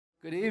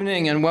Good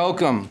evening and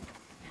welcome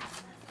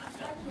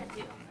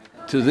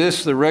to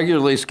this, the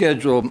regularly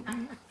scheduled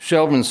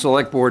Shelburne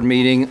Selectboard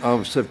meeting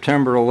of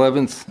September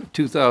 11th,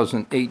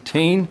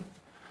 2018,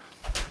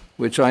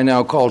 which I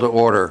now call to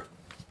order.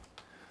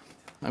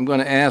 I'm going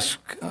to ask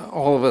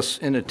all of us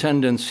in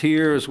attendance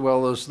here, as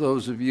well as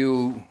those of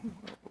you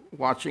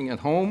watching at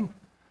home,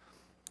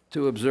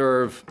 to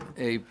observe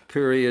a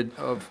period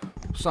of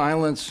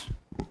silence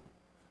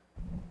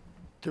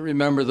to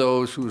remember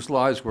those whose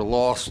lives were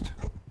lost,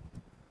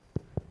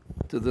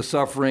 to the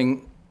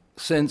suffering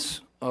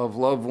sense of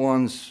loved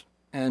ones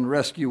and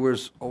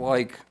rescuers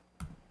alike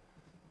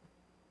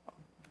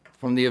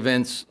from the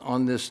events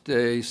on this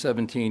day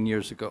 17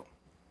 years ago.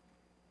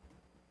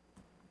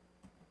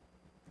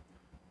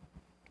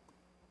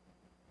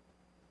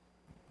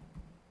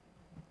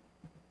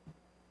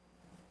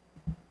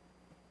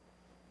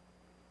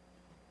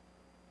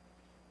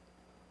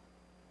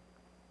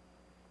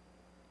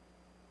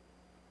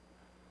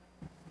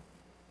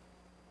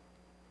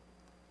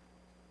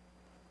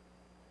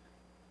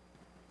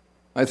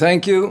 I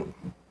thank you.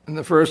 And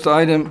the first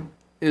item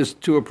is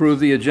to approve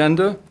the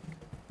agenda.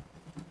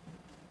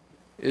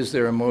 Is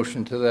there a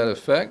motion to that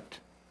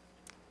effect?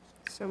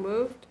 So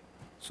moved.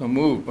 So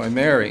moved by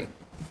Mary.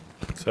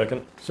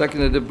 Second.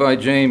 Seconded by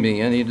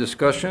Jamie. Any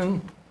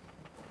discussion?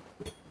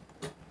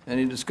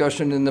 Any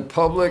discussion in the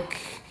public?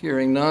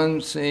 Hearing none,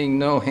 seeing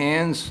no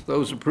hands.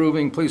 Those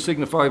approving, please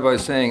signify by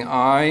saying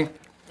aye.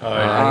 Aye.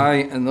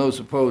 Aye. And those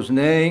opposed,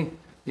 nay.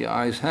 The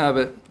ayes have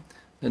it.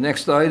 The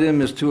next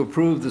item is to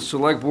approve the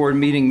Select Board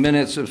meeting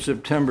minutes of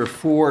September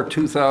 4,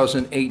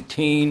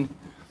 2018.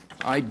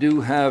 I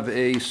do have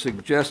a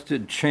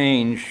suggested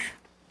change,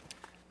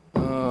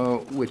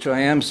 which I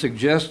am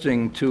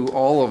suggesting to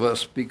all of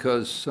us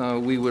because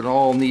we would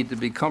all need to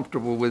be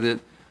comfortable with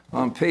it.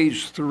 On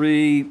page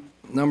 3,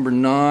 number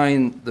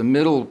 9, the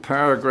middle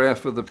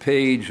paragraph of the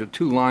page, a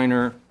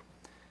two-liner,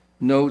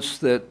 notes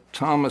that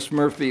Thomas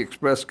Murphy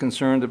expressed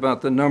concern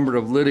about the number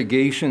of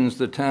litigations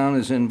the town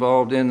is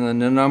involved in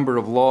and the number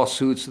of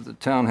lawsuits that the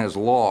town has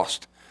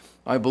lost.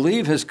 I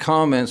believe his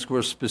comments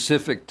were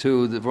specific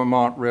to the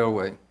Vermont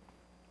Railway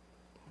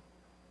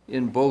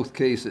in both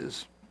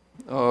cases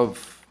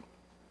of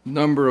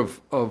number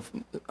of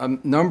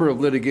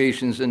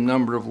litigations and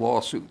number of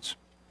lawsuits.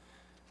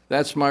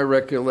 That's my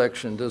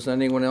recollection. Does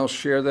anyone else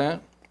share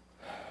that?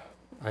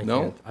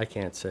 No? I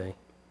can't say.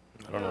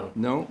 I don't know.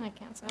 No? I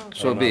can't say.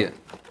 So be it.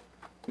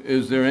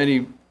 Is there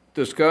any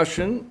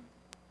discussion?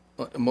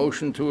 A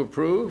motion to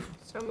approve?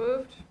 So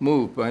moved.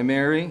 Moved by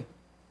Mary,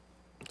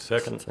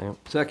 Second.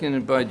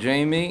 seconded by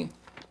Jamie.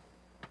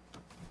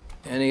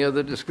 Any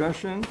other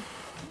discussion?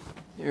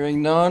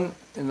 Hearing none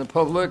in the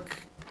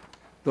public.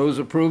 Those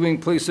approving,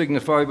 please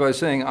signify by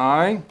saying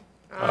aye.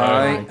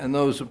 Aye. And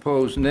those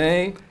opposed,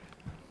 nay.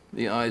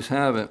 The ayes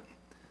have it.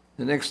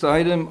 The next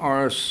item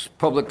are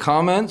public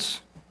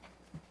comments.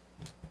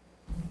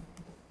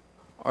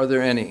 Are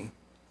there any?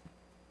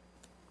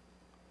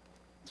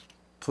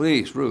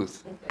 Please,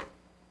 Ruth.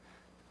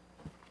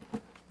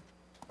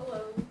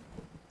 Hello,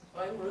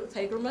 I'm Ruth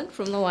Hagerman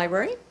from the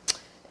library,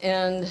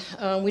 and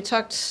we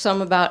talked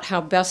some about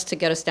how best to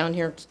get us down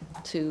here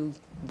to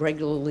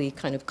regularly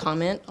kind of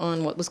comment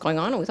on what was going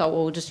on, and we thought,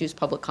 well, we'll just use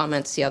public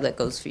comments, see how that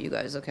goes for you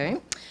guys,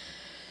 okay?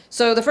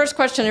 So the first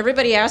question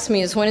everybody asked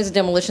me is, when is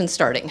demolition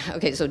starting?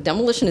 Okay, so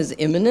demolition is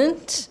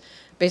imminent.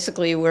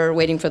 Basically, we're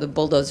waiting for the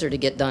bulldozer to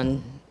get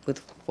done with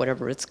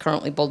whatever it's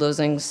currently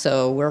bulldozing,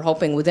 so we're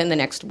hoping within the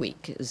next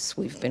week, as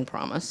we've been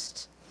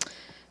promised.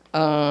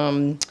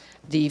 The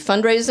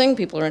fundraising,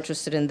 people are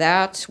interested in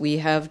that. We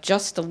have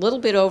just a little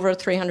bit over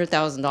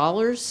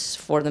 $300,000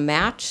 for the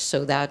match,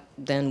 so that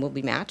then will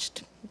be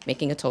matched,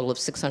 making a total of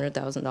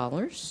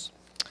 $600,000.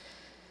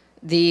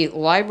 The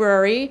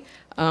library,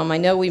 I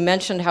know we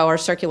mentioned how our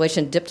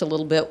circulation dipped a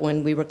little bit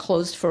when we were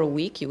closed for a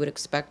week. You would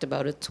expect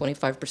about a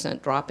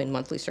 25% drop in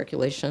monthly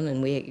circulation,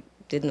 and we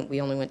didn't.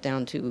 We only went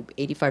down to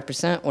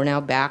 85%. We're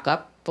now back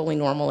up, fully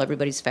normal.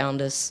 Everybody's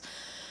found us.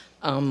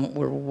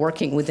 We're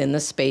working within the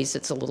space.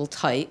 It's a little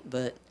tight,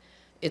 but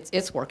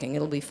it's working.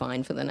 It'll be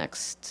fine for the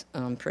next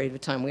period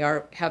of time. We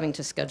are having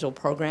to schedule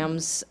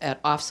programs at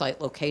off-site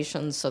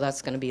locations, so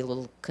that's going to be a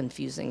little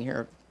confusing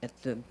here at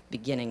the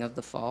beginning of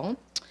the fall.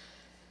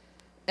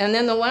 And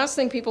then the last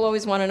thing people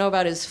always want to know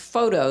about is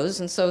photos.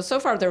 And so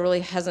far there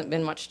really hasn't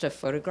been much to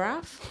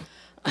photograph.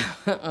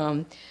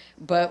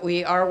 But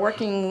we are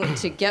working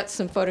to get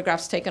some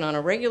photographs taken on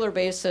a regular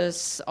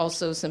basis,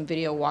 also some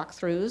video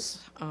walkthroughs.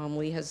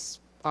 Lee has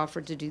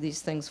offered to do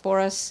these things for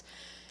us,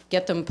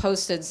 get them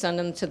posted, send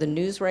them to the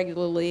news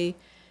regularly,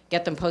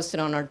 get them posted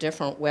on our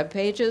different web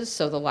pages.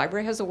 So the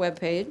library has a web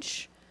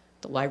page,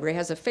 the library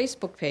has a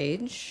Facebook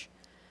page,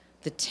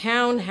 the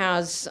town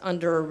has,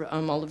 under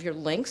all of your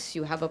links,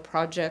 you have a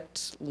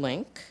project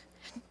link,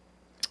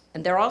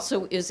 and there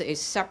also is a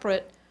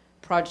separate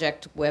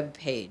project web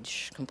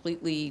page,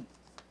 completely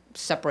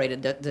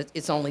separated, that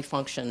its only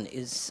function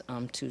is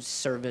to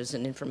serve as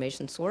an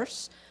information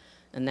source,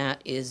 and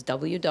that is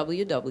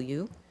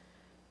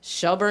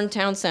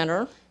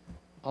www.shelburnetowncenter,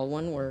 all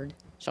one word,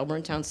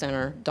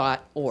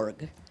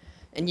 shelburnetowncenter.org.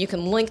 And you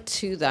can link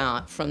to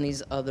that from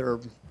these other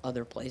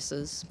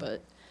places,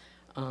 but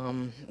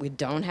we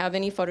don't have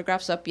any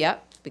photographs up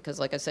yet, because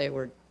like I say,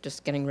 we're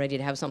just getting ready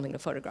to have something to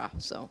photograph.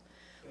 So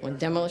when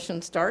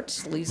demolition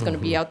starts, Lee's gonna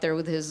be out there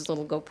with his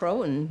little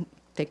GoPro and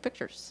take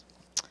pictures.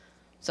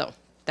 So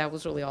that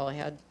was really all I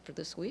had for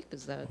this week,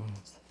 is that,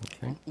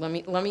 Okay. let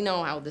me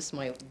know how this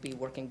might be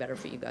working better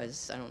for you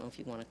guys. I don't know if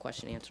you want a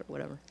question, answer, or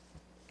whatever.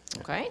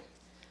 Okay?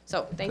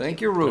 So, thank you.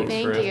 Thank you, Ruth.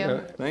 Thank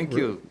you. Thank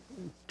you.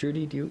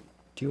 Judy, do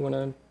you want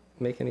to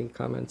make any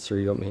comments, or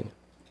you want me?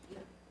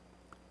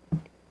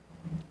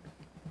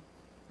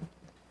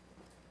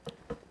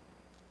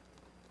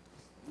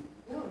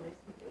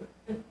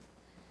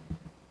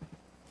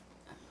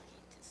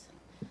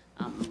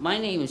 My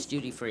name is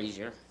Judy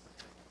Frazier,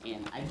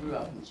 and I grew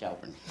up in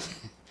Shelburne.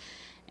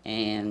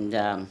 And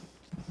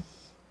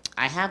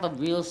I have a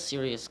real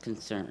serious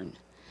concern,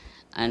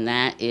 and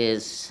that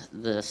is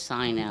the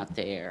sign out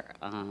there,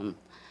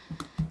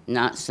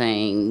 not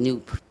saying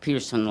New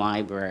Pearson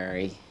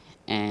Library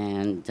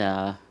and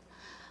town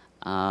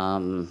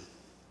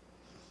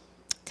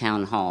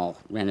hall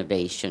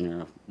renovation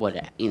or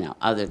what,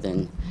 other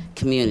than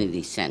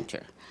community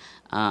center.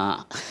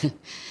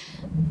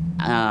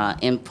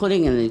 In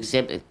putting an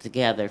exhibit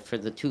together for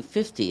the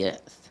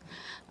 250th,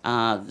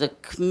 the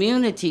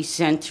community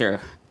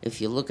center, if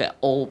you look at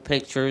old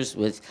pictures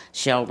with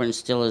Shelburne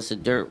still as a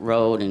dirt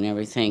road and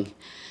everything,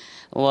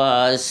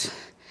 was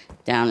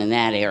down in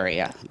that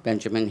area.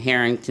 Benjamin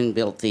Harrington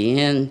built the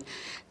inn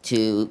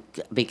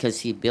because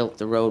he built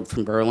the road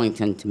from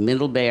Burlington to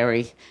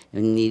Middlebury,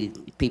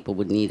 and people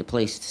would need a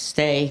place to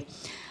stay.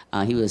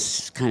 He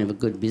was kind of a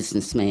good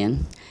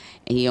businessman.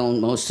 He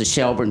owned most of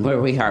Shelburne,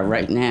 where we are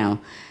right now.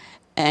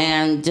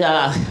 And,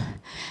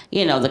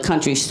 the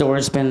country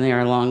store's been there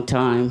a long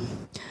time.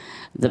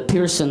 The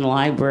Pearson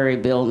Library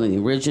building,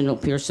 the original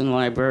Pearson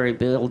Library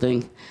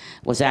building,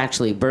 was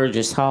actually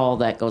Burgess Hall.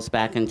 That goes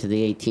back into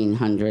the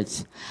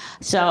 1800s.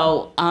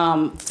 So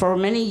for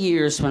many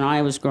years when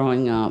I was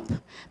growing up,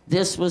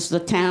 this was the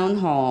town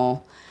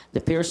hall. The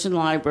Pearson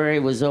Library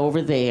was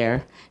over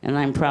there, and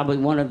I'm probably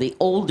one of the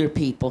older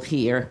people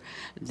here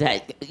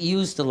that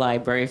used the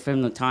library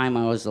from the time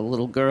I was a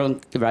little girl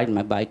and riding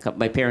my bike up.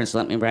 My parents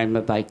let me ride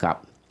my bike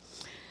up.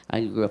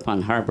 I grew up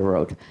on Harbor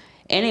Road.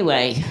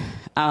 Anyway,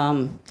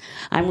 I'm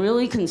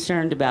really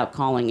concerned about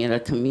calling it a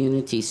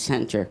community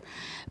center,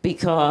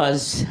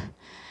 because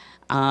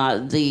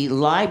the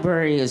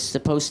library is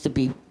supposed to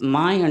be,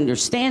 my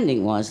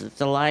understanding was that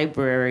the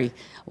library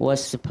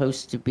was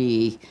supposed to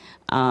be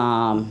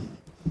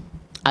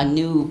a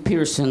new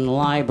Pearson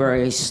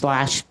Library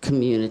 /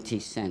 community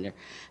center.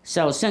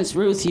 So since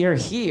Ruth, you're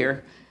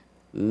here,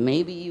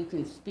 maybe you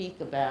can speak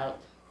about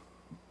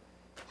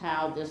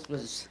how this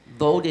was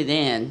voted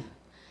in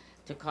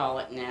to call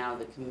it now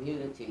the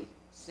community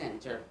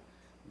center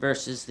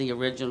versus the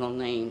original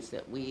names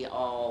that we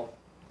all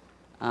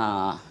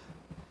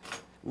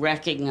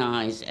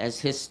recognize as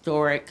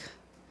historic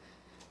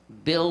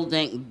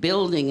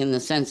building in the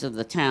sense of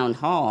the town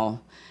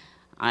hall.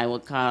 I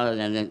would call it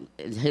an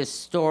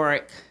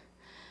historic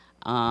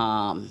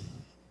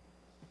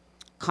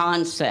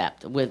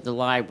concept with the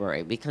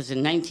library, because in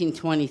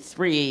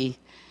 1923,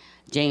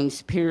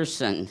 James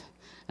Pearson,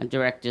 a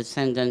direct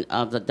descendant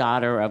of the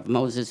daughter of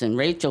Moses and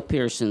Rachel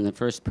Pearson, the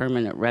first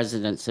permanent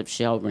residents of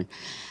Shelburne,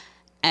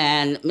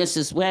 and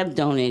Mrs. Webb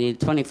donated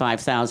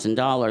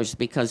 $25,000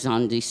 because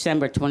on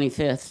December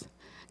 25th,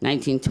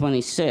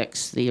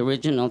 1926, the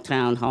original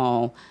town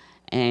hall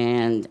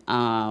and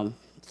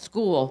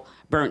school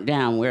burnt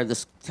down where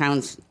the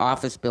town's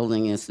office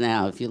building is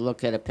now, if you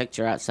look at a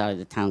picture outside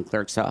the town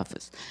clerk's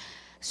office.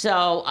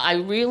 So I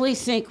really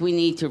think we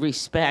need to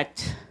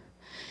respect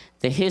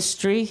the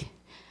history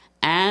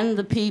and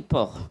the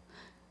people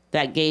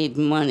that gave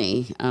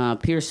money.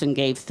 Pearson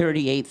gave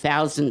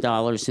 $38,000 in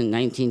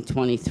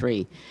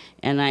 1923.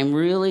 And I'm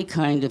really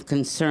kind of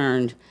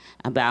concerned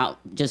about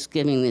just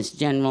giving this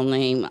general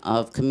name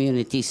of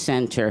community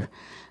center,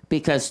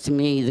 because to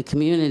me, the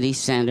community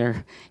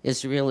center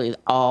is really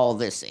all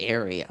this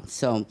area.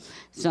 So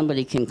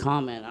somebody can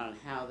comment on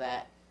how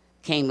that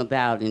came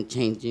about in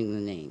changing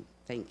the name.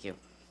 Thank you.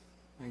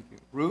 Thank you.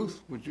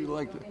 Ruth, would you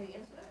like to?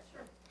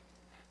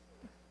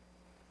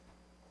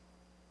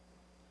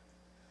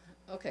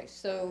 Okay,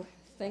 so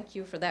thank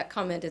you for that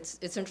comment.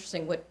 It's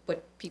interesting what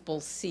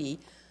people see.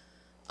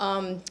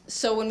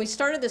 So when we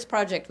started this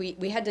project,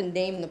 we had to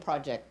name the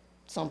project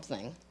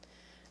something.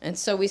 And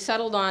so we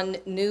settled on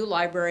New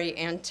Library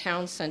and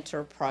Town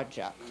Center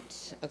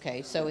Project.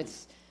 Okay, so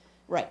it's,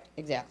 right,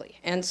 exactly.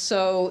 And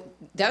so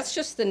that's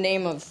just the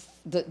name of,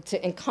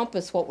 to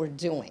encompass what we're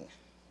doing,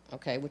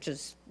 okay, which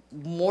is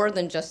more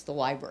than just the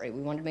library.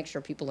 We wanted to make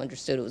sure people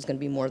understood it was going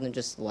to be more than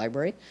just the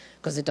library,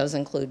 because it does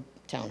include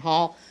Town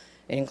Hall.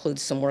 It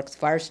includes some work at the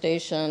fire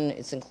station.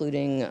 It's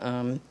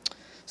including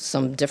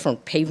some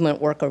different pavement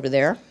work over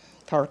there,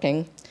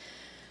 parking.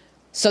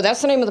 So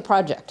that's the name of the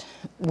project.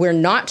 We're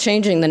not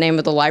changing the name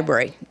of the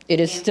library.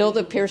 It is still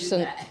the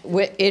Pearson.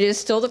 It is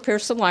still the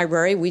Pearson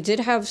Library. We did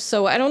have,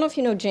 so I don't know if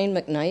you know Jane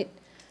McKnight.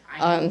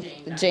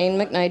 Jane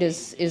McKnight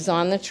is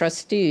on the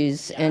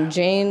trustees, and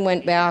Jane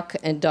went back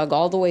and dug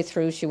all the way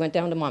through. She went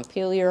down to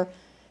Montpelier,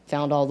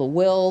 found all the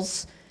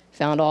wills,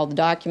 found all the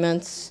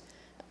documents.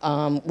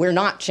 We're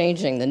not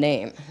changing the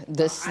name.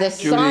 This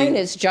sign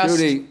is just.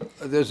 Judy,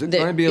 there's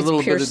going to be a it's little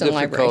bit of Pearson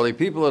difficulty. Library.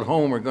 People at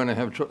home are going to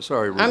have,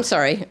 sorry, Ruth. I'm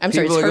sorry. People it's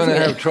are going to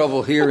hurting have me.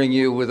 trouble hearing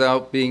you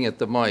without being at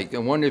the mic. I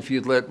wonder if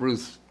you'd let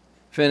Ruth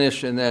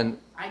finish and then,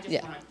 I just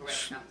Yeah. want to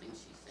correct something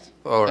she said.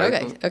 all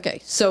right.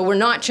 Okay. So we're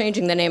not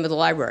changing the name of the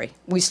library.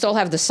 We still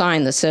have the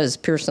sign that says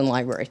Pearson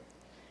Library.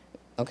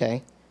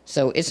 Okay.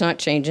 So it's not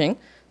changing.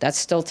 That's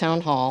still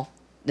Town Hall.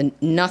 The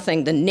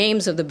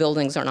names of the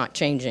buildings are not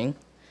changing.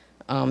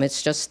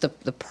 It's just the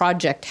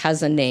project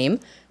has a name.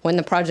 When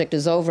the project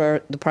is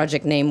over, the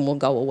project name will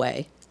go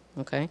away.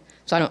 Okay.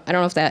 So I don't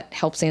know if that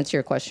helps answer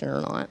your question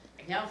or not.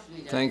 It helps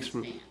me to Thanks,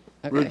 Ruth. understand.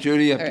 Okay. Ruth,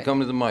 Judy, you have All to right. come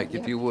to the mic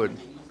if you would.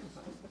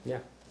 Yeah.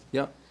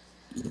 Yeah.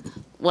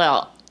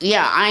 Well,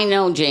 yeah, I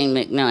know Jane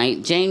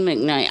McKnight. Jane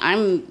McKnight,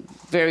 I'm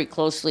very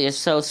closely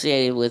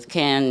associated with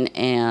Ken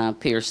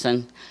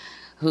Pearson,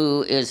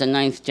 who is a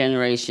 9th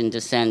generation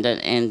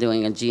descendant and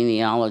doing a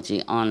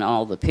genealogy on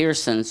all the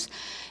Pearsons.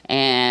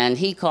 And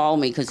he called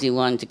me because he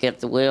wanted to get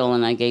the will,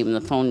 and I gave him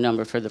the phone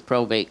number for the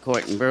probate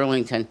court in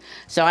Burlington.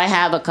 So I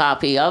have a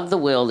copy of the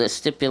will that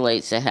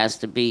stipulates it has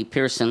to be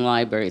Pearson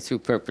Library through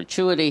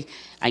perpetuity.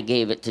 I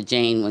gave it to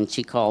Jane when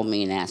she called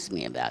me and asked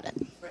me about it.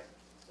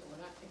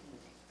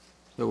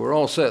 So we're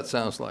all set,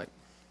 sounds like.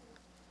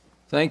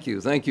 Thank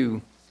you,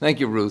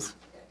 Ruth.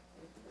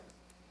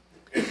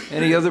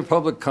 Any other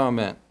public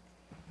comment?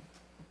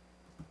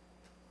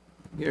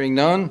 Hearing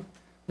none.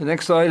 The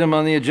next item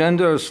on the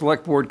agenda is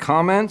Select Board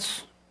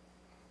comments.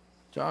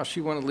 Josh,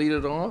 you want to lead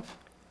it off?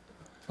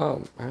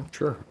 Oh,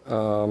 sure.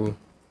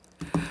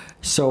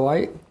 So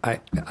I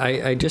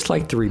just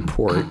like to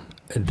report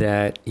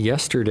that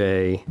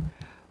yesterday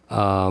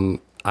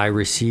I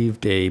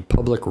received a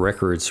public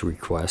records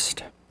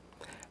request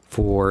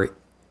for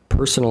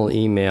personal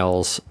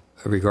emails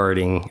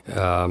regarding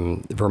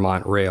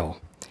Vermont Rail.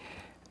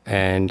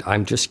 And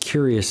I'm just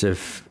curious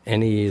if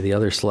any of the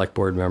other select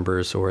board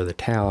members or the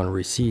town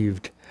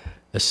received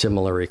a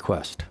similar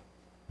request.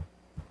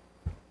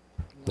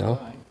 No?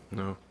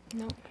 No.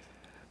 No.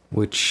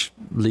 Which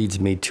leads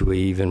me to an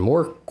even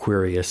more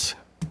curious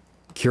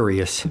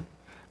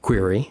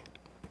query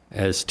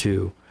as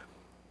to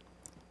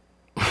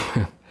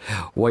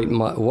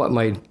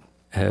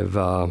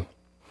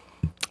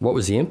what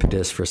was the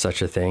impetus for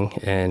such a thing,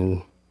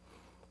 and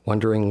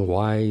wondering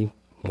why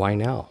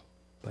now.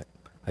 But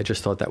I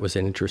just thought that was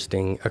an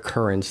interesting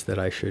occurrence that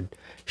I should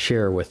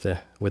share with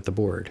the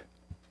board.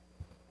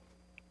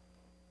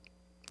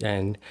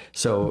 And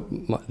so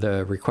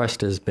the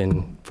request has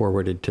been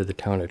forwarded to the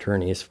town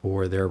attorneys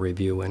for their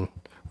review and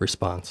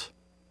response.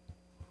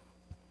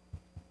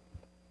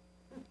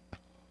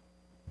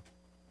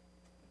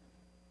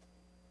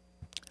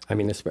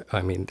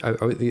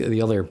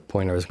 The other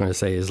point I was going to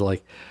say is,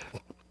 like,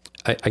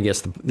 I guess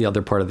the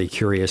other part of the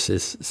curious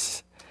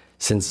is,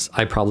 since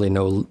I probably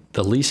know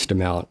the least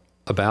amount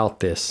about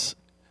this,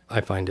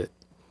 I find it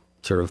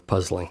sort of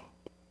puzzling.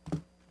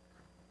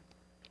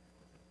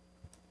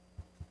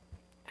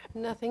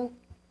 Nothing.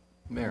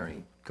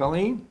 Mary.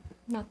 Colleen?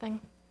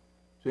 Nothing.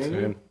 Jamie?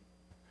 Same.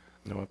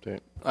 No update.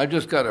 I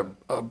just got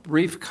a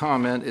brief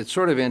comment. It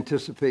sort of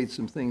anticipates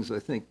some things I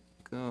think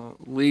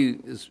Lee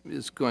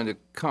is going to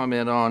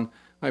comment on.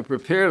 I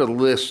prepared a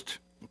list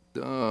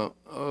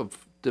of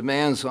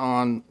demands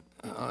on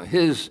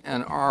his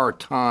and our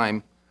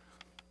time.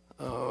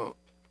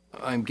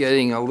 I'm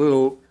getting a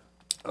little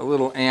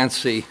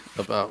antsy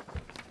about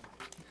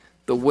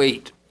the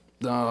weight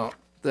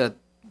that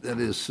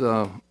is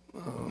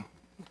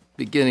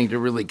beginning to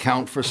really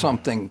count for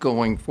something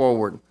going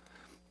forward.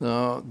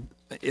 I'm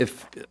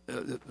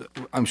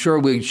sure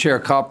we'd share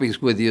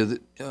copies with you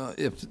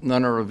if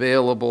none are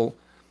available.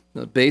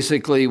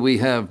 Basically, we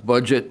have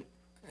budget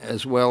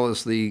as well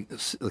as the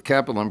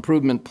capital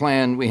improvement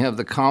plan. We have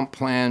the comp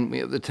plan. We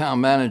have the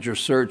town manager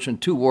search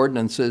and 2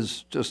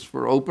 ordinances just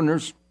for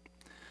openers.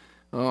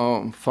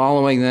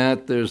 Following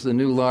that, there's the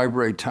new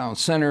library town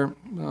center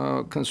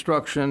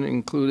construction,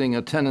 including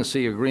a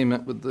tenancy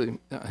agreement with the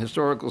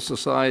Historical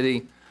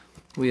Society.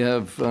 We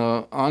have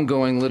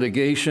ongoing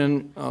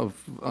litigation of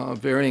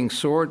varying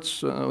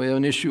sorts. We have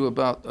an issue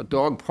about a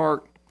dog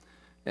park,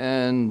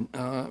 and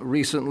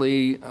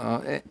recently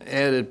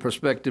added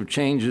prospective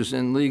changes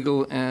in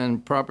legal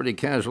and property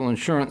casual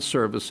insurance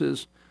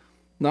services.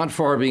 Not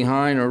far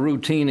behind are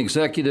routine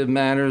executive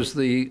matters,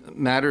 the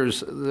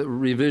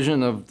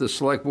revision of the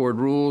select board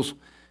rules,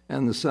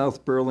 and the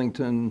South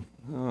Burlington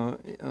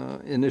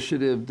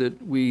initiative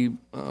that we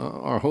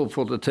are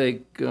hopeful to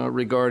take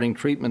regarding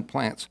treatment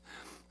plants.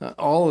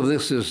 All of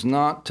this is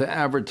not to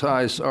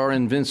advertise our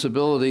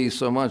invincibility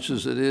so much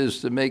as it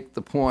is to make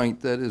the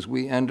point that as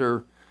we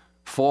enter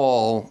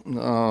fall,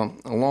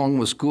 along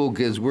with school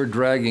kids, we're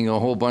dragging a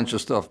whole bunch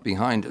of stuff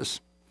behind us.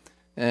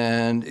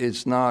 And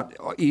it's not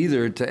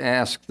either to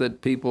ask that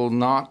people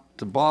not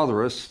to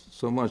bother us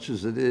so much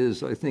as it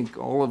is, I think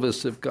all of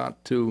us have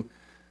got to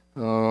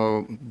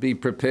be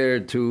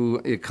prepared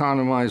to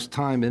economize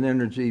time and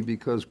energy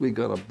because we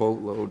got a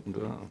boatload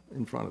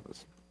in front of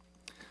us.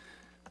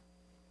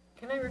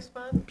 Can I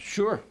respond?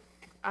 Sure.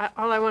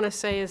 All I want to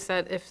say is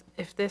that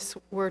if this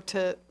were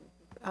to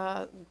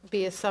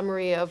be a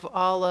summary of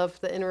all of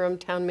the interim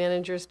town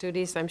manager's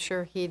duties, I'm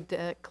sure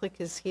he'd click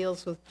his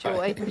heels with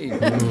joy.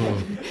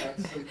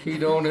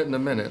 He'd own it in a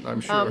minute,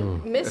 I'm sure.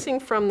 Missing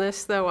from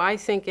this, though, I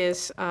think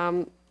is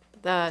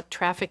the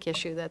traffic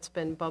issue that's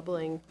been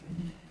bubbling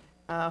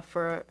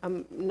for a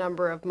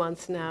number of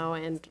months now,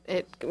 and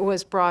it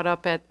was brought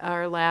up at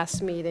our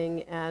last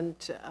meeting, and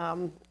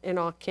in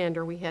all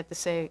candor, we had to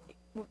say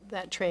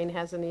that train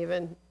hasn't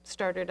even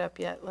started up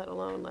yet, let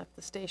alone left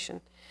the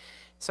station.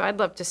 So I'd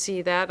love to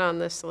see that on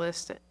this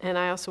list, and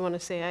I also want to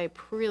say I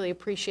really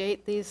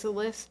appreciate these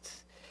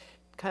lists,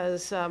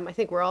 because I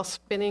think we're all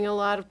spinning a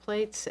lot of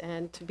plates,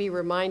 and to be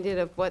reminded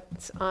of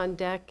what's on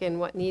deck and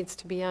what needs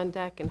to be on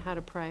deck and how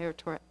to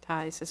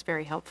prioritize is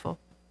very helpful.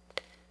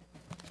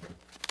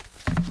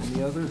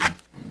 Any other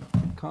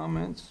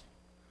comments?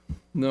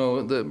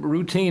 No, the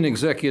routine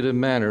executive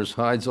matters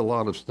hides a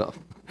lot of stuff.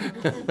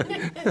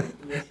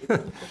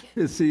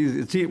 It's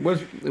easy.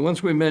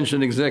 Once we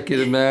mention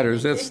executive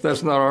matters,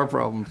 that's not our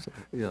problem. So,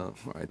 yeah, all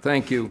right,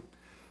 thank you.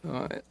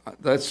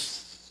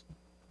 That's,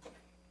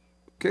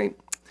 okay.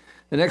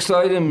 The next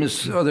item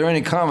is, are there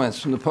any comments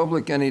from the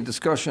public, any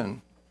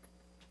discussion?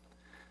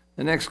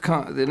 The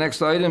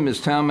next item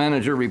is town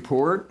manager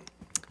report.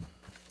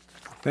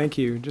 Thank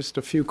you. Just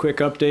a few quick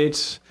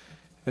updates.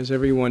 As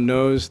everyone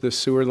knows, the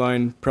sewer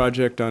line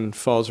project on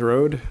Falls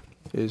Road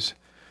is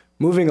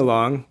moving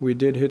along. We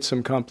did hit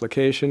some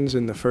complications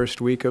in the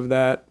first week of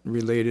that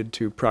related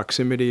to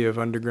proximity of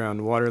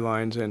underground water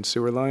lines and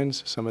sewer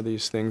lines. Some of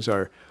these things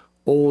are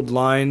old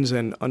lines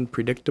and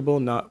unpredictable,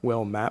 not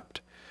well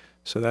mapped.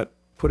 So that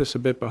put us a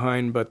bit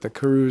behind, but the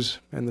crews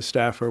and the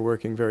staff are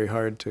working very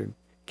hard to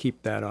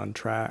keep that on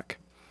track.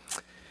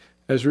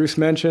 As Ruth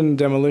mentioned,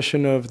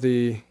 demolition of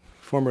the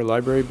former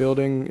library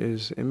building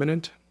is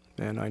imminent,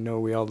 and I know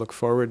we all look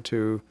forward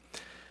to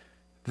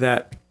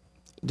that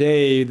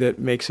day that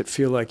makes it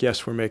feel like,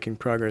 yes, we're making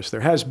progress. There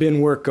has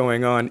been work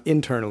going on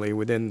internally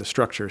within the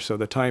structure, so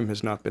the time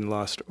has not been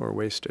lost or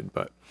wasted,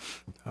 but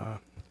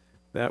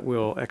that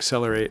will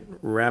accelerate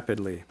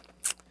rapidly.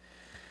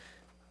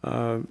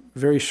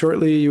 Very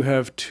shortly, you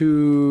have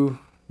 2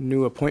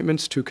 new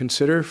appointments to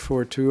consider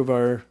for 2 of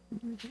our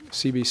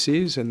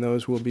CBCs, and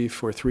those will be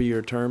for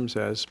 3-year terms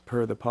as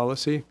per the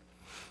policy.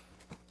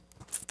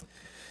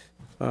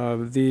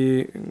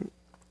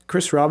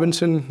 Chris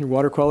Robinson,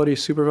 water quality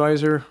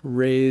supervisor,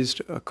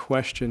 raised a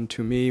question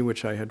to me,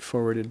 which I had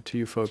forwarded to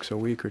you folks a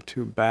week or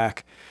 2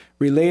 back,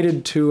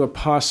 related to a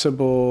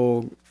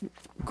possible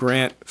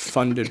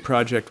grant-funded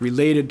project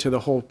related to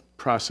the whole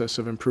process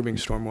of improving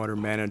stormwater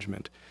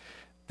management.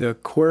 The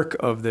quirk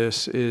of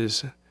this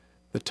is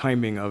the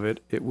timing of it.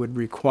 It would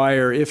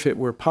require, if it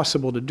were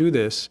possible to do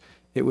this,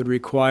 it would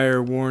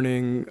require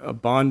warning a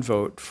bond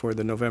vote for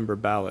the November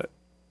ballot,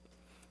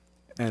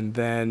 and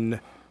then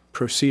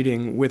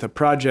proceeding with a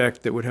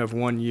project that would have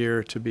 1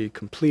 year to be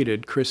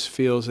completed. Chris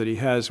feels that he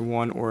has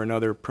one or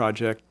another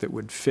project that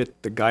would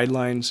fit the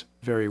guidelines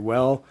very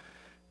well,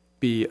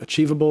 be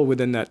achievable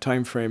within that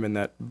time frame and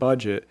that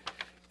budget.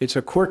 It's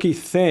a quirky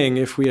thing.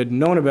 If we had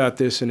known about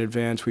this in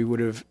advance, we would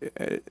have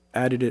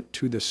added it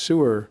to the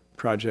sewer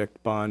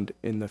project bond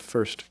in the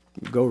first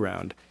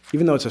go-round.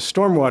 Even though it's a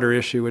stormwater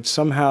issue, it's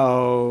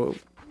somehow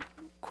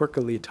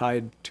quirkily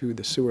tied to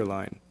the sewer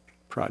line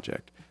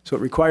project. So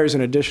it requires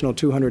an additional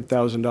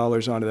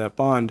 $200,000 onto that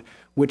bond,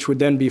 which would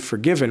then be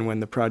forgiven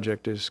when the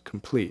project is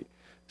complete.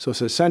 So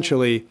it's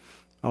essentially,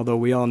 although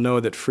we all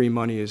know that free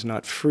money is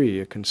not free,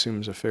 it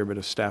consumes a fair bit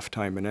of staff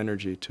time and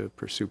energy to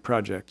pursue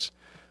projects.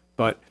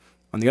 But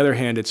on the other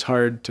hand, it's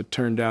hard to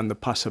turn down the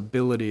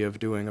possibility of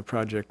doing a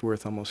project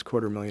worth almost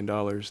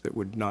 $250,000 that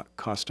would not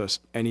cost us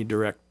any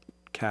direct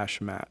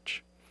cash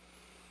match.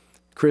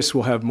 Chris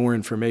will have more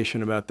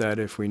information about that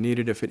if we need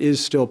it. If it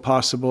is still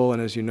possible,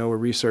 and as you know, we're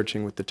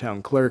researching with the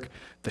town clerk,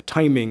 the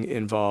timing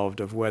involved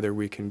of whether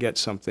we can get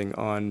something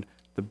on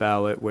the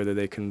ballot, whether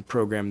they can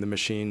program the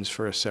machines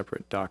for a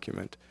separate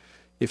document.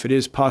 If it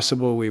is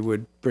possible, we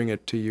would bring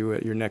it to you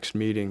at your next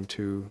meeting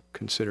to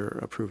consider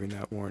approving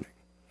that warning.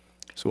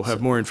 So we'll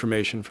have more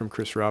information from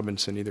Chris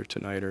Robinson either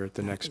tonight or at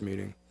the next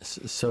meeting.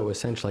 So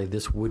essentially,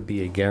 this would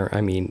be a guarantee.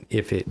 I mean,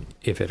 if it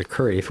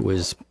occurred, if it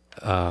was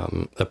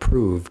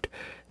approved,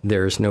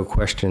 there's no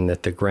question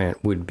that the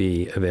grant would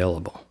be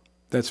available.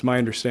 That's my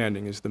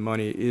understanding, is the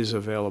money is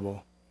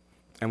available,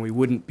 and we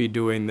wouldn't be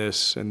doing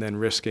this and then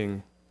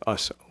risking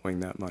us owing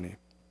that money.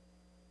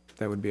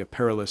 That would be a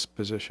perilous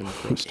position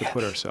for us to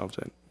put ourselves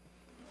in.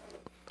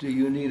 Do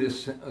you need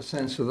a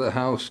sense of the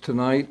House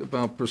tonight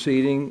about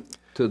proceeding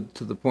to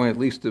the point at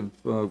least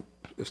of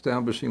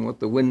establishing what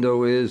the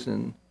window is?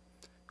 And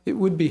it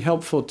would be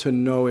helpful to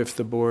know if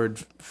the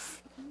board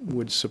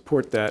would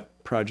support that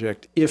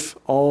project if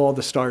all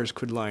the stars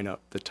could line up,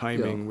 the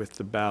timing with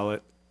the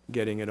ballot,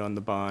 getting it on the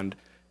bond,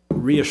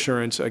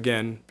 reassurance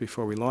again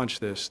before we launch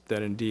this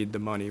that indeed the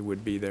money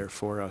would be there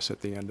for us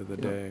at the end of the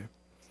day.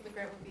 So the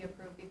grant would be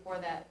approved before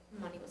that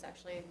money was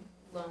actually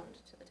loaned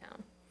to the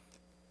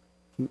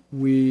town?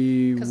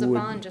 We Because the would,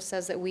 bond just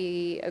says that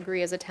we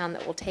agree as a town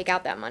that we'll take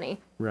out that money.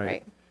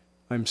 right.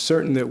 I'm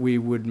certain that we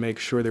would make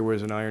sure there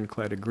was an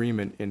ironclad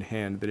agreement in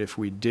hand that if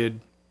we did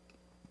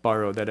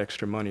borrow that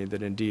extra money,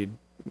 that indeed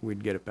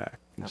we'd get it back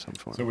in some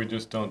form. So we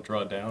just don't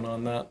draw down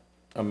on that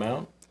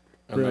amount?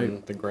 And Right.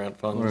 then the grant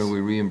funds? Or are we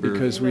reimbursed?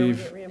 Because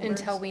we've,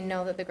 Until we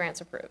know that the grant's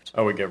approved.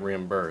 Oh, we get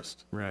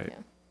reimbursed. right.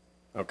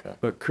 Yeah. Okay.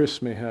 But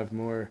Chris may have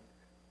more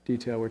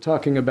detail. We're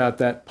talking about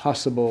that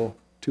possible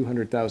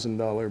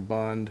 $200,000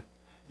 bond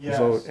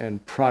vote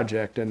and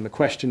project. And the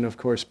question, of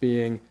course,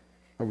 being,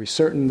 are we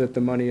certain that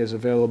the money is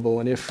available?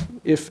 And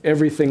if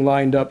everything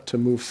lined up to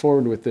move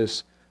forward with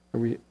this,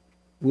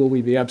 will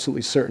we be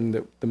absolutely certain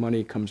that the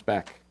money comes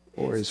back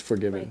or is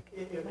forgiven?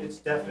 It's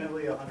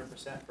definitely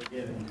 100%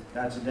 forgiven.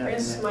 That's a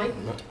Chris, definite.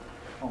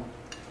 Mike?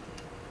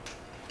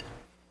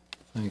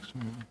 Thanks.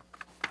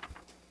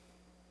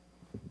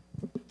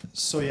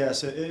 So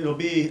yes, it'll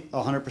be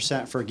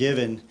 100%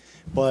 forgiven,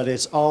 but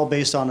it's all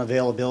based on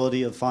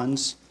availability of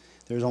funds.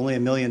 There's only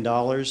 $1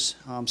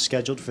 million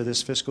scheduled for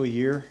this fiscal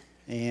year,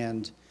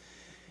 and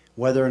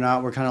whether or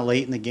not we're kind of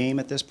late in the game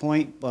at this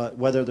point, but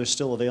whether there's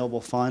still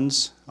available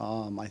funds,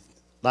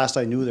 last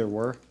I knew there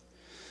were.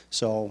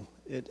 So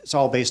it's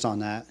all based on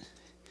that.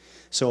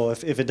 So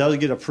if it does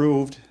get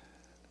approved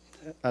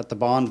at the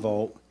bond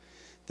vote,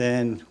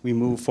 then we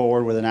move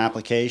forward with an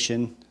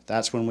application.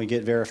 That's when we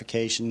get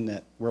verification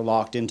that we're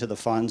locked into the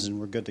funds and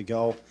we're good to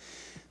go.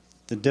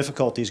 The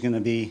difficulty is going to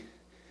be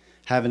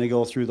having to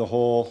go through the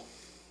whole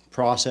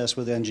process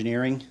with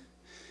engineering,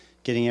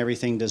 getting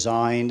everything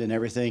designed and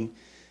everything,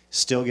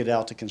 still get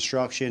out to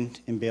construction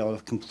and be able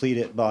to complete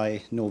it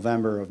by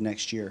November of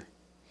next year.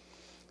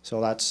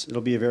 So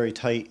it'll be a very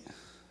tight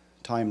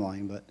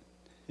timeline, but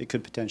it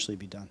could potentially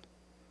be done.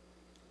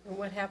 And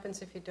what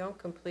happens if you don't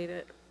complete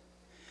it?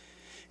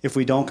 If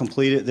we don't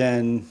complete it,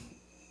 then,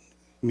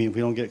 if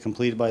we don't get it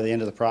completed by the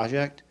end of the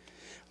project,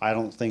 I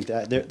don't think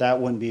that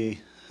wouldn't be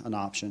an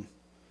option.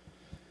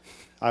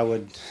 I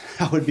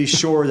would be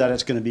sure that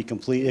it's going to be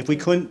complete. If we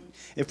couldn't,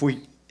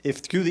 if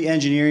through the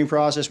engineering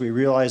process we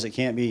realize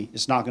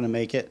it's not going to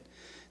make it,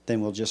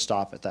 then we'll just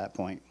stop at that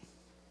point.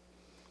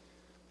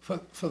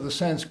 For the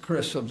sense,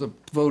 Chris, of the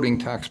voting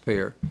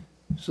taxpayer,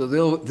 so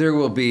there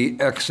will be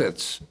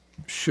exits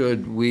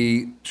should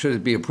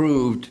it be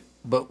approved,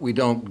 but we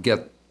don't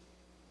get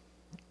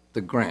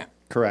the grant.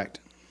 Correct.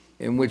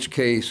 In which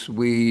case,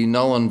 we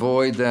null and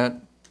void that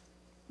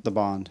The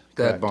bond.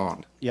 that correct.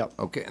 bond. Yep.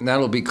 Okay, and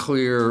that'll be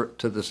clear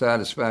to the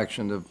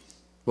satisfaction of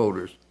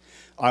voters.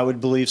 I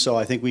would believe so.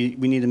 I think we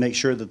need to make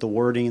sure that the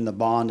wording in the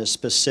bond is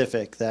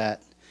specific,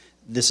 that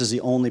this is the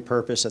only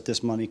purpose that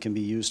this money can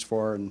be used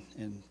for, and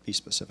be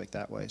specific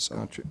that way, so.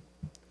 Gotcha.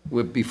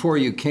 Before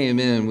you came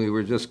in, we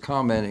were just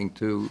commenting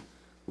to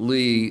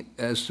Lee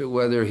as to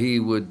whether he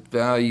would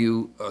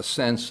value a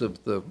sense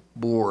of the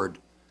board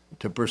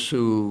to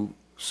pursue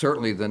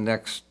certainly the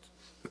next,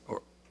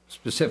 or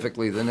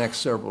specifically the next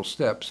several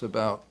steps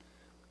about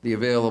the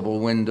available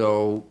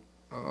window,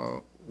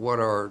 what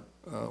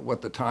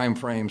the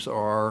timeframes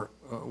are,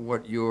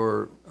 what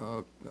your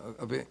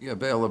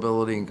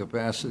availability and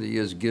capacity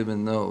is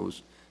given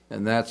those.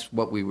 And that's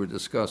what we were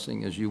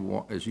discussing as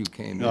you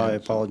came in. No, I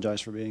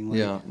apologize for being late.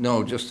 Yeah,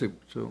 no, just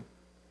to,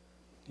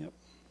 Yep.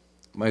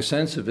 my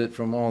sense of it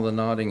from all the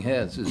nodding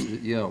heads is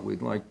that, yeah,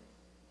 we'd like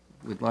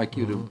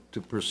you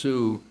to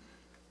pursue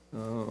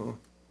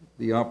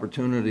the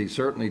opportunity,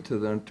 certainly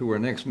to our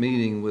next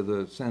meeting, with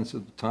a sense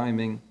of the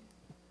timing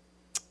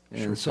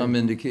and some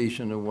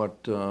indication of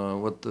what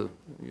the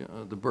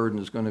burden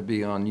is going to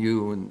be on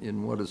you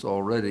in what is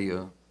already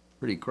a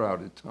pretty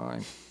crowded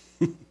time.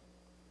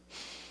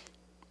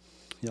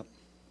 Yep.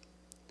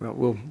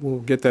 Well, we'll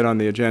get that on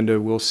the agenda.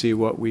 We'll see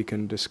what we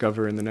can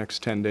discover in the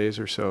next 10 days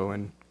or so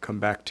and come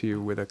back to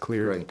you with a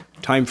clear Great.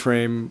 time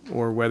frame,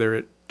 or whether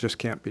it just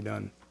can't be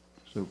done.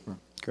 Super.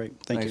 Great,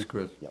 thank you. Thanks,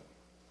 Chris. Yep.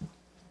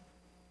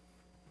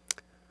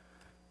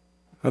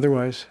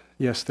 Otherwise,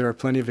 yes, there are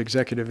plenty of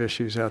executive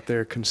issues out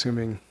there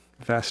consuming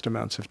vast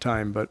amounts of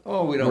time, but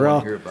Oh, we don't we're want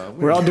all, to hear about it.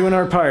 we're all doing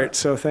our part,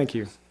 so thank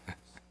you.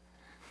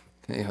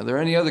 Okay, are there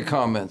any other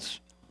comments?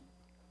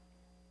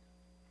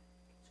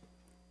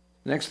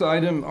 Next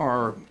item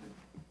are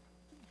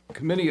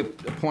committee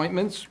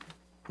appointments,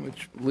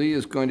 which Lee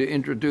is going to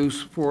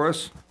introduce for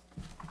us.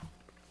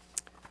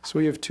 So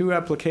we have two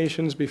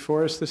applications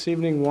before us this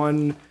evening.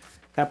 One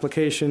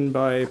application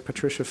by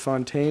Patricia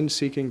Fontaine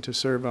seeking to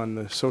serve on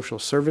the Social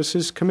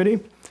Services Committee,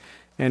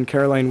 and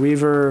Caroline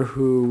Weaver,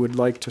 who would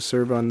like to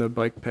serve on the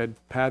Bike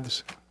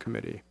Paths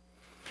Committee.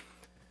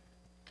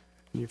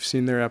 You've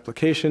seen their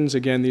applications.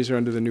 Again, these are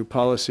under the new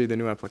policy, the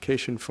new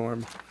application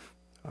form.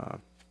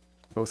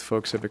 Both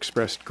folks have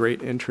expressed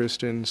great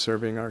interest in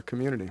serving our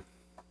community.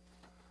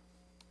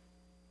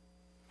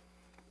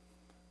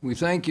 We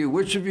thank you.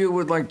 Which of you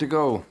would like to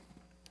go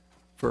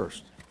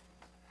first?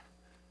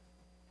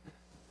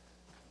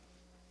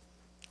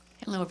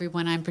 Hello,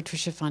 everyone. I'm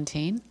Patricia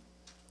Fontaine,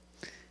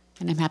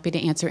 and I'm happy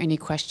to answer any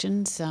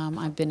questions.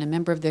 I've been a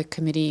member of the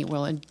committee,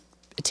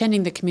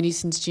 attending the committee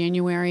since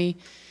January,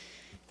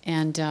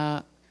 and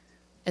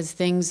as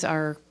things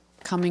are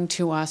coming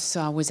to us,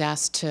 was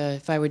asked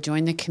if I would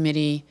join the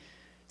committee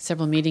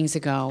several meetings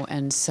ago,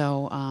 and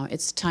so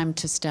it's time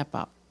to step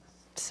up.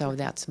 So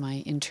that's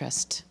my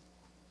interest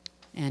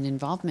and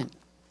involvement.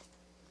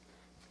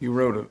 You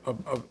wrote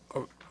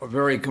a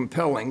very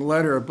compelling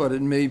letter, but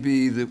it may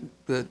be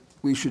that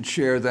we should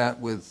share that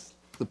with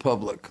the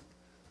public.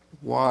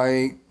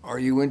 Why are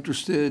you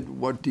interested?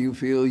 What do you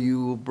feel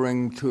you will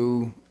bring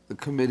to the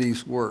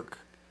committee's work?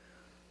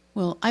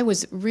 Well, I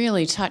was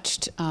really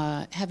touched,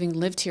 having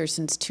lived here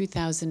since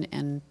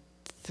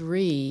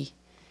 2003.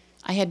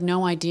 I had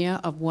no idea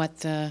of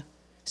what the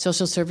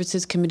Social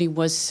Services Committee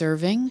was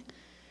serving.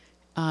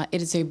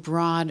 It is a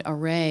broad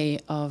array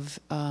of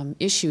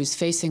issues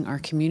facing our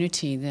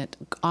community that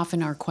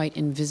often are quite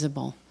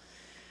invisible.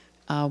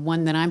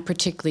 One that I'm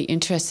particularly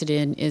interested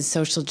in is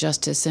social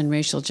justice and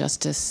racial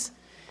justice.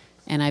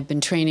 And I've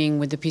been training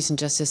with the Peace and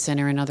Justice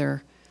Center and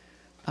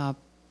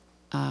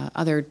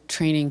other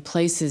training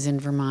places in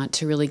Vermont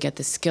to really get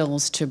the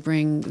skills to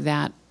bring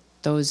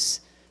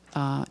those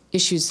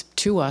issues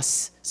to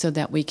us so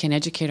that we can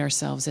educate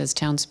ourselves as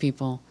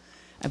townspeople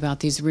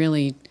about these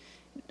really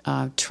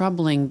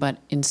troubling but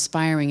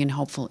inspiring and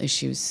hopeful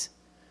issues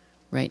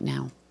right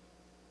now.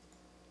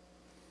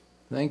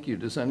 Thank you.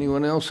 Does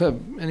anyone else have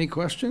any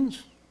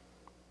questions?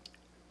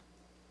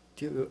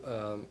 Do you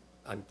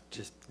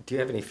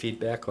have any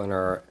feedback on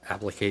our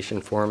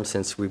application form,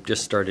 since we've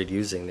just started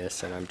using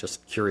this, and I'm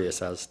just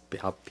curious as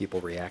to how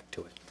people react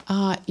to it?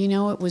 You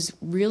know, it was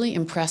really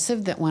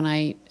impressive that when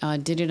I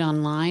did it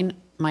online,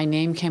 my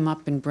name came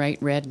up in bright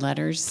red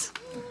letters.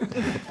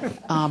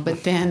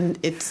 But then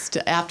it's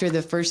after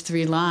the first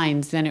 3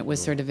 lines, then it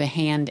was sort of a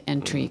hand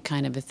entry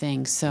kind of a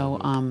thing.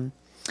 So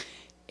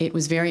it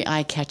was very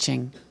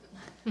eye-catching,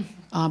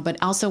 but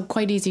also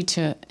quite easy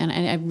to, and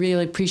I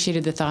really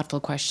appreciated the thoughtful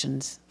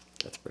questions.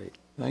 That's great.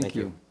 Thank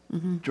you.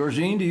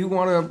 Georgine, do you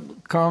want to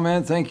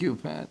comment? Thank you,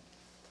 Pat.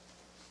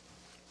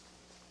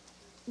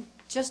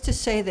 Just to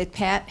say that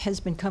Pat has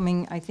been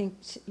coming, I think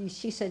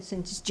she said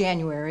since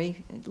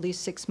January, at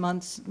least 6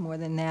 months, more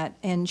than that,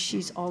 and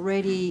she's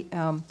already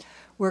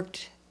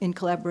worked in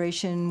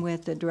collaboration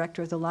with the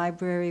director of the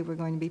library. We're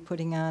going to be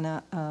putting on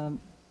a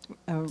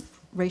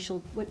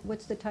racial,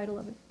 what's the title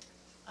of it?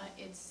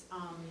 It's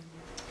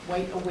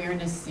White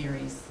Awareness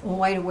Series. A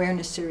white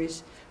awareness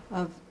series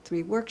of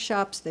 3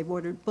 workshops. They've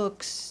ordered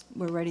books.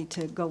 We're ready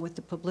to go with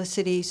the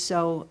publicity.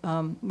 So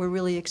we're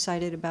really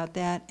excited about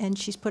that. And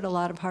she's put a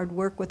lot of hard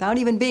work without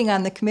even being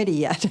on the committee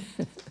yet.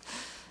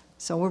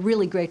 So we're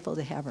really grateful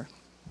to have her.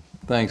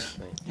 Thanks.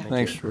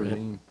 Thanks,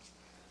 Georgine.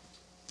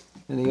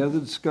 Any other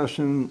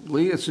discussion?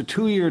 Lee, it's a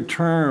 2-year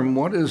term.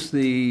 What is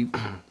the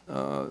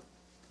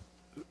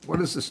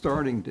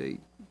starting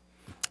date?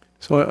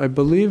 So I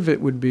believe it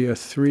would be a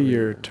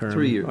 3-year term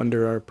 3 years.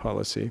 under our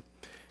policy.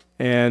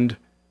 And,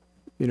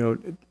 you know,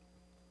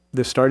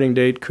 the starting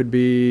date could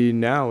be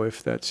now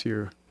if that's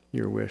your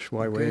wish.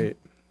 Why wait?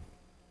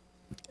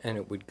 And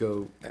it would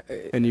go...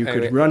 And you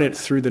could run it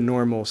through the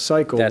normal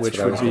cycle, That's which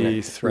what I would was be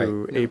gonna-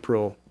 through right.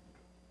 April,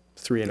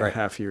 3.5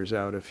 Right. years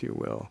out, if you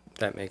will.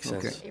 That makes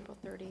sense. Okay. April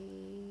 30th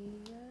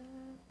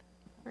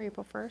or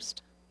April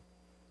 1st?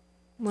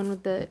 When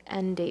would the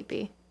end date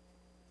be?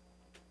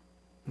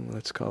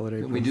 Let's call it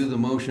April. Can we do the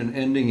motion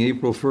ending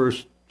April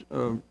 1st,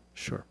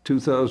 Sure.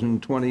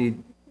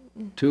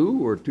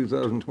 2022 or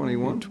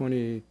 2021?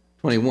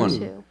 21.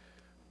 2.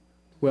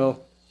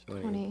 Well,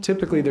 20.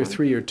 typically they're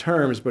 3-year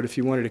terms, but if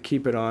you wanted to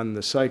keep it on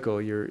the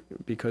cycle,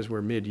 because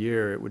we're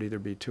mid-year, it would either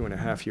be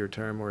 2.5-year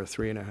term or a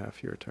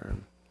 3.5-year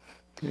term.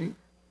 Okay.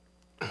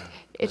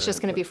 It's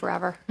just going to be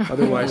forever.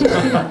 Otherwise,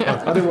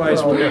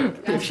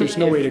 there's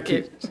no way to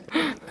keep.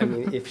 I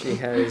mean, if she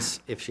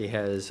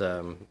has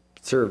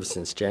served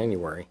since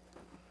January,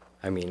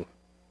 I mean,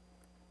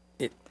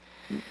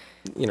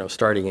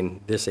 starting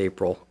in this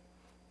April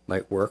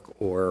might work,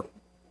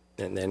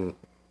 and then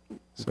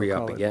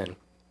re-up again.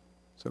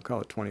 So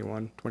call it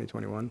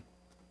 2021.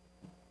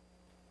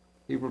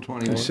 April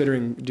 21.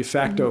 Considering de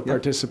facto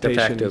participation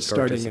De facto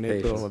starting in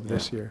April participation, of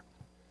this year.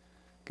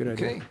 Good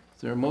idea. Okay,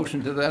 is there a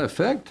motion to that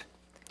effect?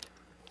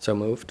 So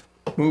moved.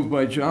 Moved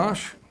by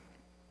Josh,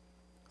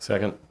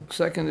 Second.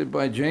 seconded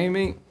by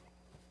Jamie.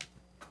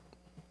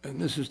 And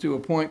this is to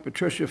appoint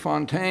Patricia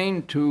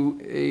Fontaine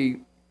to a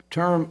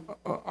term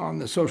on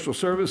the Social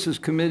Services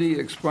Committee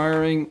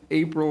expiring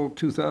April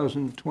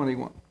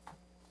 2021.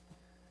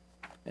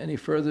 Any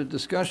further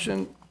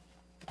discussion?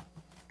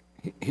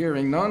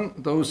 Hearing none.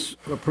 Those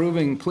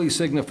approving, please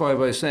signify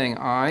by saying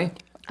aye.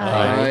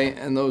 Aye.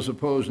 And those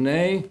opposed,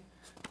 nay.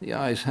 The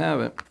ayes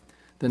have it.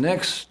 The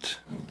next,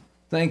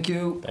 thank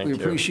you. Thank We you.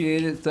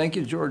 appreciate it. Thank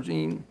you,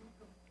 Georgine.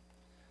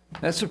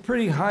 That's a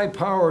pretty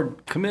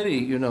high-powered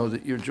committee,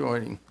 that you're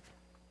joining.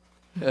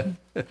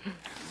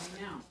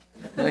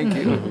 Thank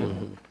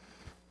you.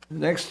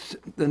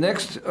 The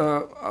next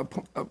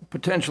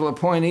potential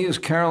appointee is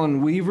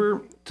Carolyn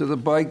Weaver to the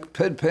Bike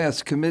Ped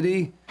Paths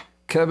Committee.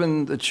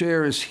 Kevin, the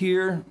chair, is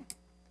here.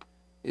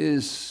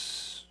 Want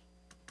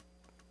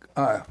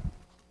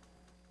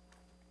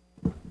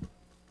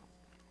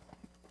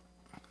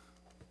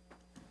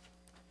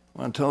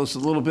to tell us a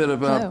little bit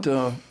about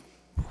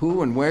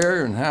who and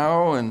where and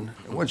how and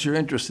what your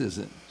interest is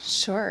in?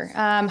 Sure.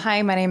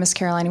 Hi, my name is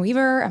Caroline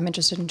Weaver. I'm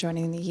interested in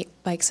joining the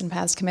Bikes and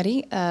Paths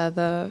Committee.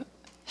 The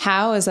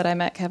how is that I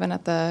met Kevin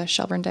at the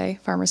Shelburne Day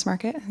Farmers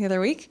Market the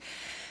other week.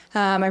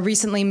 I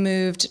recently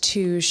moved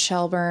to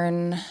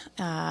Shelburne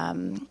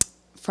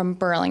from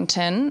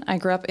Burlington. I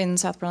grew up in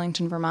South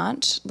Burlington,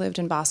 Vermont, lived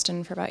in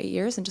Boston for about 8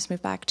 years, and just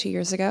moved back 2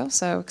 years ago,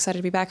 so excited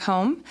to be back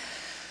home.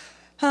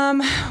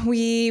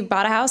 We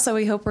bought a house that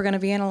we hope we're going to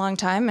be in a long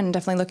time, and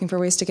definitely looking for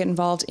ways to get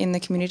involved in the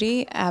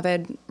community.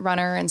 Avid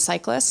runner and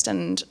cyclist,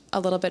 and a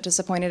little bit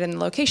disappointed in the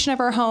location of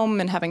our home,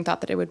 and having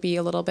thought that it would be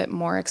a little bit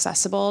more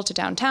accessible to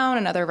downtown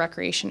and other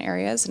recreation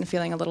areas, and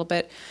feeling a little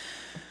bit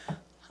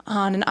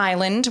on an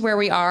island where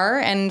we are.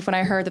 And when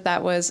I heard that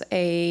that was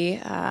a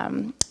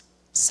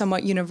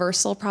somewhat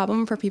universal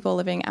problem for people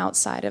living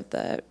outside of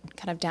the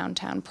kind of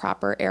downtown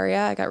proper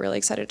area, I got really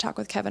excited to talk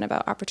with Kevin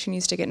about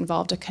opportunities to get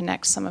involved to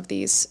connect some of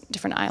these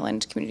different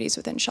island communities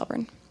within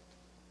Shelburne.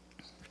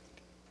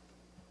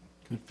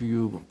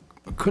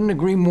 I couldn't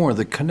agree more.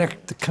 The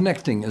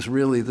connecting is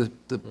really the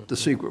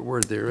secret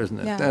word there, isn't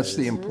it? Yeah. That's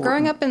the important.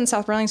 Growing up in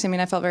South Burlington, I mean,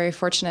 I felt very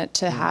fortunate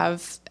to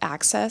have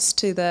access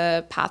to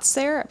the paths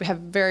there. I have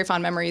very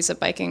fond memories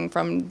of biking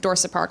from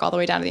Dorset Park all the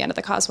way down to the end of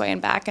the causeway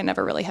and back, and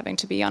never really having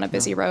to be on a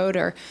busy road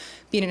or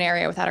be in an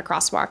area without a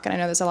crosswalk. And I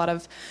know there's a lot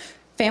of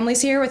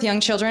families here with young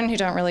children who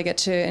don't really get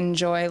to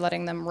enjoy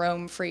letting them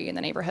roam free in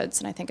the neighborhoods,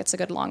 and I think it's a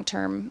good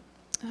long-term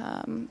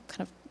kind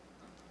of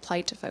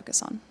plight to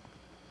focus on.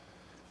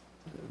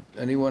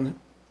 Anyone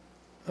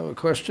have a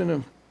question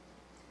of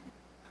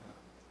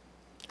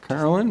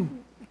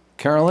Carolyn?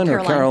 Carolyn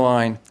or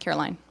Caroline?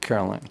 Caroline.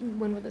 Caroline.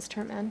 When will this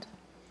term end?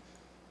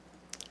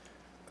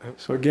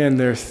 So again,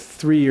 they're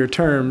 3-year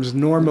terms.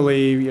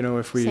 Normally, you know,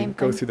 if we Same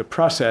go thing. through the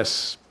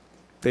process,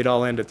 they'd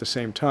all end at the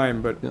same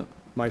time, but Yeah.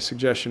 my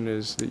suggestion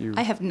is that you...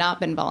 I have not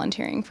been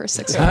volunteering for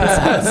 6 months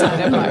outside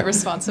of my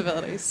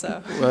responsibilities,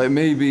 so. Well, it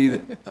may be,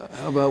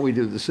 how about we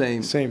do the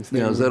same? Same thing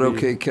You know, is that would be-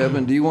 okay,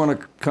 Kevin? Do you want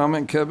to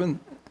comment,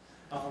 Kevin?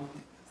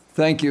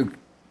 Thank you.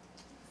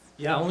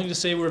 Yeah, only to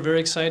say we're very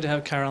excited to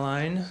have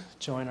Caroline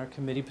join our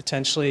committee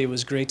potentially. It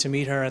was great to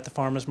meet her at the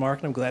farmers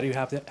market. I'm glad you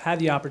had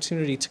the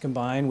opportunity to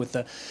combine with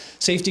the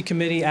safety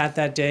committee at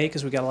that day,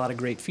 because we got a lot of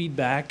great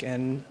feedback,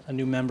 and a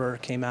new member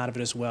came out of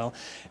it as well.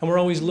 And we're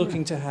always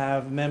looking to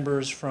have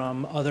members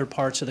from other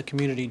parts of the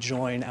community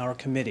join our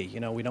committee. You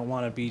know, we don't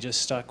want to be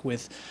just stuck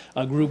with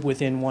a group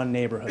within one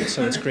neighborhood.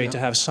 So it's great to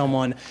have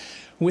someone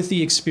with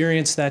the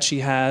experience that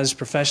she has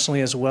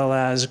professionally, as well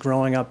as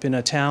growing up in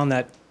a town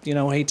that, you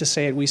know, hate to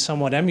say it, we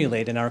somewhat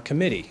emulate in our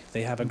committee.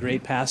 They have a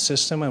great path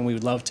system, and we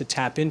would love to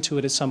tap into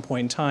it at some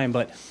point in time,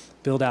 but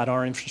build out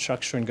our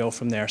infrastructure and go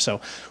from there. So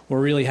we're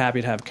really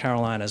happy to have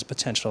Caroline as a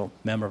potential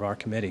member of our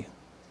committee.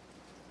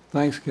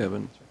 Thanks,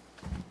 Kevin.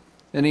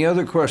 Any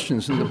other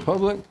questions in the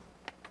public?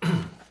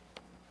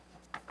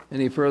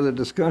 Any further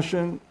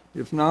discussion?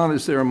 If not,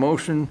 is there a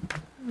motion?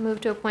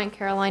 Move to appoint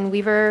Caroline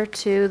Weaver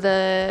to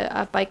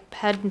the Bike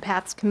Ped and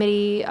Paths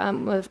Committee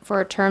for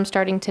a term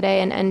starting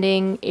today and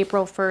ending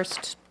April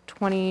 1st,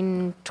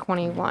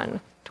 2021.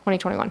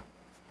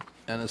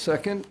 And a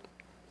second?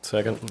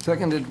 Second.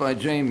 Seconded by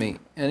Jamie.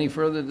 Any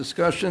further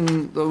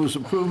discussion? Those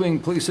approving,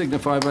 please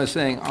signify by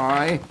saying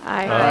aye.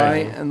 Aye.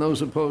 Aye. And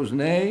those opposed,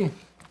 nay.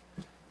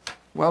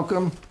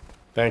 Welcome.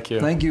 Thank you.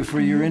 Thank you for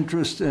your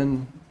interest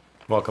and,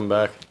 Welcome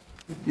back.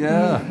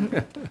 yeah.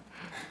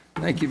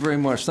 Thank you very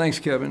much. Thanks,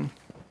 Kevin.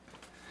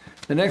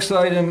 The next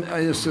item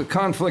is the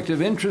conflict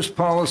of interest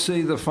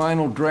policy, the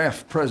final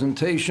draft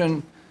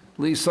presentation.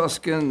 Lee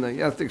Suskin,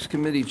 the Ethics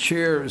Committee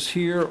Chair, is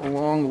here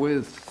along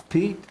with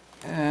Pete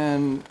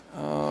and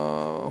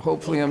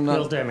hopefully I'm not...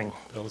 Bill Deming.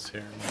 Bill's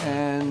here.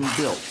 And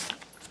Bill.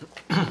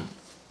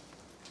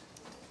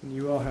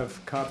 You all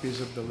have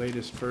copies of the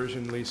latest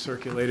version Lee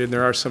circulated.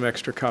 There are some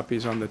extra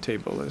copies on the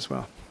table as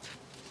well.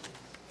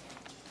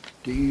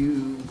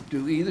 Do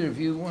either of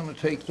you want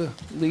to take the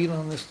lead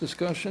on this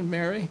discussion,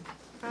 Mary?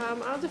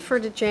 I'll defer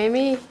to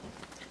Jamie.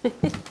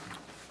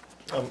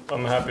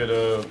 I'm happy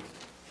to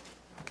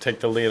take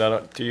the lead.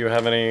 Do you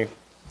have any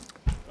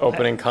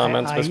opening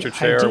comments, Mr.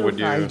 Chair? Would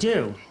you? I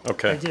do.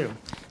 Okay. I do.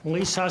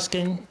 Lee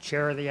Suskin,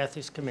 Chair of the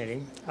Ethics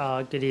Committee.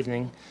 Good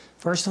evening.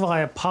 First of all,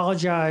 I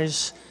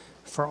apologize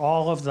for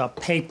all of the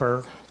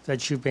paper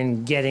that you've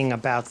been getting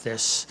about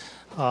this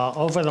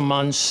over the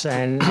months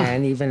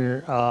and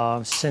even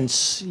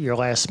since your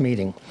last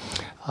meeting.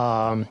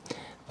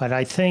 But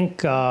I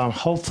think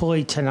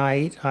hopefully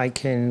tonight I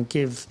can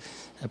give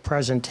a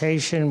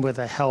presentation with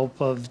the help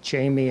of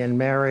Jamie and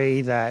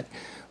Mary that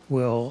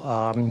will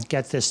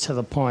get this to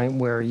the point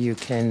where you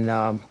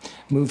can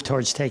move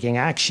towards taking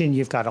action.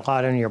 You've got a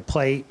lot on your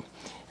plate.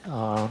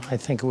 I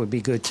think it would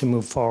be good to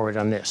move forward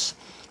on this.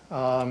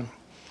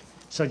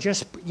 So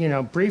just,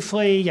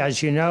 briefly,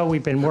 as you know,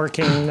 we've been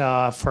working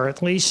for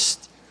at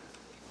least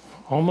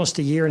almost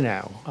a year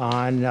now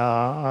on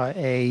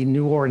a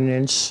new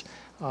ordinance,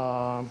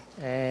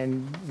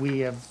 and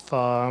we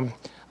have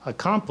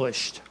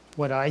accomplished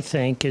what I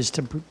think is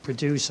to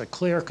produce a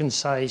clear,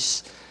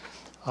 concise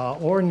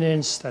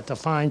ordinance that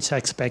defines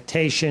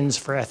expectations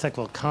for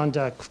ethical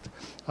conduct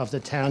of the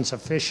town's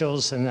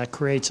officials and that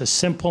creates a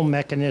simple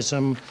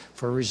mechanism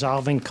for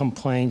resolving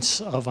complaints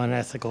of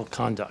unethical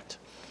conduct.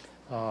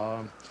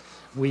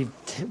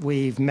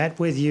 We've met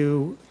with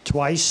you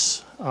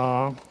twice.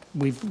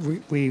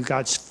 We've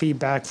got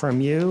feedback from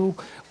you.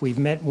 We've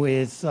met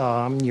with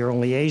your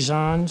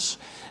liaisons,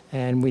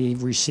 and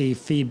we've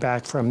received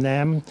feedback from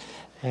them.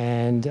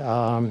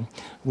 And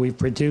we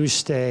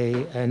produced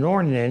an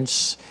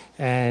ordinance,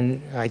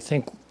 and I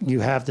think you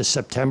have the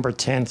September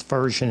 10th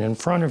version in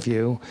front of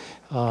you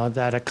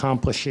that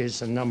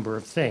accomplishes a number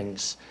of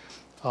things.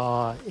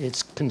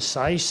 It's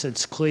concise,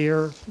 it's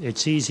clear,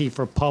 it's easy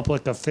for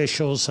public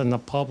officials and the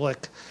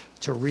public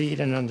to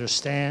read and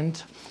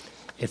understand.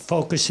 It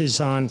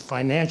focuses on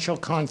financial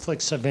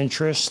conflicts of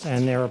interest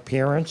and their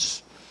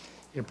appearance.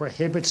 It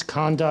prohibits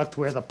conduct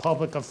where the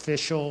public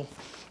official,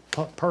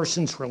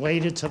 persons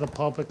related to the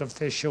public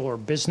official or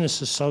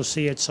business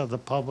associates of the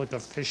public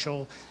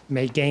official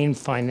may gain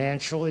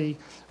financially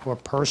or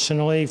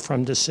personally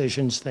from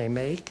decisions they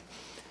make.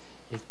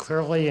 It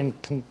clearly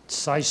and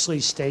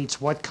concisely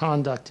states what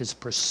conduct is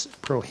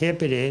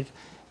prohibited,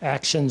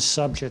 actions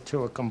subject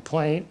to a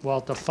complaint,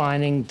 while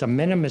defining de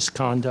minimis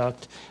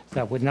conduct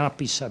that would not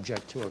be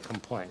subject to a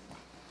complaint.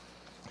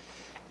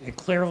 It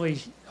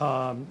clearly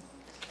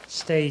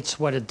states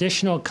what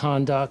additional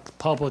conduct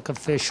public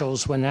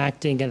officials, when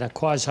acting in a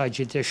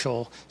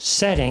quasi-judicial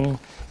setting,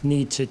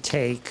 need to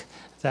take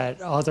that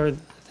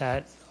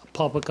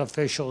public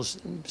officials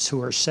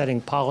who are setting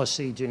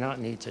policy do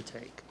not need to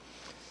take.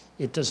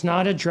 It does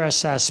not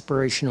address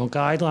aspirational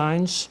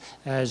guidelines,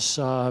 as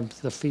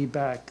the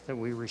feedback that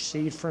we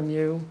received from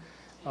you,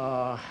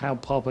 how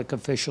public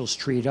officials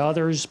treat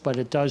others, but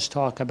it does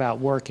talk about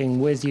working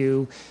with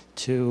you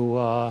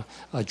to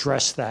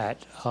address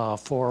that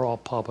for all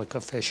public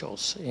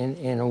officials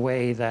in a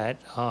way that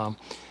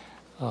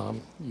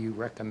you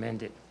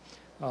recommended.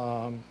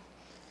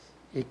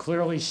 It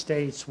clearly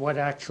states what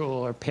actual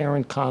or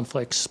apparent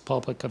conflicts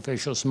public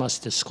officials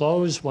must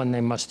disclose, when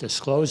they must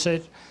disclose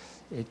it.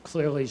 It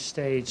clearly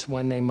states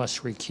when they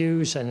must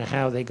recuse and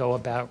how they go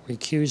about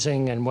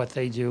recusing and what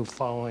they do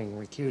following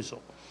recusal.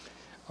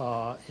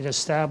 It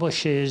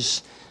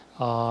establishes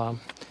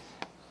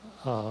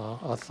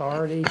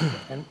authority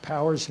and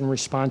powers and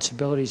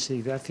responsibilities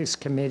of the Ethics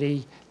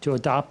Committee to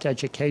adopt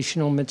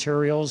educational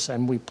materials,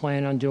 and we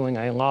plan on doing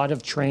a lot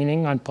of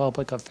training on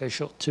public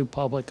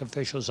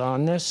officials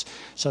on this,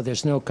 so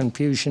there's no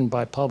confusion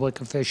by public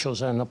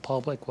officials and the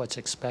public what's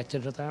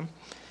expected of them.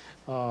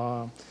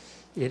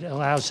 It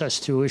allows us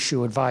to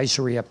issue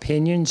advisory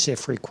opinions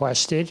if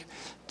requested,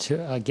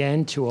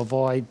 to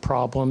avoid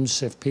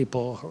problems if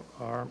people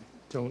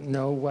don't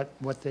know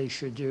what they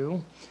should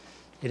do.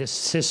 It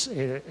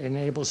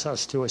enables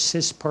us to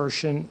assist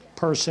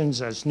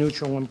persons as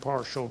neutral,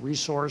 impartial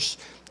resource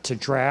to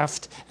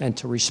draft and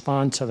to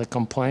respond to the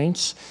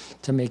complaints,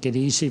 to make it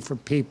easy for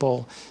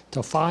people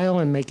to file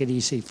and make it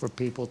easy for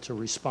people to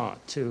respond,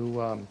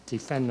 to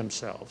defend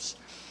themselves.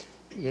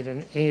 It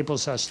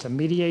enables us to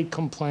mediate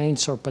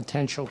complaints or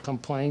potential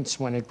complaints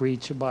when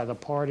agreed to by the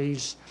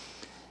parties.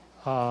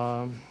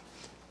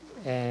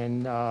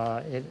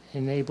 It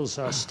enables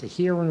us to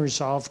hear and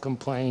resolve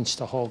complaints,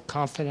 to hold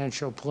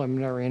confidential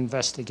preliminary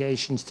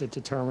investigations to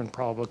determine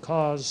probable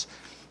cause,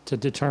 to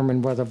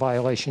determine whether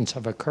violations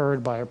have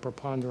occurred by a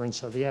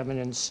preponderance of the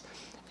evidence,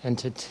 and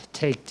to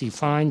take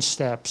defined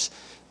steps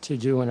to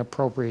do an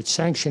appropriate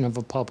sanction of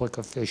a public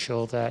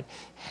official that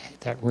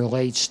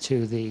relates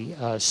to the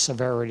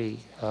severity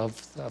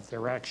of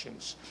their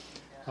actions.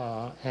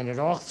 And it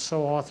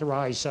also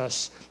authorizes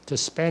us to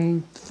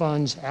spend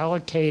funds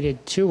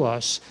allocated to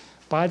us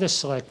by the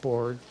Select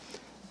Board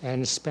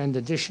and spend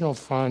additional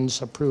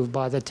funds approved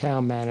by the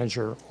town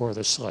manager or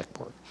the Select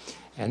Board.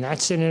 And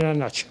that's it in a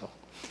nutshell.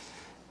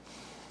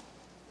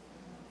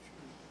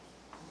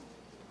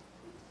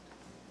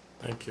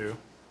 Thank you.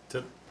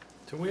 Do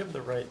we have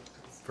the right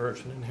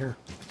version in here?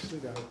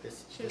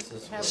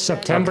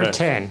 September Okay.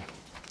 10.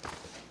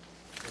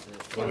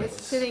 It was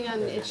sitting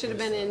on, it should have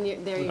been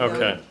in, there you go.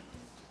 Okay.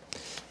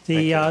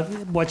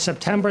 What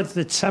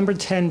the December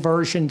 10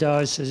 version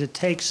does is it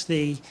takes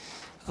the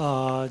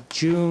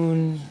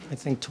June, I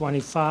think,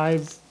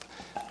 25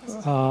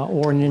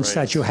 ordinance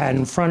that you had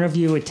in front of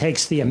you. It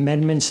takes the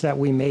amendments that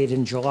we made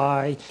in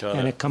July,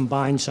 and it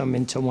combines them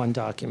into one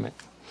document.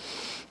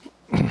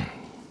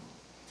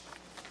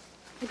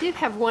 I did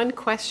have one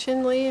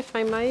question, Lee, if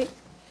I might.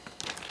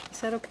 Is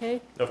that okay?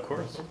 Of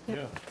course,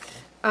 yeah.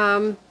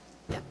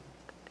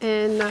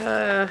 And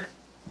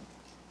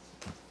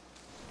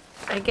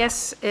I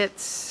guess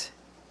it's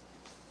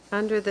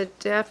under the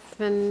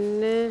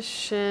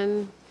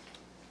definition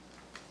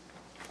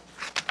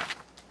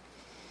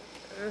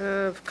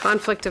of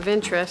conflict of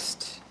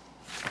interest.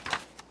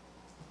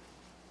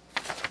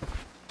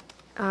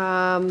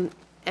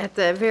 At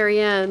the very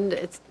end,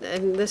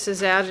 and this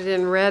is added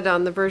in red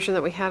on the version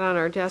that we had on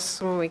our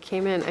desks when we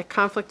came in, a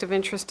conflict of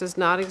interest does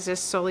not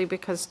exist solely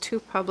because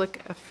two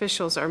public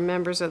officials are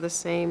members of the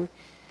same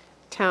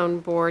town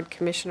board,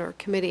 commission, or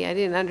committee. I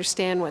didn't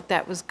understand what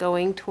that was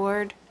going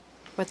toward,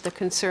 what the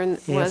concern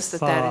was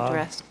that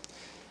addressed.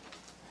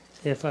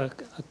 If a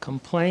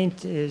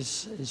complaint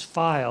is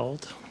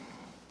filed,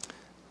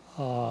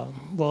 well,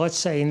 let's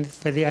say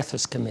for the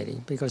Ethics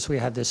Committee, because we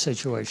had this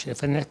situation.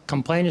 If a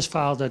complaint is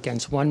filed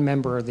against one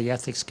member of the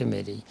Ethics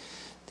Committee,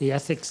 the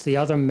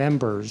other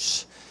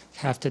members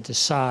have to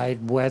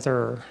decide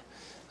whether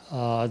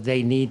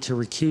they need to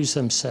recuse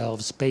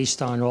themselves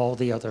based on all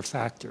the other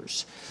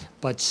factors.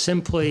 But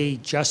simply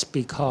just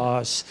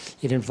because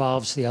it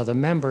involves the other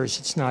members,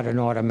 it's not an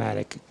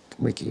automatic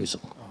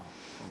recusal.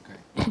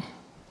 Oh, okay.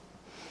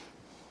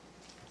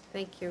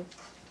 Thank you.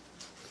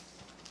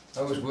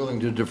 I was willing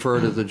to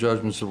defer to the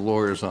judgments of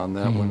lawyers on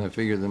that one. I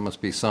figured there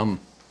must be some.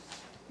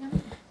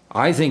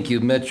 I think you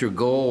met your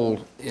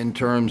goal in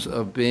terms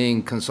of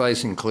being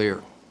concise and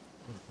clear.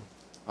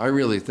 I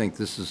really think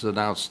this is an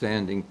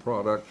outstanding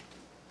product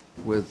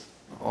with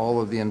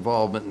all of the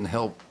involvement and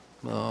help.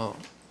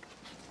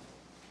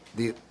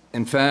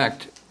 In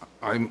fact,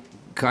 I'm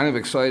kind of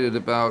excited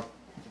about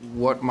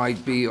what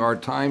might be our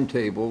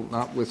timetable,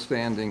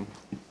 notwithstanding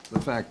the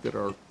fact that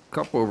our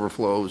cup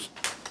overflows,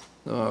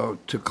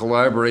 to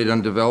collaborate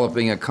on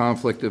developing a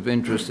conflict of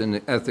interest in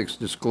the ethics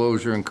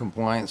disclosure and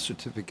compliance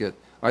certificate.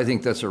 I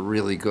think that's a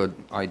really good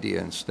idea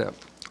and step.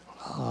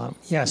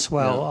 Yes,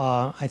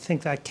 well, I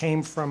think that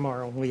came from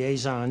our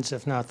liaisons,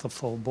 if not the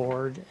full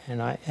board,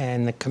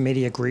 and the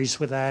committee agrees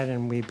with that,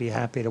 and we'd be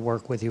happy to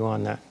work with you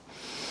on that.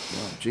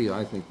 Well, gee,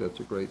 I think that's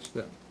a great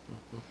step.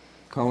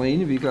 Colleen,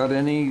 have you got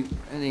any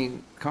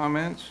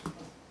comments?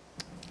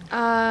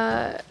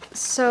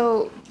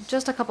 So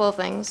just a couple of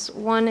things.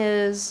 One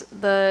is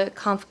the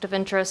conflict of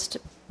interest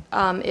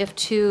if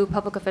two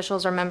public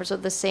officials are members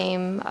of the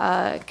same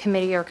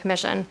committee or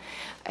commission.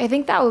 I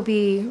think that would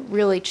be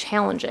really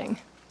challenging,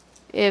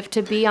 if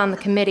to be on the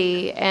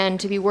committee and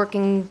to be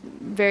working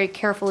very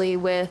carefully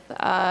with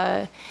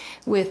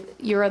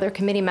your other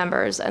committee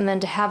members, and then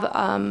to have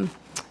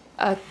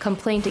a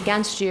complaint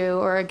against you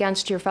or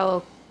against your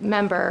fellow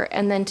member,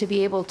 and then to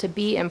be able to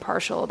be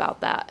impartial about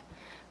that.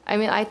 I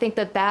mean, I think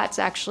that that's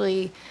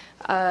actually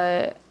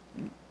a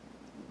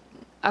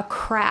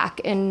crack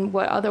in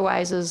what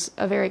otherwise is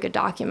a very good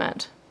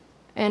document.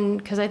 And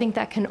because I think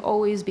that can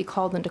always be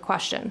called into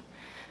question.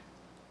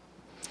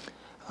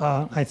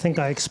 I think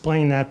I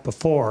explained that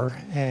before,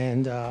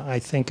 and I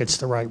think it's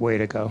the right way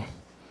to go.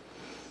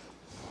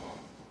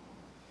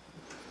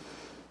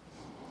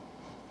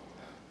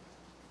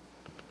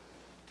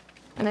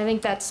 And I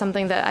think that's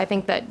something that I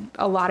think that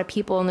a lot of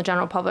people in the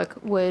general public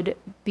would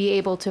be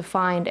able to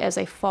find as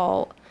a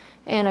fault.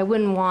 And I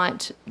wouldn't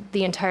want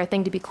the entire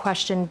thing to be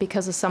questioned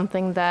because of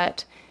something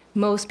that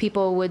most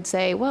people would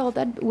say, well,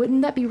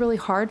 wouldn't that be really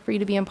hard for you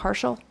to be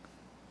impartial?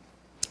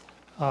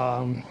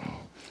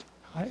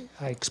 I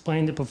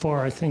explained it before.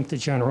 I think the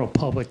general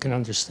public can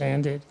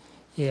understand it.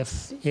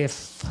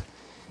 If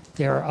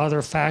there are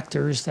other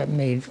factors that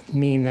may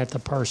mean that the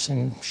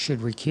person should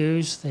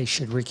recuse, they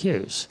should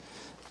recuse.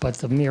 But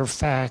the mere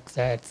fact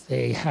that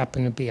they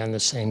happen to be on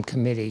the same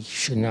committee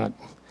should not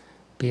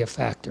be a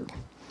factor.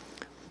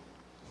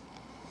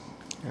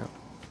 Yeah.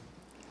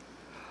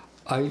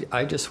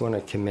 I just want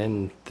to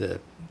commend the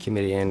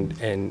committee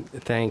and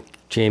thank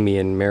Jamie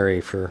and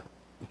Mary for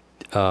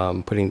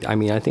putting, I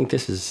mean, I think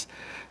this is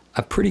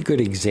a pretty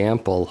good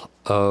example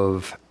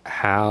of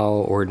how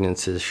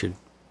ordinances should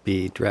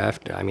be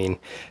drafted. I mean,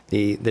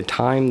 the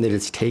time that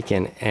it's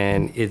taken,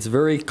 and it's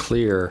very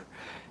clear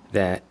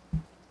that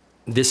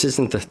this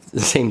isn't the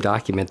same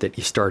document that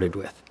you started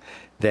with,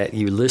 that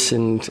you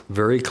listened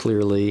very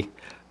clearly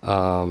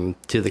to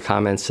the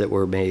comments that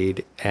were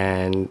made,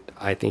 and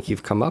I think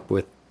you've come up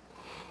with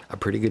a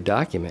pretty good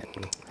document,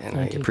 and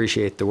I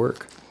appreciate the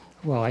work.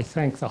 Well, I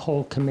thank the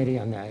whole committee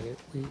on that.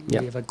 We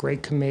have a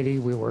great committee.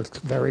 We work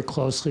very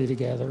closely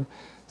together.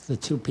 The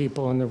two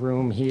people in the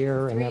room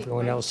here and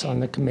everyone else on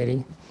the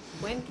committee.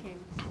 Gwen came.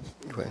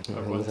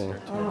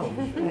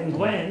 And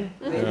Gwen,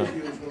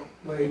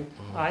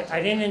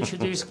 I didn't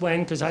introduce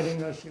Gwen because I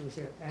didn't know she was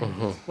here.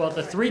 And, well,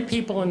 the three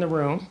people in the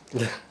room,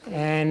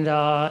 and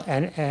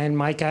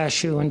Mike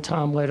Ashew and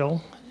Tom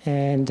Little,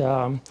 and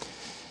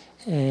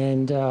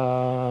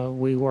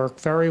we work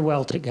very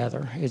well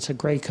together. It's a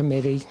great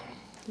committee,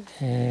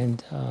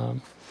 and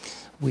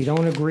we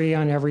don't agree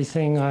on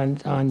everything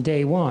on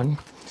day one.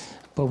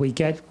 But we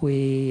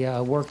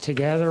work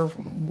together,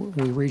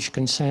 we reach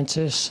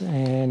consensus,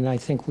 and I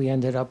think we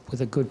ended up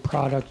with a good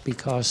product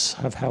because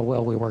of how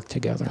well we work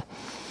together.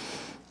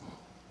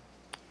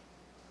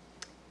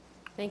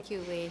 Thank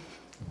you, Lee.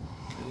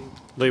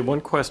 Lee,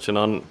 one question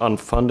on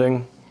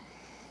funding.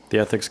 The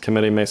Ethics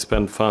Committee may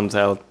spend funds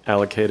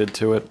allocated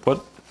to it.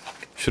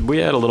 Should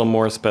we add a little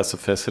more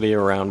specificity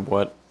around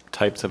what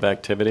types of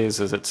activities?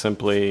 Is it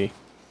simply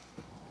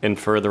in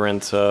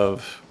furtherance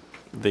of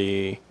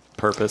the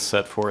purpose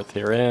set forth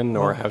herein,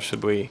 or how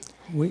should we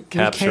We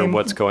capture came-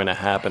 what's going to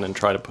happen and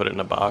try to put it in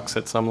a box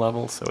at some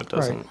level so it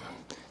doesn't? Right.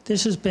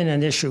 This has been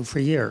an issue for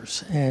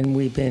years, and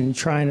we've been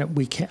trying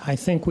to, I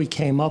think we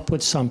came up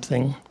with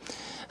something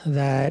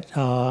that,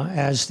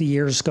 as the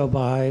years go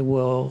by,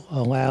 will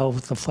allow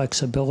the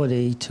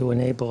flexibility to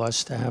enable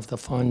us to have the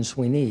funds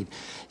we need.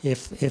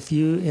 If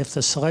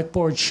the select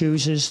board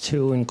chooses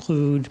to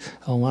include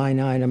a line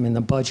item in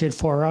the budget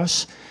for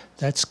us,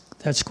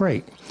 that's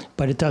great,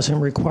 but it doesn't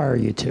require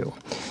you to.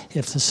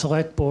 If the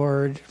select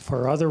board,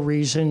 for other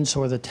reasons,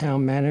 or the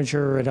town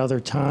manager at other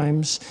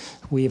times,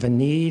 we have a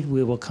need,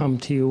 we will come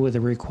to you with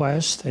a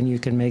request, and you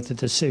can make the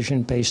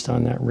decision based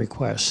on that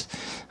request.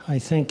 I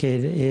think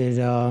it's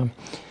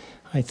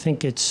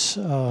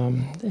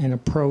an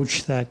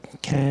approach that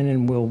can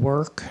and will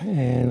work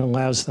and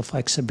allows the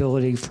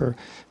flexibility for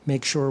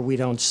make sure we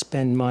don't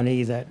spend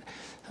money that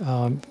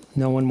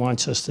no one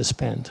wants us to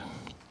spend.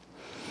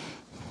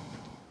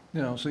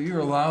 You know, so you're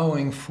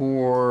allowing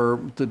for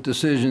the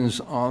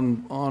decisions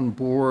on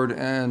board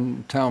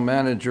and town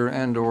manager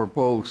and/or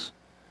both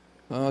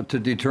to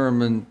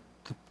determine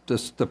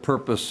the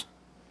purpose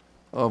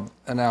of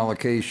an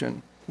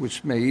allocation,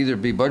 which may either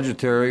be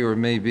budgetary or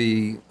may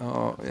be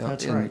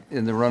That's right.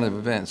 in the run of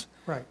events.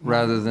 Right.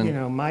 Rather than, You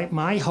know,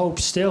 my hope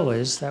still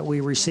is that we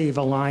receive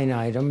a line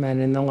item,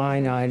 and in the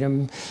line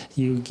item,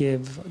 you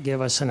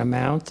give us an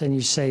amount, and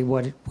you say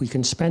what we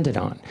can spend it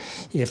on.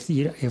 If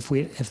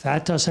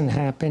that doesn't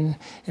happen,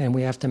 and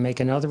we have to make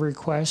another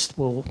request,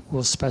 we'll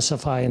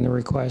specify in the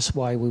request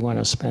why we want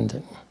to spend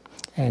it,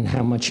 and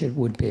how much it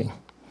would be.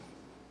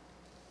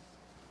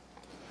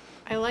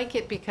 I like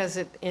it because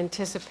it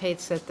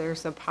anticipates that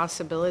there's a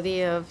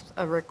possibility of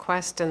a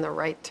request and the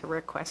right to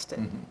request it.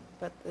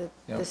 But the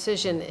Yep.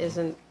 decision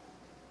isn't,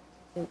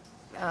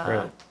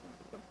 Right.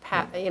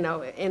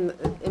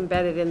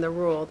 embedded in the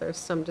rule. There's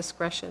some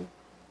discretion.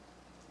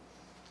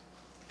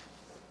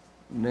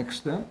 next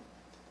step?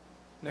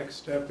 Next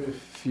step,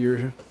 if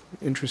you're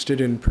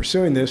interested in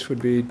pursuing this,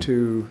 would be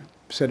to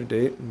set a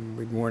date, and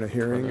we'd warn a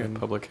hearing Okay, and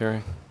public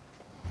hearing.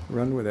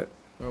 run with it.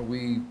 Are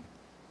we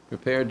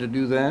prepared to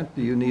do that?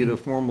 Do you need a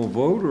formal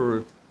vote,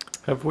 or?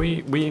 Have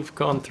we've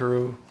gone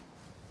through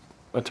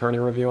attorney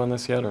review on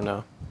this yet, or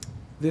no?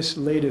 This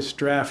latest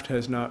draft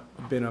has not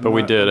been. But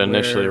we not did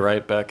initially, aware-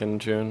 right, back in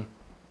June?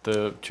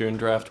 The June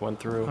draft went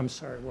through? I'm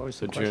sorry, what was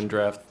the The question? June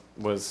draft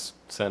was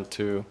sent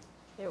to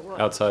It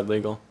will. outside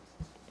legal?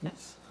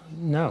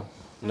 No.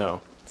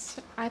 No.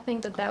 I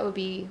think that would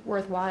be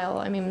worthwhile.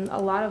 I mean, a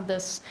lot of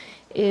this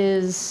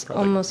is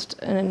Probably. almost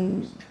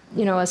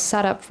a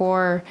setup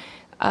for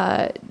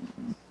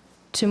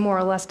to more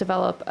or less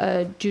develop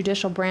a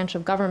judicial branch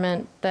of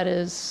government that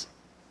is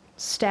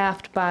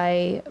staffed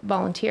by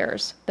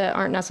volunteers that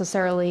aren't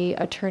necessarily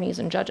attorneys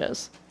and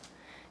judges.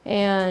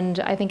 And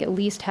I think at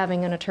least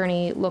having an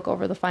attorney look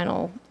over the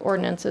final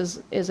ordinance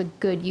is a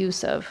good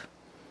use of.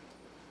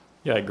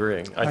 Yeah, I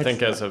agree. I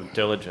think as a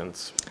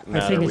diligence I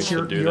matter, think we it's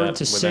should do that your with any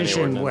decision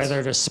ordinance.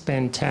 whether to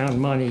spend town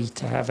money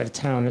to have a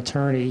town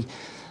attorney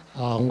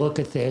look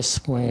at this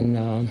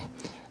when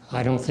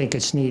I don't think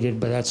it's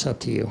needed, but that's up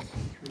to you.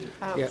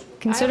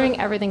 Considering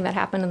everything that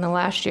happened in the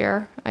last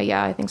year,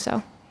 yeah, I think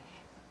so.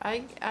 I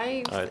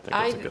think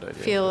it's a good idea.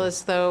 feel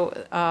as though,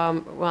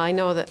 well, I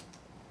know that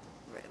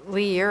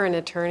Lee, you're an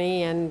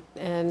attorney, and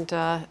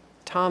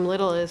Tom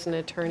Little is an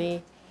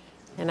attorney,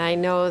 and I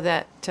know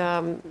that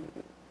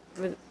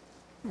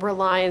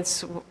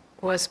reliance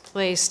was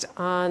placed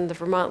on the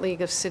Vermont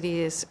League of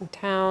Cities and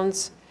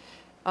Towns,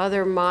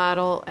 other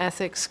model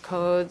ethics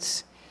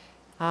codes,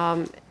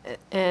 and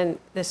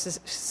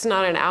it's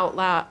not an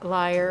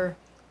outlier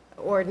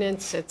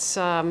ordinance. It's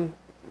I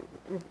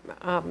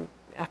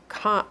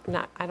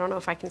don't know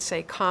if I can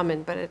say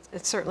common, but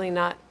it's certainly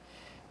not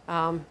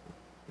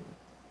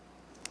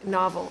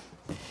novel.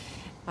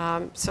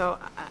 So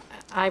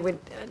I would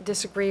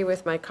disagree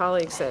with my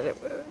colleagues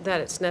that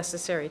it's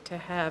necessary to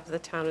have the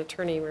town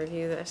attorney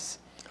review this.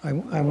 I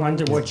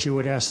wonder what you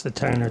would ask the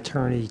town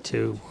attorney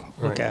to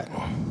look at.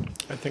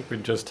 I think we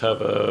just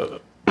have a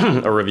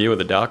a review of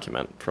the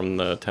document from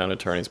the town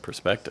attorney's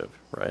perspective,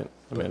 right?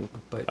 I mean,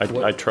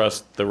 I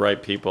trust the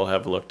right people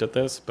have looked at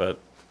this, but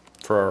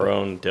for our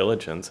own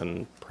diligence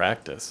and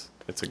practice,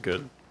 it's a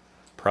good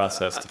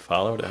process to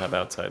follow to have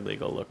outside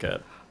legal look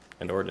at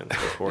an ordinance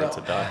before it's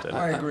adopted.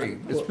 I agree.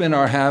 It's been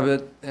our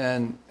habit,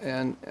 and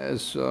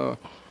as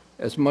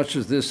much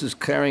as this is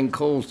carrying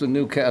coals to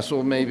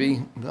Newcastle,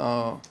 maybe,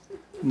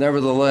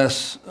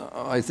 nevertheless,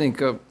 I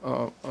think a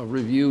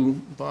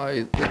review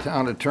by the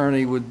town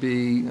attorney would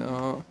be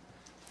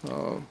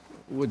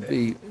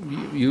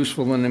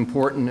useful and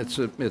important.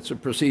 It's a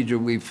procedure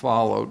we've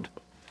followed.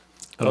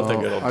 I don't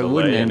think it'll I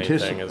wouldn't delay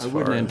antici- anything as I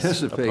far wouldn't as a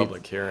anticipate-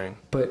 public hearing.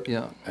 But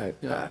Yeah.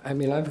 I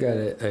mean, I've got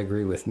to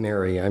agree with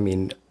Mary. I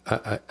mean,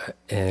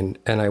 and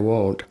I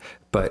won't,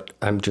 but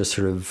I'm just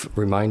sort of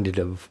reminded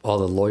of all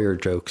the lawyer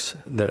jokes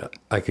that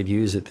I could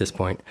use at this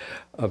point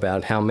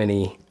about how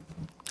many.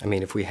 I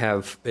mean, if we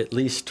have at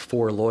least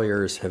 4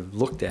 lawyers have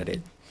looked at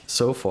it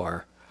so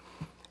far,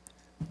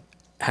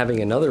 having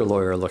another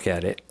lawyer look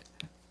at it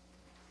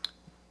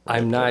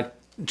I'm not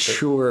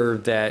sure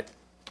that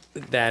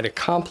that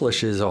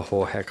accomplishes a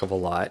whole heck of a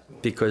lot,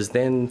 because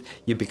then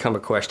you become a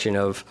question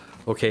of,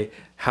 okay,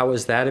 how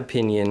is that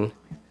opinion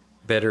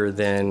better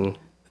than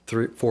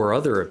four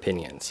other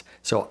opinions?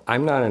 So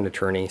I'm not an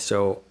attorney,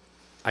 so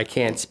I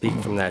can't speak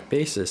from that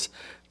basis,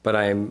 but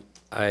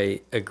I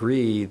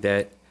agree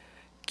that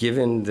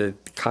given the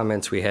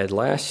comments we had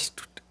last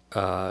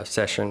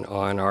session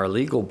on our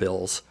legal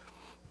bills,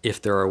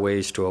 if there are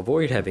ways to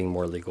avoid having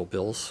more legal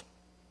bills,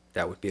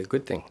 that would be a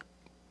good thing.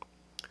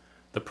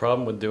 The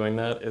problem with doing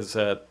that is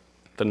that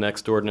the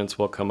next ordinance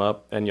will come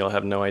up and you'll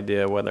have no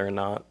idea whether or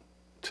not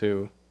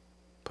to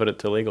put it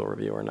to legal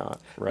review or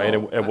not, right?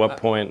 Oh, At what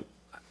point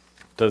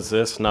does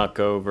this not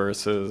go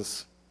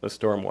versus the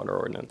stormwater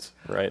ordinance,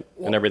 right?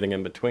 And everything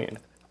in between.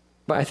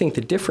 But I think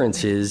the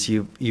difference is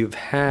you've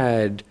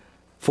had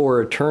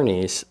 4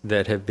 attorneys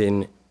that have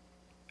been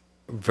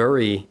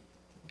very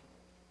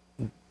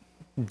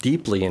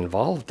deeply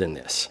involved in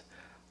this,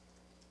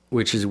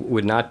 which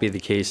would not be the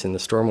case in the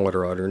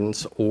stormwater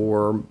ordinance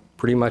or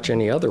pretty much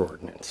any other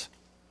ordinance.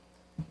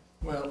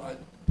 Well,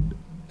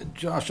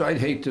 Josh, I'd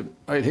hate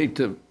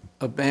to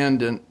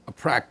abandon a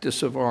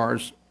practice of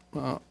ours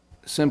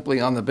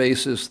simply on the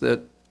basis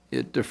that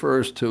it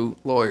defers to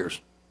lawyers,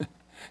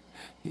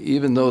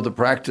 even though the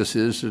practice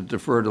is to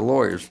defer to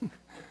lawyers.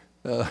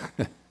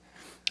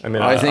 I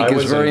mean, I think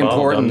it's very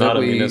important that we. I'm not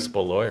a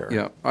municipal lawyer.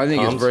 Yeah, I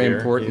think it's very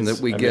important that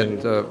we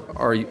get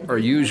our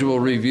usual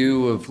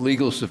review of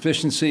legal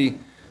sufficiency,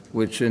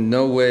 which in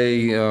no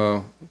way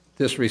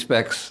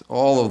disrespects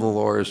all of the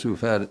lawyers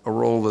who've had a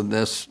role in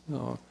this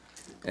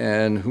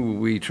and who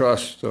we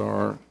trust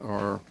have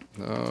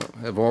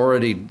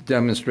already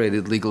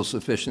demonstrated legal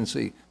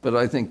sufficiency. But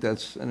I think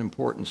that's an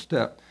important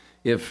step.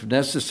 If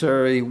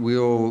necessary,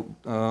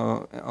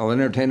 I'll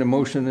entertain a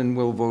motion and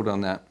we'll vote on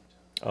that.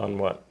 On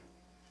what?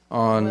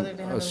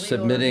 On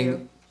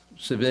submitting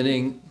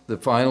the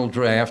final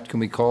draft, can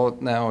we call it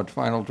now a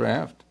final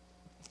draft?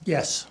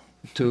 Yes.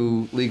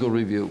 To legal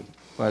review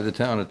by the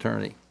town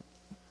attorney.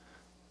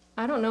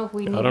 I don't know if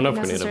we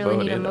necessarily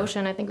need a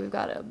motion. I think we've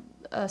got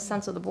a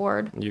sense of the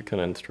board. You can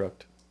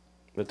instruct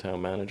the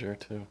town manager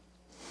to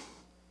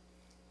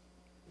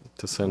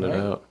send it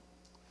out.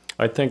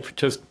 I think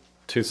just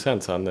 2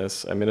 cents on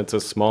this. I mean, it's a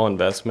small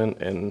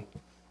investment in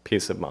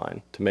peace of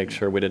mind to make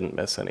sure we didn't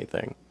miss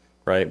anything,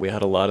 right? We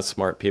had a lot of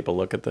smart people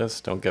look at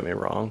this, don't get me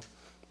wrong,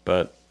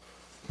 but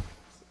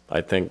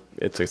I think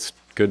it's a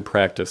good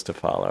practice to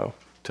follow,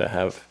 to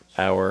have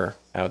our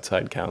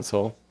outside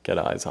counsel get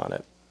eyes on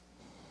it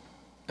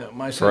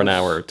for an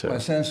hour or two. My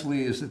sense,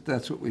 Lee, is that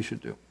that's what we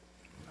should do.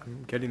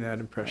 I'm getting that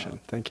impression.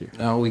 Thank you.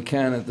 Now, we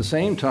can at the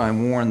same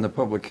time warn the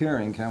public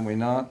hearing, can we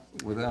not,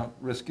 without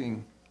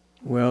risking?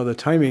 Well, the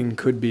timing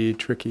could be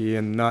tricky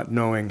in not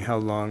knowing how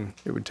long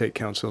it would take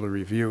council to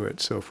review it.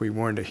 So if we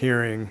warned a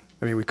hearing,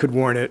 I mean, we could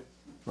warn it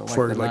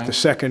for like the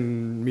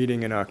second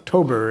meeting in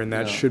October, and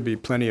that should be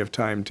plenty of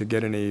time to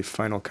get any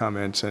final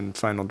comments and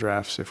final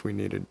drafts if we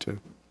needed to.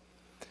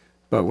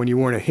 But when you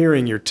warn a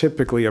hearing, you're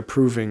typically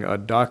approving a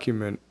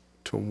document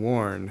to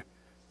warn.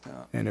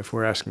 And if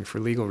we're asking for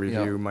legal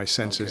review, my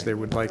sense is there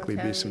would likely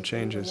be some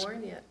changes.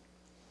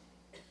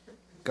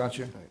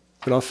 Gotcha.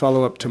 But I'll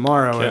follow up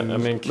tomorrow and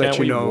let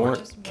you know.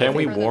 Can't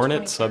we warn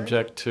it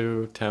subject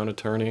to town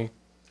attorney?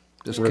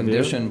 Just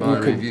condition by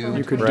review.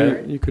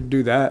 You could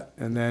do that,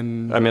 and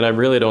then. I mean, I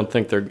really don't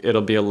think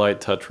it'll be a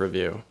light touch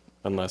review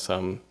unless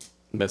I'm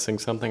missing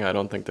something. I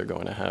don't think they're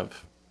going to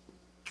have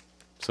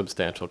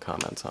substantial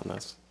comments on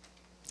this.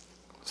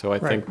 So I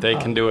think they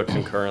can do it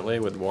concurrently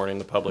with warning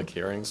the public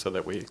hearing so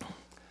that we.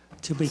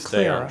 To be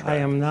clear, I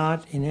am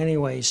not in any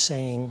way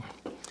saying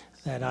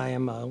that I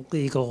am a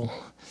legal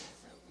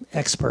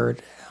expert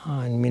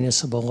on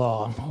municipal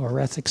law or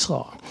ethics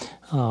law.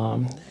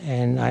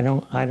 And I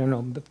don't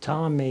know, but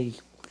Tom may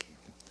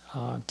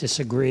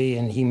disagree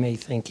and he may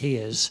think he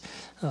is.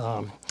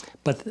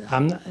 But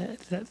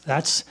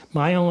that's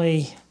my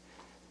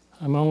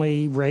I'm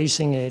only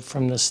raising it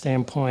from the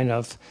standpoint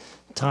of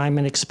time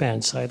and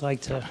expense.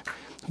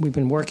 We've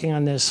been working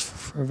on this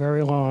for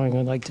very long.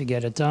 I'd like to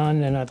get it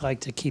done, and I'd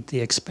like to keep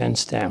the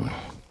expense down.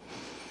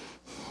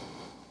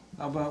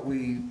 How about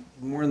we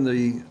warn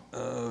the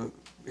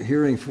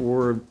hearing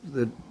for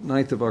the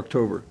 9th of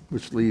October,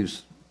 which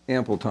leaves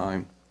ample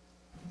time.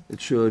 It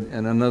should,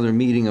 and another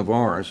meeting of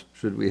ours,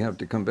 should we have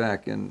to come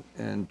back and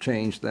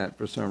change that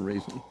for some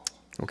reason.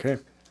 Okay.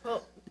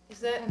 Well, is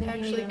that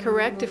actually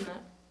correct?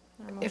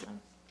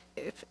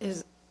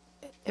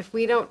 If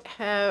we don't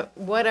have,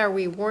 what are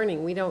we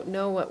warning? We don't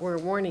know what we're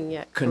warning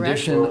yet,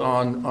 correct? Condition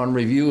on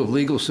review of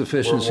legal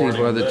sufficiency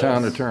by the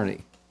town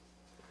attorney.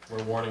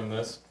 We're warning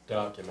this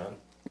document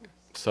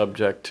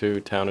subject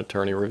to town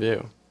attorney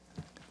review,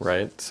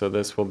 right? So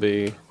this will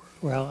be.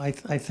 Well, I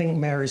think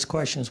Mary's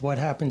question is what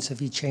happens if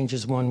he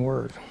changes one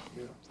word?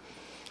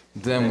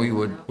 Then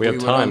we have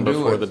time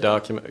before the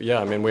document. Yeah,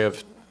 I mean, we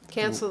have.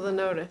 Cancel the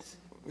notice.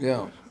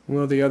 Yeah.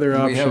 Well, the other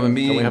option. We have a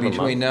meeting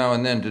between now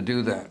and then to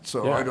do that,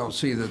 so I don't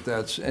see that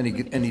that's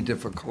any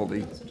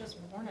difficulty. So just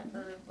warn it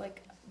for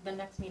like the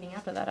next meeting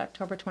after that,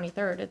 October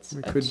 23rd. It's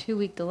We a could-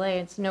 2-week delay.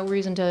 It's no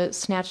reason to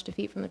snatch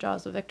defeat from the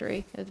jaws of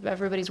victory. If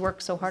everybody's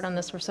worked so hard on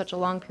this for such a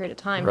long period of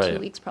time, Right. 2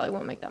 weeks probably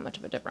won't make that much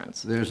of a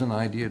difference. There's an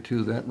idea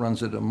too, that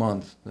runs it a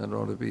month. That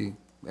ought to be,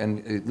 and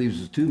it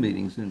leaves us 2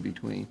 meetings in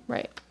between.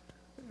 Right.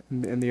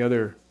 And the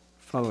other,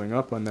 following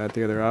up on that,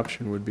 the other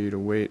option would be to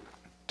wait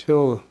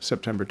till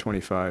September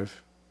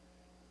 25.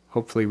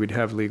 Hopefully, we'd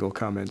have legal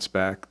comments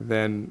back.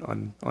 Then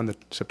on the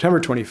September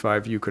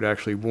 25, you could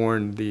actually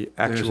warn the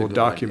There's a actual good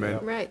document.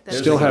 idea. Right. There's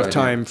Still a good have idea.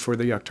 time for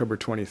the October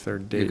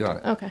 23rd date. You got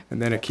it. Okay.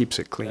 And then it keeps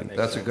it clean.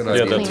 That's a good Yeah,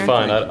 idea. that's Cleaner.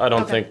 fine. I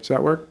don't Okay. think Does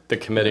that work? the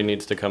committee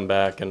needs to come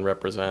back and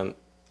represent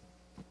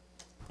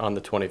on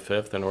the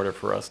 25th in order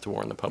for us to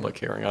warn the public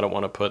hearing. I don't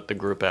want to put the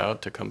group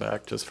out to come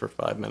back just for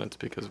 5 minutes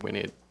because we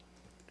need.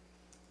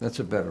 That's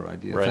a better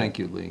idea. Right. Thank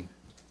you, Lee.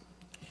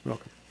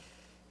 Welcome.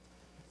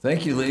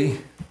 Thank you,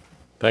 Lee.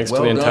 Thanks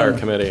Well to the entire done.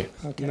 committee.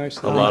 Nice.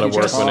 A lot of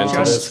work went into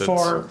Just this.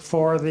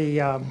 for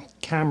the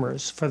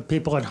cameras, for the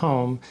people at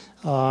home,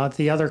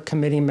 the other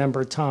committee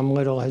member, Tom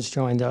Little, has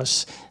joined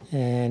us,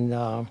 and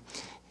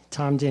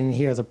Tom didn't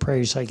hear the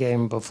praise I gave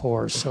him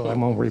before, so I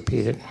won't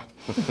repeat it.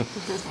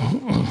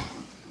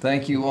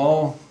 Thank you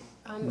all.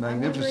 I'm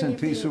Magnificent wondering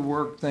if piece you- of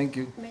work. Thank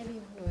you. Maybe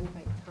you want to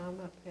invite Tom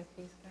up if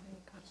he's got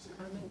any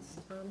comments,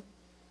 Tom?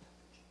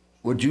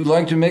 Would you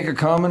like to make a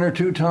comment or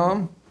two,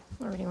 Tom?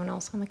 Or anyone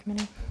else on the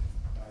committee?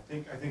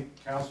 I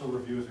think council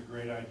review is a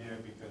great idea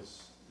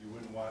because you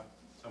wouldn't want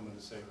someone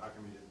to say, how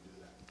come you didn't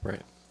do that?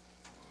 Right.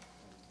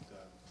 And,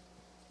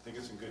 I think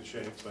it's in good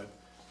shape, but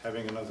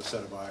having another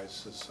set of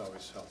eyes is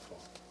always helpful.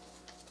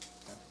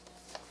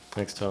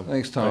 Thanks, Tom.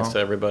 Thanks, Tom. Thanks to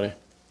everybody.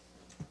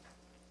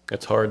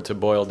 It's hard to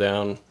boil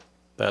down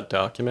that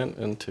document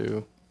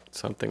into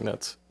something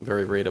that's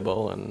very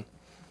readable and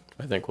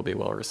I think will be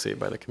well received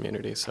by the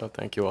community. So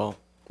thank you all.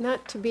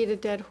 Not to beat a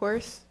dead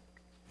horse,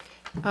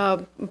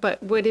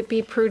 but would it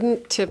be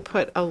prudent to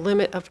put a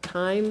limit of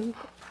time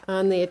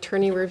on the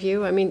attorney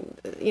review? I mean,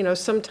 you know,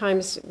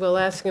 sometimes we'll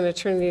ask an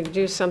attorney to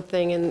do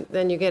something and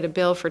then you get a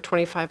bill for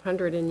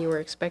 $2,500 and you were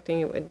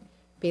expecting it would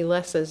be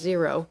less than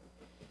zero.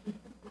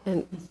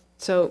 And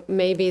so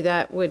maybe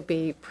that would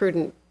be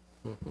prudent.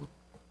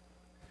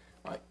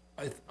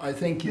 I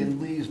think in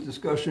Lee's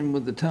discussion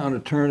with the town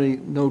attorney,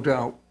 no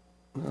doubt,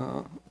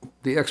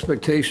 the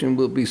expectation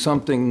will be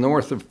something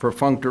north of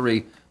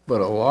perfunctory, but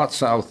a lot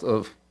south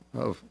of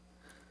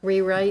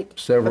Rewrite,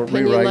 several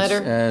opinion rewrites letter,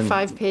 and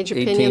 5-page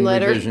 18 opinion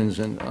letter. revisions,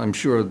 and I'm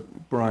sure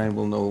Brian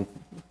will know,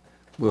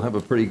 we'll have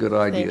a pretty good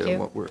idea Thank you. of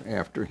what we're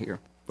after here.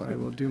 I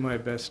will do my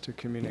best to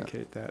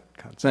communicate that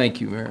concept. Thank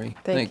you, Mary.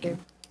 Thank you.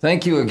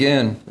 Thank you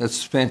again.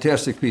 That's a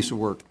fantastic piece of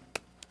work.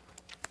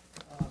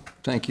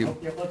 Thank you.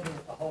 You're looking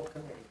at the whole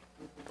committee.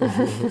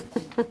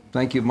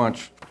 Thank you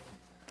much.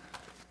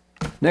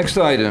 Next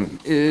item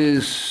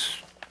is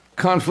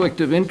conflict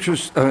of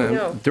interest,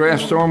 No.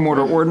 draft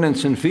stormwater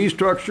ordinance and fee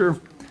structure,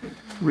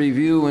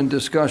 review and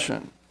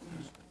discussion.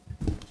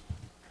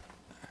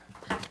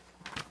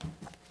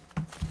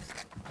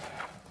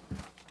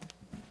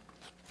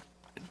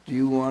 Do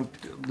you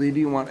want, Lee, do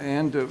you want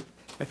Ann to?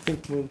 I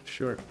think we'll,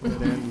 sure,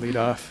 let Ann lead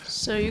off.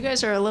 So you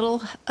guys are a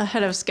little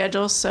ahead of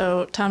schedule,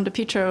 so Tom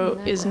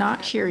DePietro is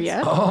not here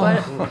yet.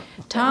 But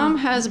Tom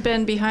has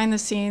been behind the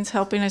scenes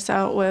helping us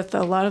out with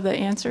a lot of the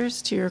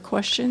answers to your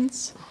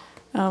questions.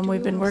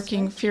 We've been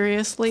working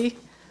furiously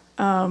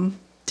to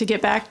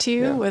get back to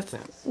you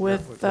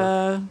with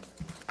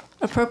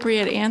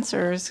appropriate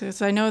answers,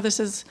 because I know this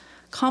is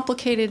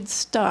complicated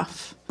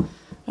stuff.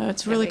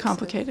 It's really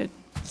complicated.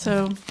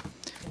 So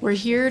we're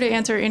here to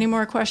answer any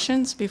more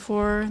questions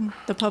before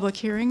the public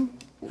hearing,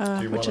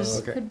 which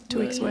is 2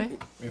 weeks away.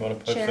 We want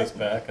to push Share. this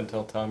back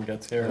until Tom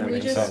gets here and Can we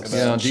we can talk just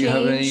about Yeah, it. do you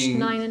have change any-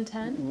 9 and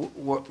 10?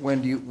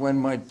 When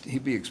might he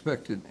be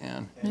expected,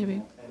 Ann?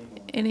 Maybe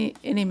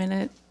any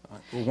minute.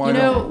 Well, why You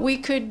know, not? we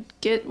could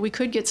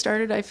get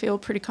started. I feel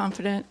pretty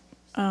confident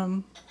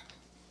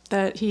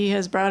that he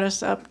has brought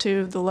us up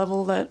to the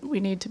level that we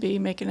need to be,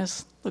 making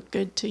us look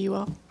good to you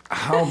all.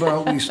 How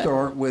about we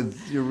start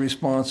with your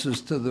responses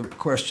to the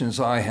questions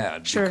I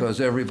had? Sure. Because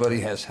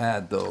everybody has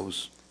had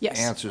those Yes.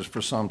 answers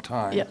for some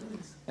time. Yep.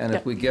 And if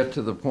Yep. we get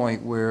to the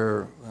point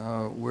where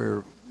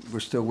we're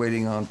still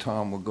waiting on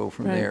Tom, we'll go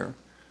from Right. there.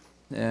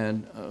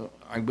 And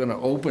I'm going to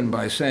open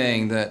by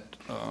saying that,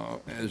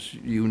 as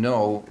you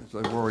know, as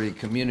I've already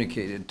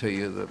communicated to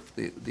you,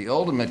 that the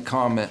ultimate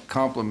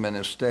compliment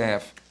of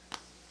staff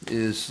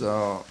is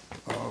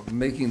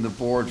making the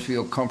board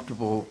feel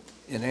comfortable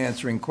in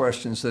answering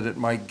questions that it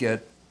might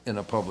get in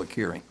a public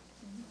hearing.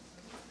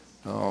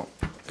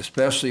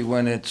 Especially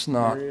when it's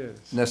not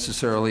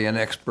necessarily an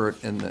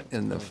expert in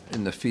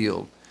the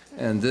field.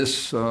 And this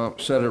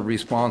set of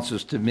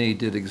responses to me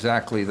did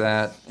exactly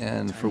that,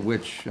 and for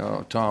which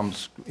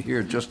Tom's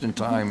here just in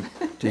time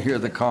to hear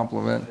the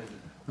compliment,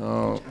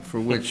 for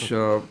which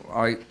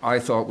I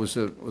thought was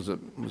a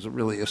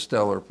really a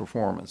stellar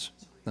performance.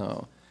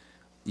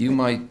 You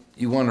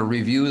want to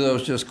review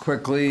those just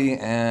quickly,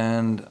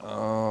 and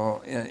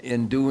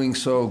in doing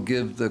so,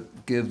 give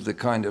the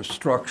kind of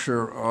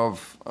structure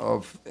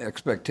of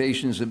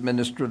expectations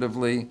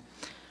administratively,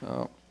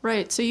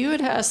 Right. So you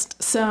had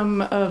asked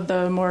some of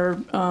the more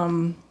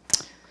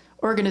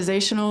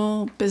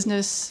organizational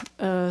business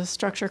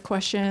structure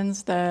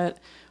questions that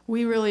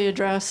we really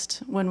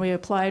addressed when we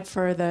applied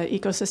for the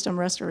ecosystem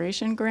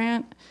restoration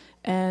grant.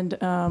 And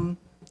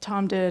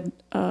Tom did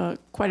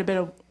quite a bit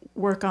of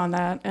work on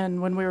that.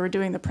 And when we were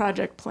doing the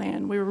project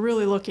plan, we were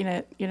really looking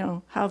at,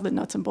 how the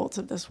nuts and bolts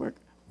of this were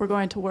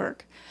going to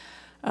work.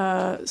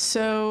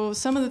 So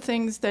some of the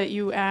things that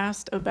you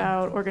asked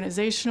about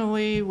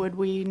organizationally, would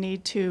we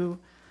need to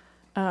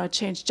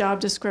change job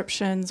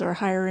descriptions or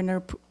hire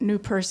a new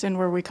person?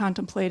 Were we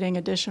contemplating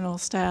additional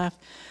staff?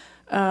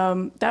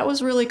 That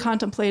was really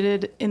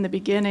contemplated in the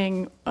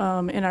beginning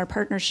in our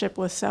partnership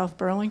with South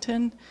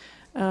Burlington.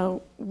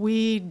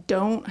 We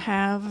don't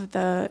have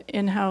the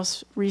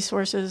in-house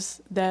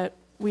resources that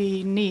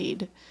we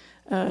need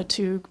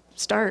to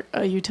start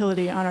a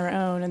utility on our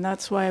own, and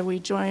that's why we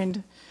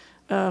joined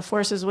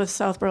forces with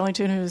South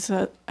Burlington,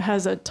 who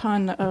has a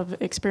ton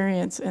of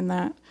experience in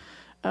that.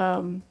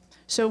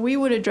 So we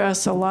would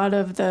address a lot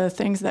of the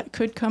things that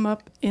could come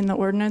up in the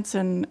ordinance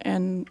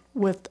and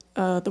with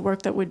the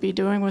work that we'd be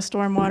doing with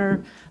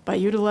stormwater by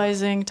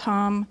utilizing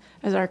Tom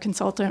as our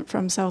consultant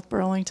from South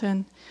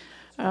Burlington.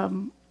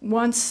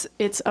 Once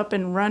it's up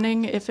and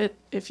running,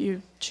 if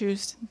you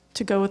choose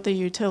to go with the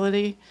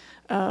utility,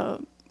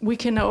 we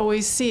can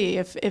always see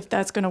if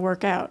that's going to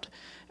work out.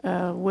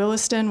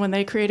 Williston, when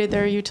they created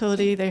their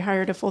utility, they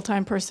hired a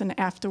full-time person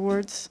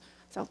afterwards.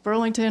 South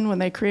Burlington, when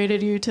they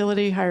created a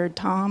utility, hired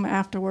Tom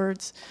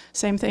afterwards.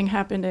 Same thing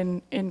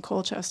happened in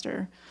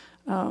Colchester.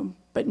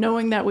 But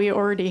knowing that we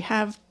already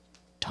have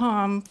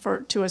Tom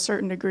to a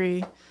certain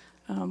degree,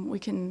 we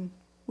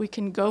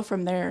can go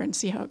from there and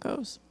see how it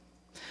goes.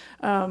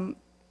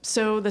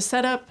 So the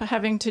setup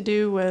having to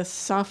do with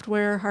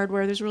software,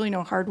 hardware, there's really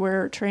no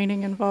hardware or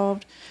training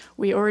involved.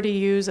 We already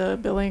use a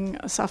billing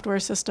software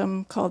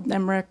system called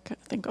NEMRIC. I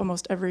think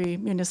almost every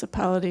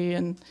municipality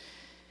in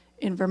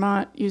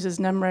Vermont uses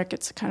NEMRIC.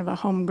 It's kind of a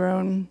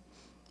homegrown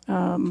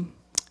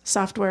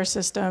software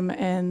system,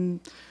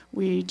 and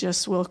we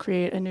just will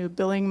create a new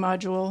billing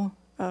module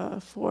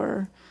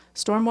for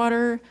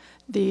stormwater.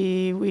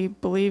 We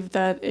believe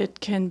that it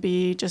can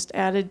be just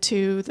added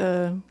to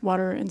the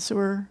water and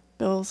sewer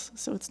bills,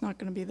 so it's not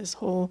going to be this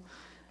whole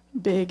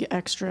big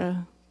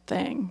extra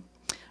thing.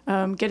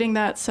 Getting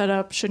that set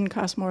up shouldn't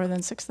cost more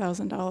than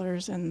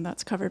 $6,000, and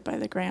that's covered by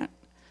the grant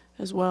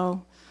as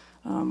well.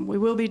 We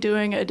will be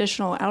doing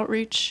additional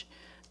outreach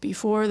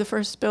before the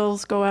first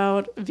bills go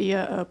out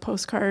via a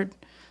postcard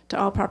to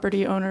all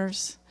property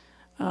owners.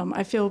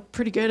 I feel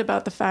pretty good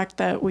about the fact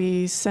that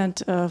we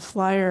sent a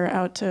flyer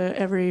out to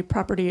every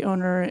property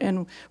owner,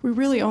 and we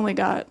really only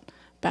got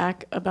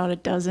back about a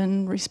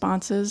dozen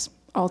responses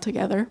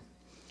altogether.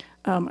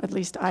 At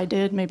least I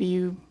did. Maybe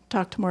you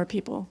talked to more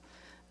people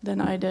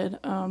than I did.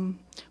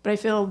 But I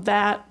feel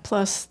that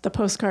plus the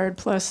postcard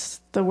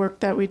plus the work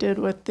that we did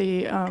with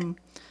the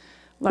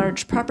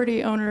large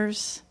property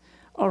owners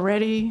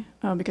already,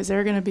 because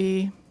they're going to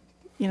be,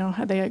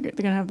 they're going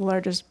to have the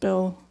largest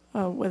bill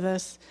with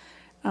us.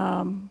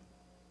 And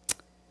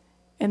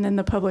then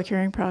the public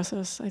hearing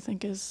process, I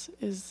think, is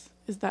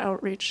the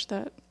outreach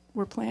that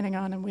we're planning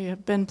on and we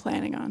have been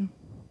planning on.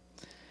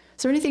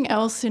 Is there anything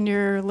else in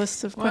your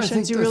list of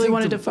questions you really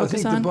wanted to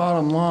focus on? I think the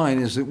bottom line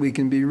is that we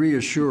can be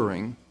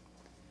reassuring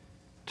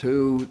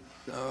to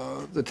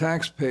the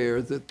taxpayer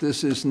that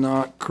this is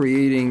not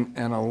creating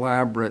an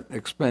elaborate,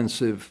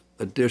 expensive,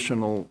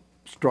 additional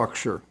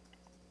structure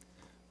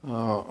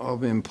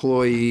of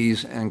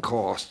employees and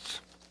costs,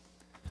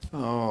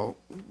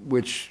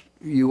 which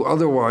you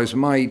otherwise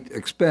might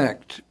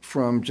expect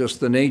from just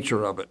the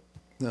nature of it,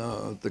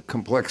 the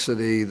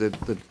complexity,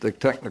 the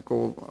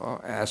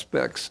technical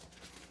aspects,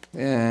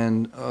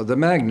 and the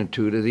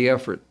magnitude of the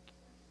effort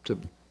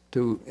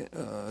to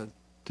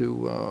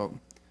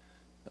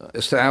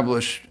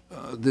establish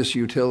this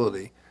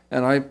utility.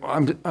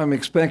 And I'm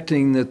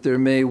expecting that there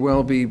may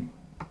well be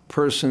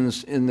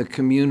persons in the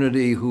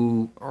community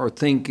who are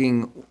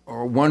thinking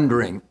or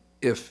wondering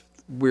if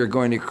we're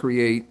going to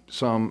create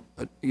some,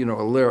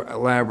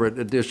 elaborate,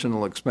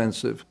 additional,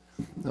 expensive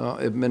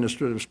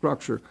administrative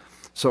structure.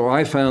 So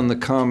I found the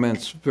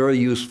comments very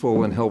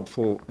useful and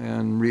helpful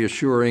and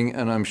reassuring,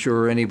 and I'm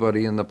sure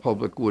anybody in the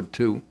public would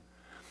too.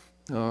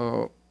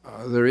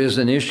 There is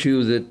an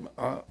issue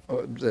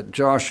that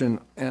Josh and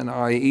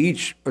I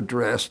each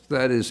addressed,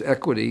 that is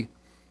equity.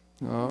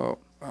 I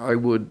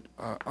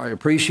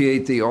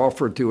appreciate the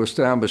offer to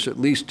establish at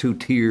least 2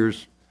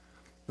 tiers.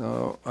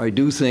 I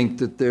do think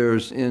that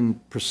there's, in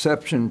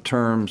perception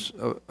terms,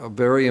 a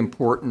very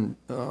important,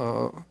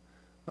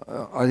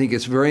 I think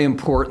it's very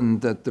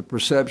important that the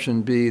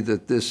perception be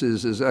that this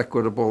is as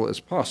equitable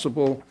as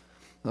possible.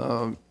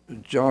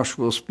 Josh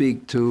will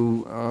speak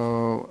to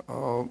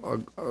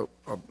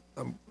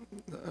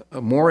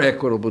a more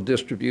equitable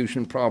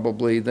distribution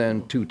probably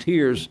than 2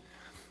 tiers,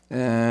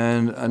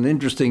 and an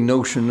interesting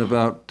notion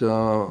about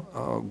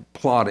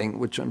plotting,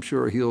 which I'm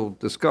sure he'll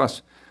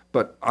discuss.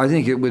 But I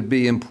think it would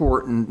be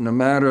important, no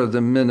matter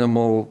the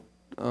minimal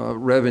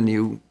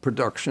revenue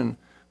production,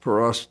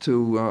 for us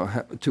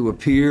to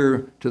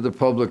appear to the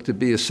public to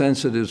be as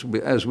sensitive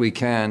as we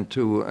can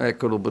to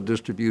equitable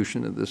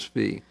distribution of this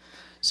fee.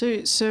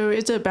 So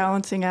it's a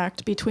balancing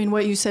act between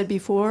what you said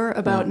before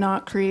about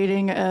not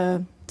creating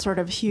a sort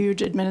of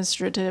huge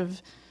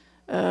administrative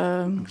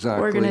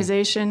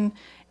organization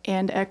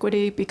and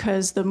equity,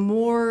 because the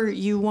more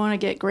you want to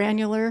get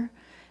granular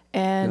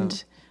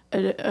and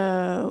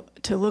to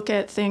look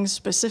at things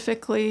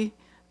specifically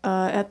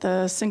at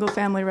the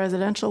single-family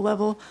residential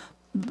level,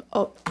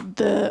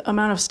 the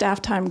amount of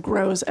staff time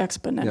grows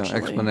exponentially. Yeah,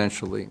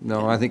 exponentially.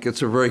 No, I think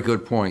it's a very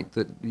good point,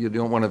 that you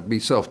don't want to be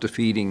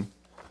self-defeating.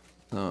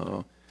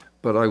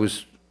 But I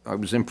was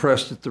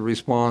impressed at the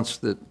response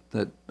that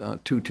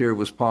two-tier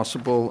was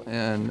possible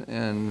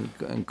and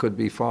could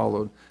be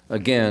followed.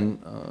 Again,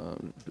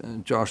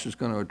 Josh is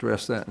going to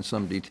address that in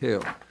some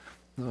detail.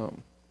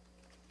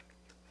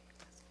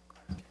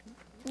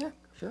 Yeah,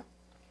 sure.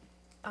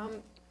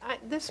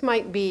 This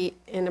might be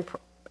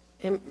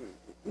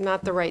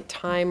not the right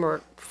time or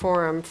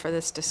forum for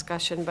this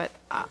discussion, but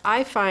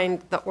I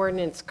find the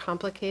ordinance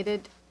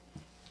complicated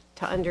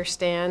to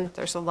understand.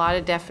 There's a lot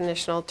of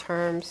definitional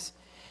terms.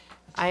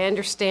 I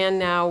understand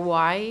now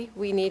why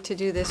we need to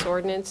do this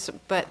ordinance,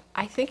 but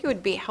I think it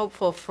would be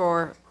helpful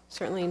for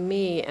certainly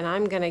me, and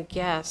I'm going to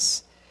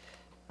guess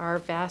our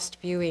vast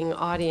viewing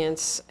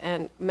audience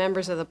and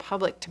members of the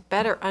public, to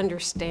better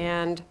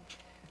understand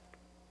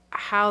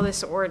how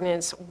this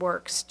ordinance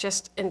works,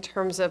 just in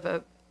terms of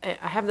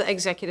I have the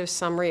executive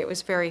summary. It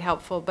was very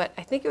helpful, but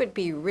I think it would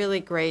be really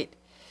great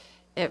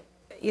if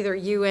either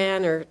you,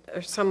 Ann, or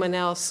someone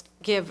else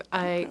give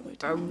a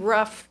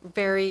rough,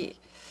 very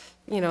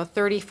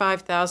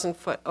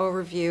 35,000-foot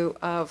overview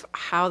of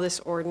how this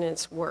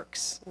ordinance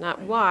works. Not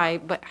why,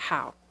 but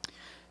how.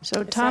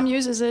 So Tom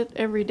uses it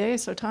every day.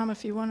 So Tom,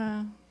 if you want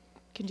to,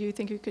 do you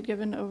think you could give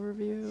an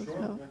overview? Sure.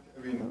 Of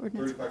I mean,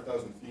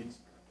 35,000 feet.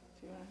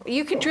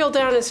 You could drill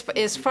down as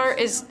far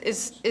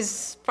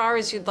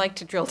as you'd like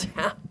to drill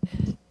down.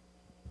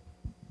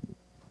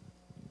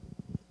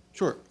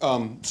 Sure.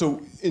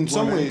 So in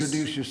some ways,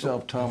 introduce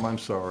yourself, Tom. I'm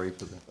sorry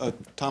for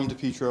that. Tom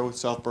DePietro with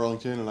South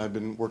Burlington, and I've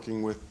been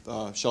working with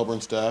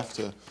Shelburne staff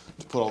to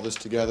put all this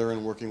together,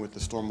 and working with the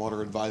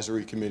Stormwater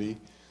Advisory Committee.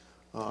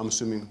 I'm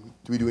assuming,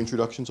 do we do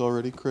introductions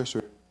already, Chris?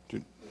 Or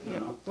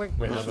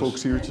we have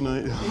folks here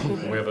tonight?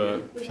 We have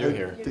a few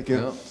here.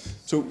 Yeah.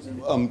 So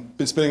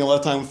been spending a lot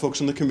of time with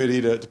folks on the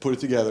committee to put it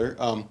together.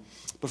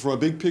 But from a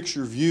big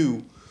picture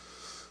view,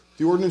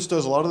 the ordinance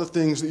does a lot of the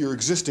things that your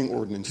existing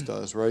ordinance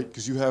does, right?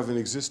 Because you have an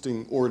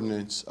existing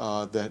ordinance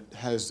that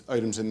has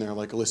items in there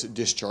like illicit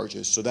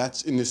discharges. So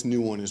that's in this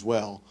new one as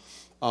well.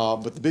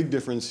 But the big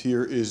difference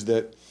here is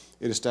that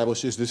it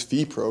establishes this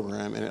fee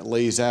program, and it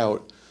lays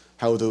out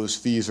how those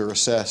fees are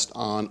assessed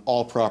on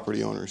all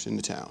property owners in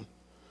the town.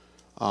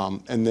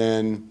 And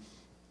then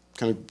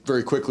kind of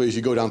very quickly, as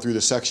you go down through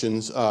the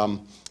sections,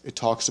 it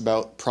talks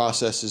about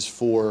processes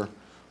for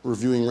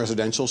reviewing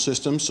residential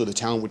systems. So the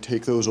town would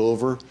take those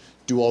over,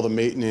 do all the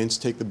maintenance,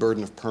 take the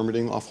burden of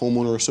permitting off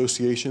homeowner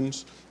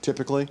associations,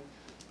 typically,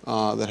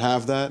 that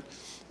have that.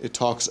 It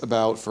talks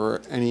about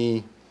for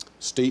any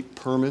state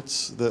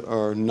permits that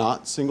are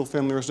not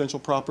single-family residential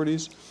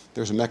properties,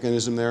 there's a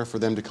mechanism there for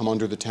them to come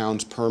under the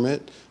town's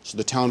permit. So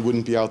the town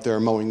wouldn't be out there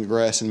mowing the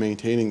grass and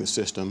maintaining the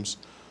systems.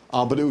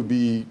 But it would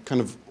be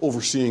kind of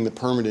overseeing the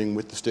permitting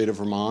with the state of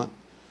Vermont.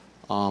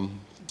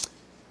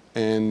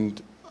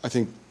 And I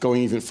think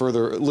going even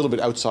further, a little bit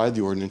outside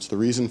the ordinance, the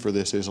reason for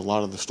this is a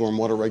lot of the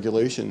stormwater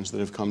regulations that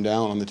have come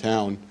down on the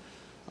town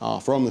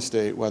from the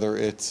state, whether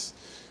it's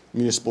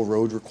municipal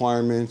road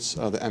requirements,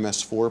 the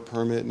MS4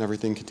 permit and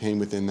everything contained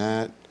within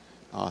that,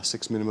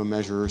 6 minimum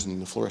measures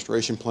and the flow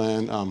restoration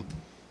plan.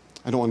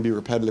 I don't want to be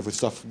repetitive with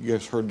stuff you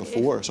guys heard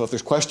before. So if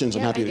there's questions,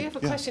 I'm happy to. I do have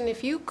a question.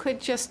 If you could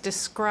just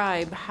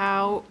describe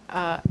how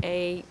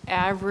a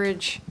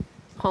average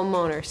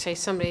homeowner, say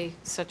somebody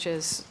such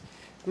as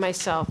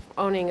myself,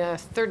 owning a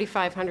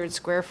 3,500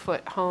 square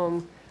foot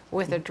home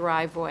with a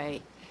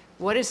driveway,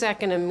 what is that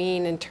going to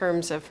mean in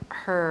terms of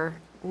her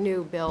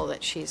new bill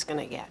that she's going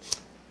to get?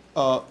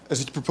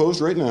 As it's proposed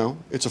right now,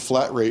 it's a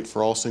flat rate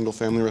for all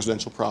single-family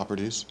residential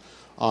properties.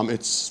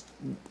 It's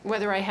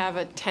whether I have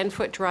a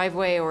 10-foot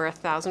driveway or a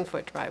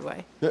 1,000-foot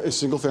driveway. Yeah, a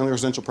single-family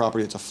residential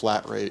property, it's a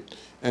flat rate.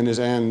 And as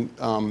Ann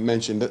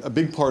mentioned, a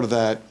big part of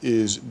that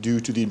is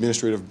due to the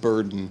administrative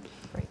burden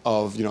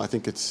of, I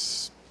think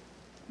it's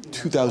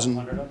 2,000,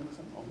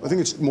 I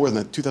think it's more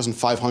than that,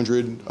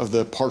 2,500 of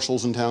the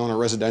parcels in town are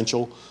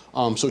residential.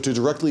 So to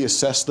directly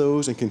assess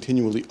those and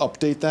continually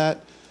update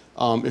that,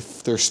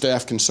 if there's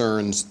staff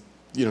concerns,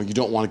 you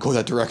don't want to go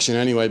that direction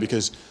anyway,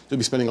 because you'll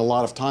be spending a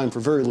lot of time for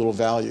very little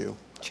value.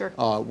 Sure.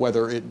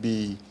 Whether it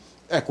be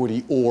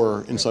equity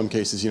or, in some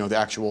cases, the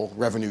actual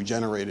revenue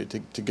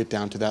generated to get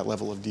down to that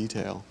level of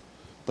detail.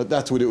 But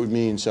that's what it would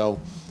mean. So,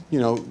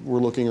 we're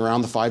looking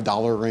around the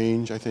 $5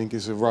 range, I think,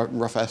 is a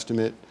rough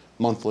estimate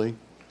monthly.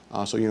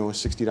 So, a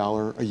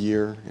 $60 a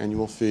year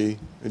annual fee,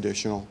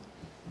 additional.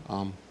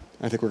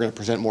 I think we're going to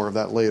present more of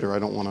that later. I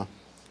don't want to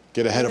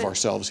get ahead of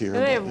ourselves here.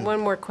 And I have but, yeah. one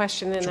more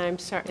question, and I'm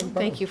sorry, and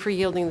thank you for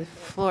yielding the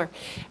floor.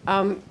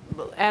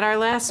 At our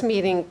last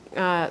meeting,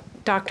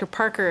 Dr.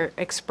 Parker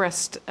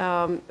expressed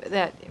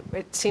that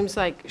it seems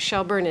like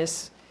Shelburne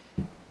is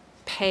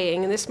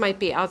paying, and this might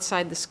be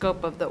outside the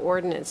scope of the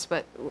ordinance,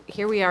 but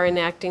here we are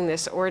enacting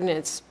this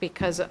ordinance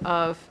because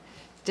of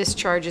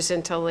discharges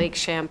into Lake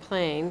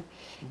Champlain,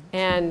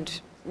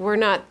 and we're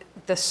not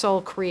the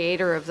sole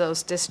creator of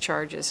those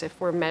discharges if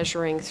we're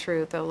measuring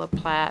through the La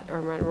Platte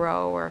or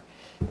Monroe or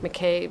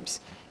McCabe's.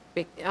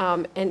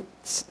 And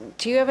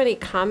do you have any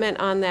comment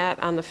on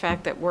that, on the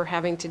fact that we're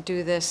having to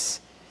do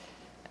this?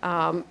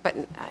 But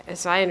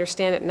as I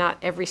understand it, not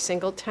every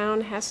single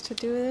town has to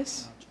do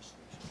this?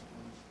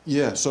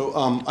 Yeah,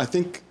 so I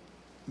think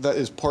that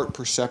is part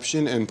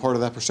perception, and part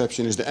of that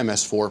perception is the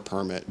MS4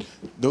 permit.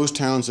 Those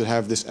towns that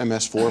have this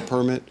MS4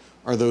 permit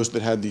are those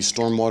that had these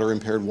stormwater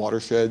impaired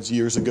watersheds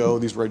years ago.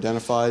 These were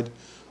identified.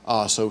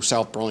 So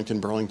South Burlington,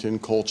 Burlington,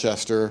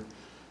 Colchester,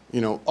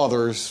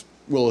 others,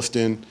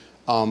 Williston.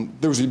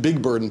 There was a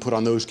big burden put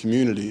on those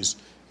communities.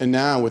 And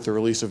now with the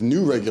release of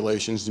new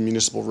regulations, the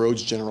municipal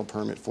roads general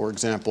permit, for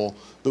example,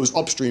 those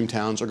upstream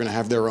towns are going to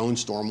have their own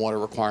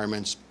stormwater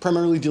requirements,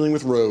 primarily dealing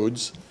with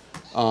roads.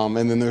 And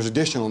then there's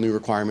additional new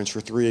requirements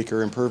for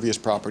 3-acre impervious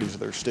properties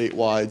that are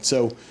statewide.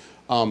 So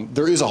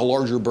there is a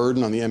larger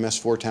burden on the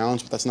MS4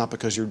 towns, but that's not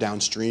because you're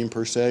downstream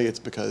per se. It's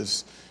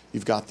because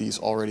you've got these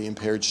already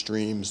impaired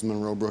streams,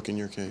 Monroe Brook in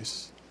your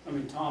case. I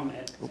mean, Tom,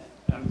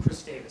 I'm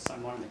Chris Davis.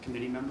 I'm one of the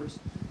committee members.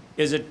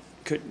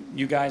 Could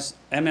you guys,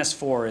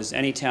 MS4 is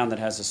any town that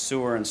has a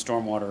sewer and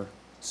stormwater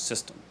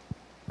system,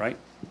 right?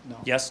 No.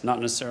 Yes, not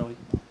necessarily.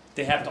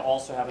 They have to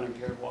also have an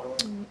impaired waterway?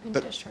 And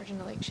discharge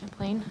into Lake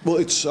Champlain. Well,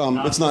 it's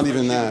not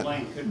even that.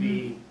 Champlain could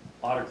be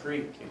Otter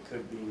Creek, it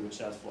could be, which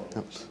has flow.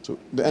 Yep. So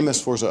the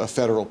MS4 is a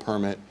federal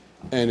permit,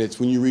 and it's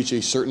when you reach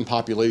a certain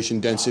population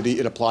density,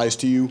 it applies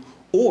to you,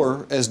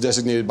 or as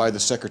designated by the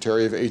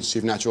Secretary of Agency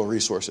of Natural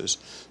Resources.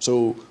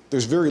 So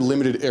there's very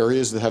limited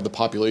areas that have the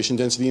population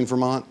density in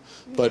Vermont,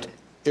 but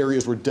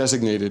areas were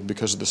designated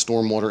because of the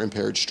stormwater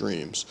impaired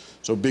streams.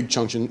 So big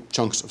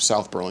chunks of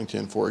South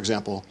Burlington, for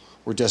example,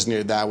 were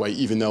designated that way,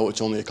 even though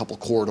it's only a couple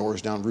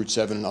corridors down Route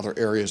 7 and other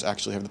areas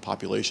actually have the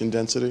population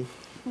density.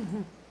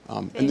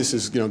 And this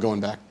is going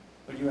back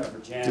But you have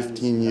Virginia,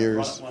 15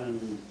 years.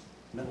 Rutland,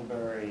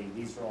 Middlebury,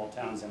 these are all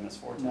towns,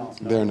 MS4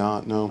 towns? No. They're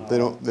not, no. They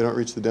don't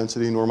reach the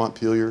density, nor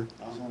Montpelier.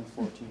 There's only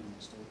 14 in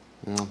the state.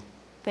 Yeah.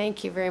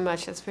 Thank you very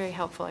much. That's very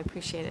helpful. I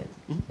appreciate it.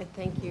 And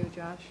thank you,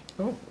 Josh.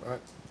 Oh,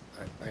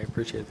 I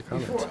appreciate the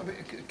comments.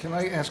 Can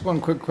I ask one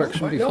quick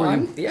question No, before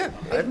you?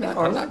 I'm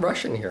not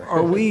rushing here.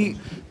 Are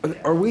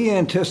we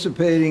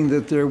anticipating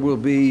that there will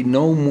be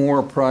no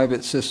more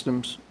private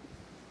systems?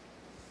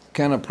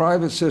 Can a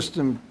private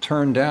system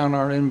turn down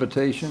our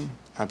invitation?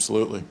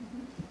 Absolutely.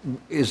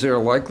 Is there a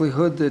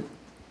likelihood that,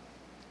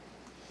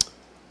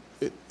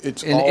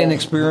 it's in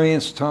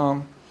experience,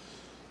 Tom?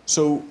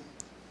 So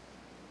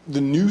the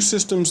new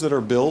systems that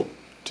are built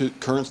to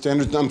current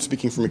standards, I'm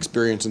speaking from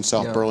experience in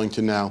South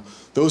Burlington now,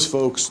 those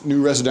folks,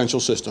 new residential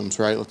systems,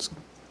 right? Let's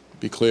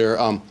be clear.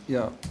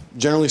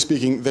 Generally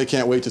speaking, they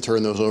can't wait to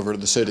turn those over to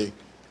the city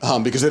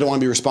because they don't want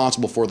to be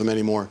responsible for them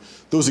anymore.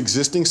 Those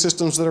existing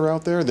systems that are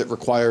out there that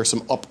require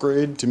some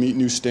upgrade to meet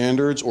new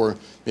standards, or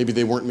maybe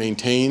they weren't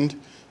maintained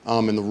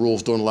and the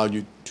rules don't allow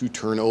you to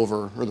turn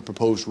over, or the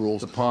proposed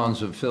rules. The ponds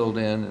have filled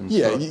in and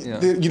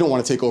you don't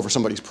want to take over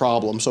somebody's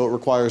problem, so it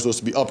requires those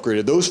to be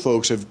upgraded. Those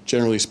folks have,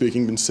 generally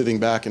speaking, been sitting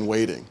back and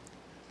waiting.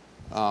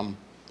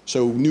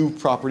 So new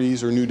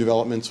properties or new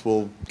developments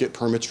will get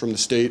permits from the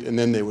state, and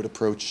then they would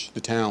approach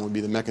the town, would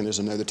be the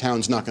mechanism there. The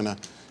town's not going to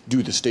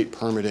do the state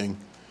permitting.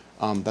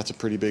 That's a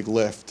pretty big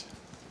lift.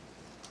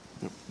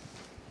 Yep.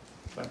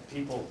 But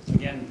people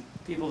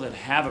that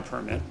have a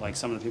permit, like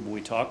some of the people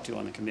we talked to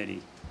on the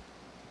committee,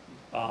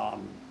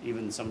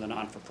 even some of the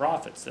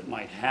non-for-profits that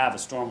might have a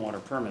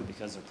stormwater permit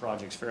because their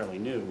project's fairly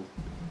new,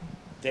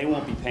 they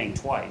won't be paying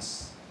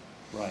twice,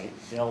 right?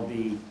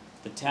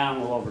 The town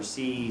will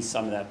oversee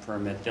some of that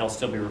permit. They'll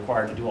still be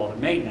required to do all the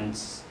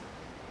maintenance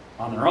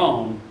on their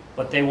own,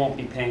 but they won't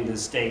be paying the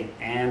state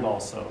and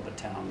also the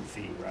town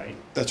fee, right?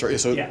 That's right.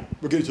 So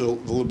we're getting to a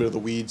little bit of the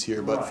weeds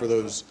here, but for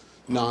those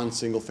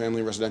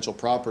non-single-family residential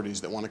properties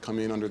that want to come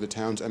in under the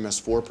town's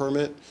MS4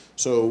 permit,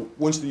 so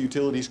once the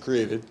utility's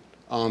created,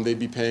 they'd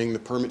be paying the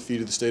permit fee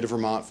to the state of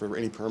Vermont for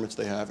any permits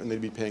they have, and they'd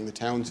be paying the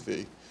town's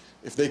fee.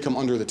 If they come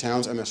under the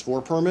town's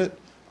MS4 permit,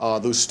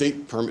 those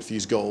state permit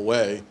fees go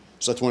away,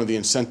 so that's one of the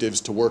incentives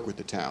to work with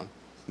the town.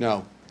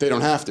 Now, they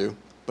don't have to,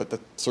 but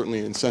that's certainly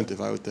an incentive,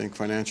 I would think,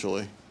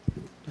 financially.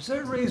 Does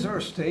that raise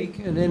our stake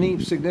in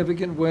any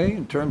significant way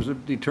in terms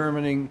of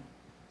determining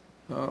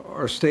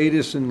our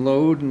status and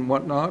load and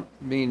whatnot?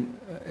 I mean,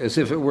 as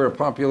if it were a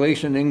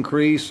population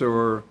increase,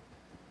 or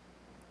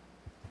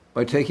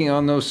by taking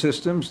on those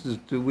systems,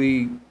 do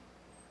we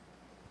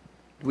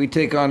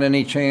take on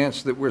any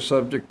chance that we're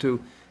subject to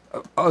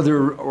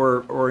other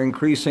or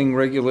increasing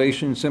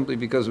regulation simply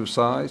because of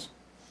size?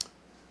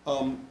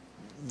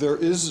 There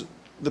is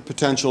the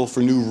potential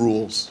for new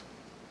rules.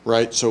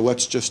 right? So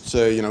let's just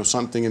say,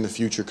 something in the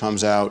future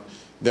comes out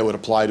that would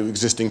apply to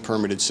existing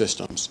permitted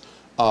systems.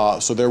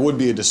 So there would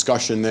be a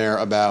discussion there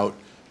about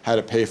how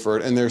to pay for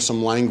it, and there's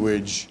some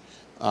language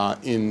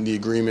in the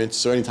agreement.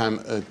 So anytime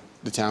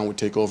the town would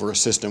take over a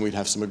system, we'd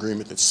have some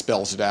agreement that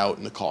spells it out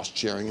and the cost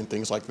sharing and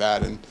things like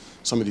that, and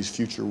some of these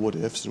future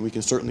what-ifs, and we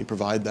can certainly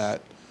provide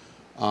that.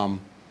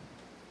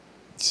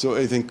 So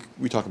I think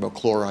we talk about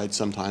chloride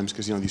sometimes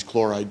because, these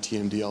chloride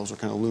TMDLs are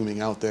kind of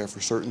looming out there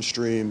for certain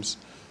streams,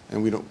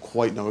 and we don't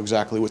quite know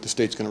exactly what the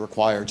state's going to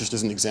require, just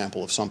as an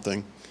example of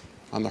something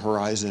on the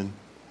horizon.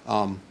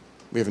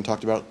 We haven't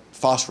talked about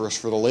phosphorus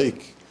for the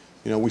lake.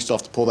 We still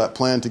have to pull that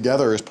plan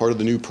together as part of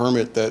the new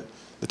permit that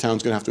the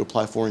town's going to have to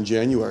apply for in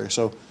January.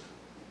 So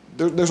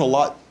there's a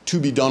lot to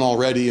be done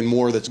already and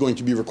more that's going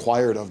to be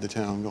required of the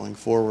town going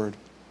forward.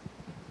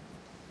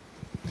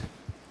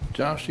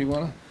 Josh, you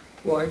want to?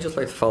 Well, I'd just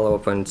like to follow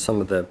up on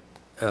some of the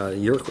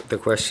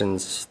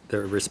questions, the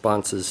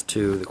responses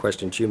to the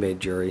questions you made,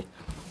 Jerry,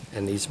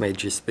 and these may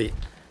just be,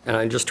 and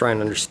I'm just trying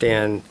to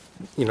understand,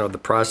 the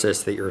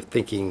process that you're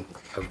thinking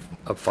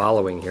of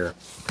following here.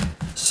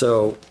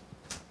 So,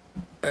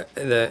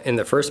 in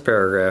the first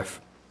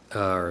paragraph,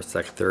 or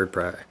third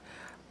paragraph,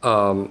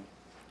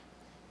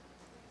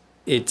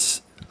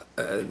 it's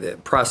the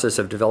process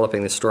of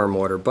developing the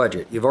stormwater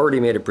budget. You've already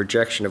made a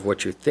projection of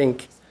what you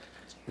think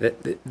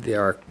that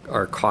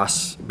our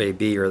costs may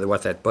be, or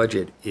what that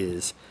budget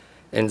is.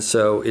 And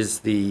so is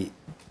the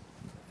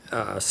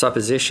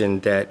supposition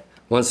that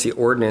once the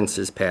ordinance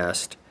is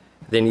passed,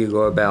 then you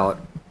go about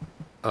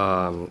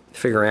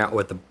figuring out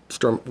what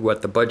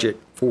the budget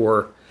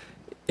for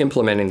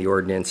implementing the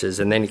ordinance is,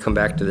 and then you come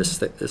back to the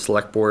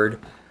select board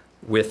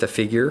with a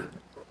figure,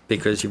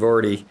 because you've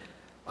already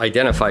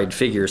identified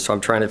figures. So I'm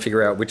trying to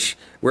figure out which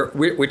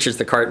is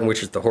the cart and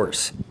which is the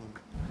horse.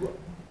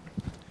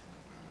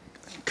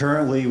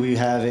 Currently, we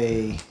have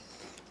we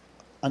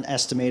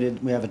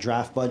have a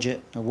draft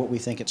budget of what we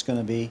think it's going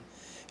to be.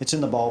 It's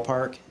in the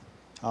ballpark.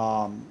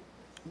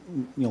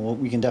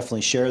 We can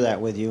definitely share that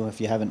with you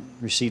if you haven't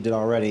received it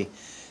already.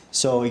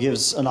 So it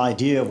gives an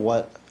idea of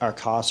what our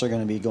costs are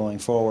going to be going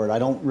forward. I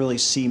don't really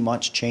see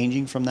much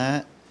changing from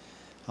that.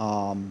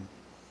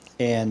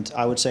 And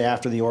I would say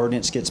after the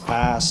ordinance gets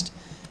passed,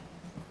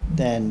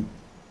 then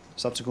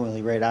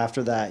subsequently right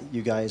after that,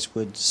 you guys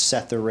would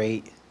set the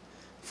rate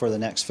for the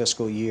next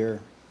fiscal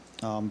year,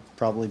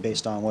 probably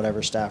based on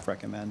whatever staff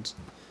recommends.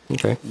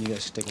 Okay. And you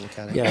guys can take a look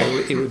at it. Yeah,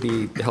 it would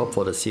be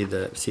helpful to see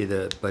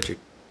the budget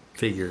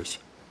figures.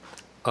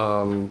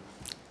 And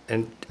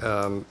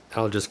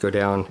I'll just go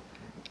down,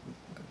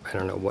 I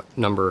don't know what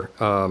number.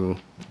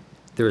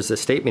 There was a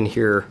statement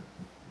here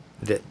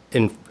that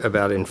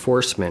about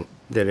enforcement,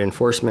 that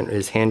enforcement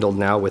is handled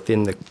now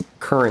within the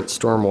current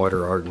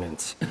stormwater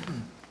ordinance.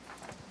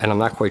 And I'm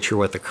not quite sure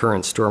what the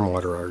current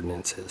stormwater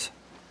ordinance is.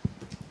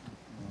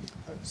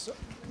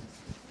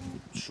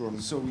 Sure.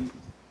 So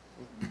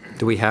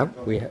Do we have?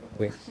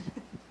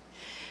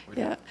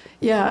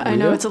 Yeah, I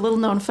know it's a little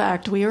known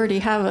fact. We already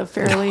have a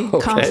fairly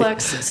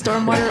complex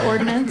stormwater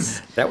ordinance.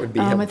 That would be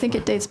I think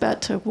it dates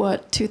back to,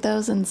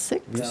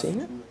 2006? Have you seen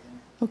it?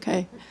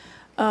 Okay.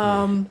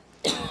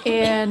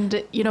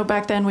 And,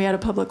 back then we had a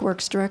public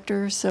works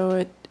director,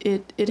 so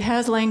it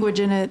has language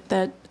in it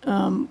that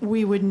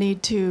we would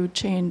need to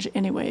change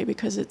anyway,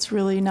 because it's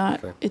really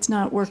not, it's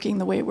not working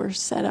the way we're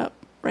set up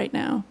right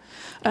now.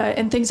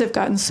 And things have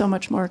gotten so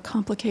much more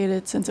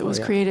complicated since it was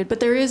created. But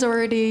there is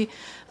already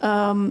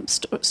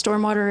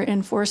stormwater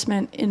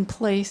enforcement in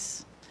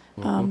place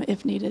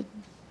if needed.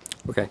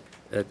 Okay.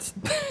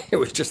 It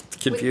was just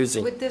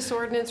confusing. Would this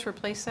ordinance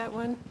replace that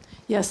one?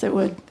 Yes, it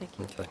would. Thank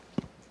you. Okay.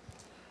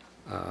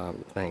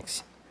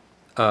 Thanks.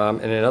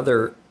 And in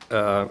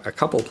a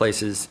couple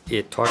places,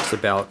 it talks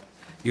about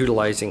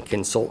utilizing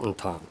consultant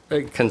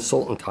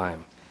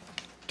time.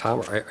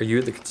 Tom, are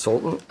you the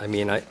consultant? I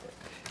mean,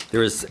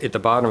 there is at the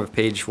bottom of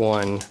page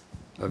 1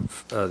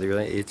 of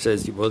it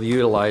says you will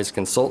utilize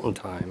consultant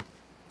time,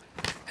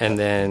 and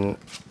then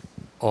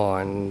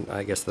on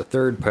I guess the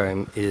third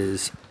time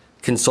is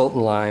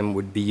consultant line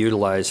would be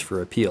utilized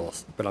for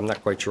appeals, but I'm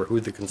not quite sure who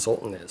the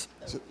consultant is.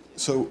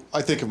 So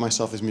I think of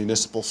myself as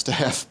municipal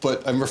staff,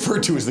 but I'm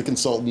referred to as the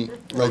consultant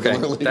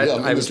regularly. Okay,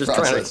 in I was this just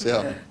process,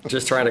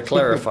 just trying to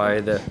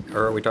clarify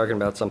or are we talking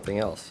about something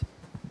else?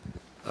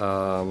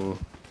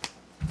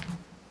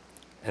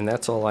 And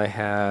that's all I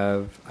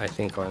have, I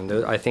think, on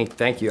those. I think,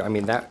 thank you. I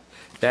mean, that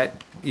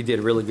you did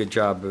a really good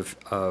job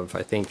of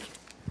I think,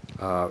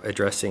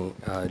 addressing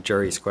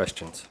Jerry's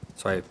questions.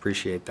 So I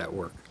appreciate that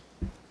work.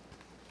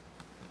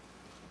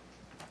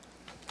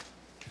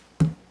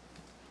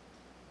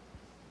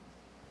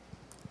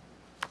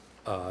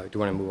 Do you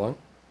want to move on?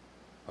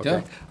 Okay.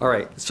 Yeah. All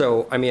right.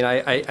 So, I mean,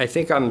 I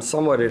think I'm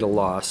somewhat at a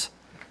loss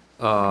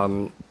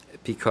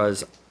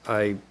because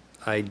I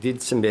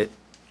did submit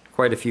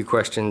quite a few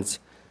questions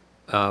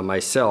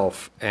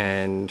myself,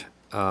 and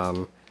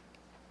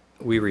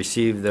we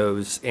received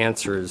those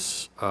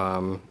answers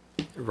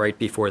right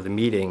before the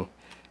meeting,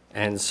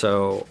 and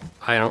so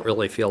I don't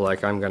really feel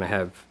like I'm going to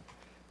have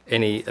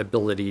any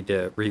ability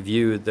to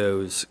review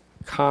those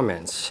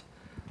comments.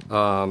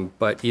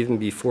 But even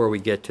before we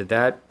get to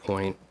that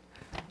point,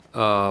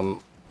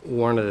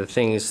 one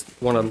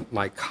of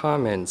my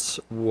comments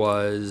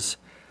was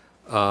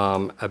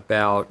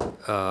about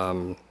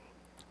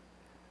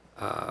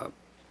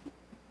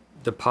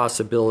the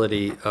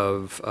possibility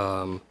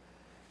of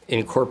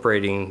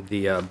incorporating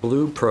the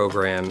Blue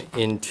program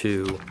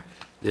into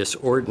this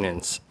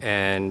ordinance.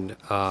 And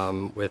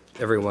with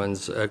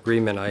everyone's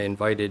agreement, I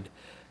invited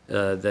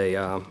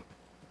the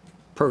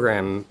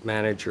program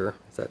manager,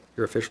 is that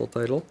your official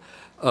title,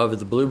 of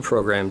the Blue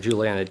program,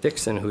 Juliana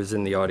Dixon, who's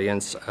in the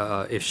audience,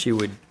 if she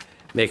would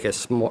make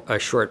a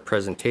short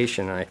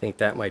presentation. And I think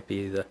that might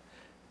be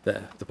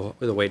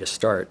the way to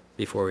start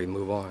before we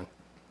move on.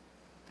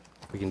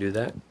 We can do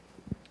that?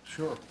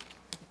 Sure.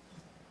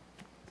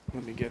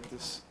 Let me get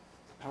this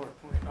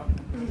PowerPoint up.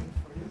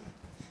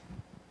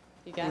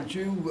 You got it? Would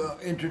you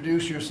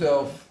introduce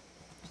yourself,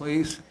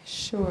 please?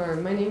 Sure.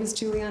 My name is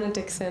Juliana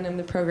Dixon. I'm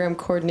the program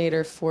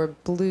coordinator for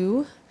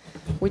Blue,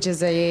 which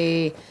is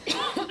a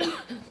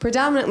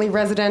predominantly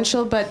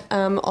residential but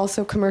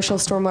also commercial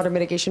stormwater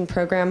mitigation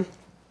program.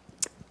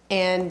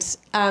 And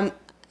I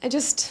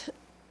just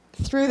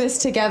threw this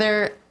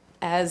together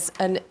as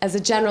a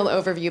general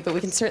overview, but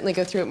we can certainly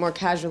go through it more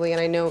casually.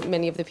 And I know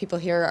many of the people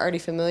here are already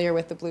familiar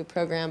with the Blue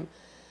program.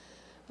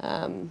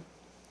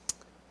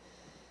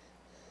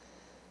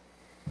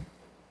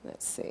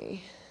 Let's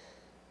see.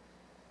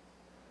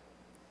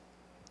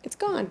 It's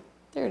gone.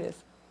 There it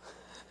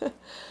is.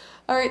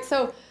 All right,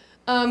 so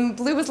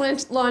Blue was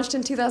launched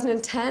in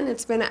 2010.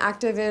 It's been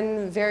active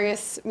in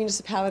various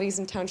municipalities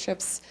and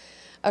townships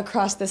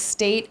across the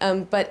state,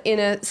 but in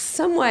a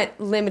somewhat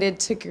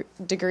limited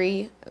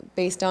degree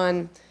based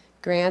on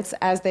grants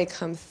as they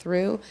come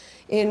through.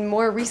 In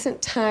more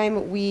recent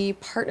time, we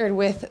partnered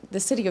with the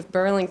city of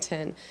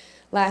Burlington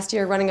last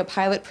year, running a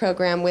pilot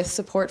program with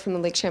support from the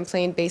Lake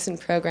Champlain Basin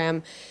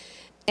Program.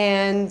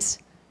 And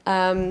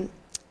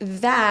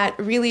that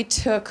really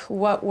took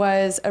what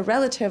was a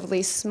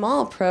relatively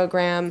small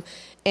program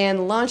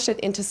and launched it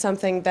into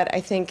something that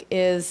I think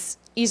is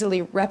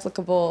easily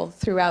replicable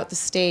throughout the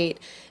state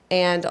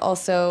and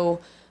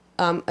also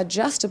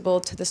adjustable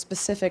to the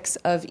specifics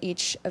of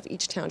each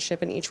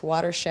township and each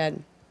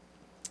watershed.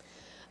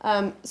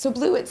 So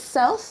Blue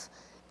itself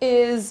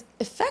is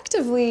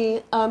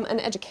effectively an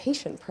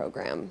education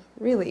program,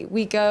 really.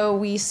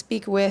 We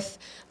speak with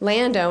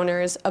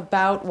landowners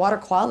about water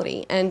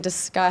quality and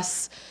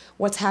discuss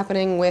what's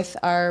happening with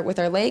our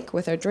lake,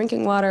 with our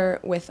drinking water,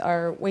 with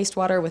our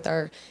wastewater, with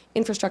our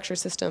infrastructure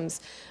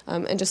systems,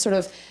 and just sort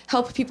of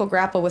help people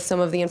grapple with some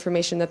of the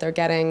information that they're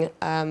getting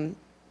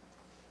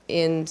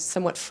in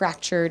somewhat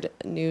fractured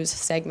news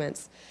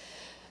segments.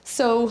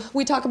 So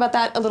we talk about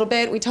that a little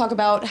bit. We talk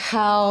about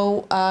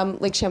how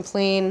Lake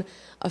Champlain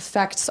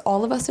affects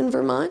all of us in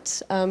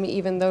Vermont,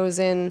 even those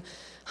in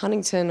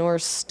Huntington or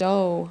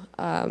Stowe,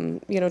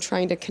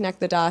 trying to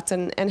connect the dots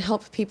and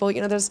help people.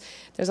 There's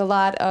a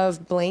lot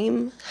of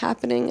blame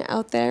happening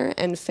out there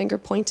and finger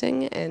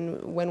pointing,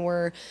 and when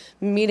we're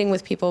meeting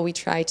with people, we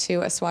try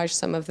to assuage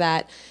some of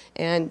that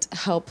and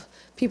help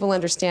people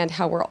understand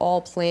how we're all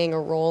playing a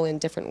role in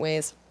different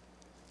ways.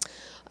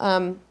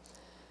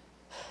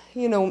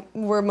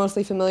 We're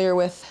mostly familiar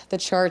with the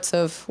charts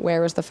of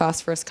where is the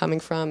phosphorus coming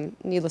from.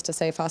 Needless to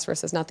say,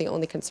 phosphorus is not the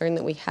only concern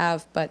that we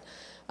have, but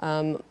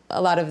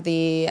a lot of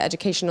the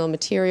educational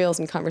materials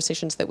and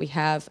conversations that we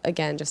have,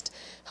 again, just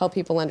help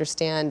people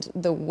understand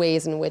the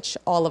ways in which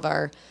all of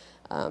our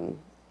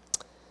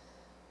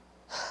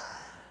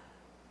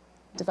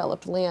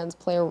developed lands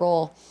play a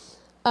role.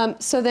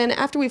 So then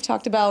after we've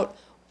talked about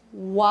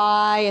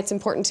why it's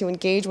important to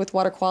engage with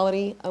water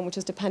quality, which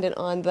is dependent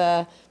on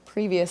the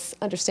previous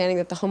understanding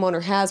that the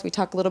homeowner has, we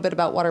talk a little bit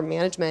about water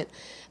management.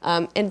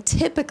 And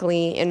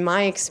typically, in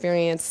my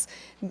experience,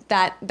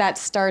 that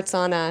starts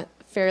on a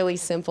fairly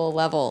simple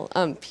level.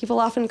 People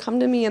often come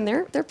to me and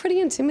they're pretty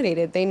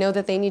intimidated. They know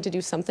that they need to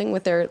do something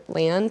with their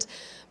land,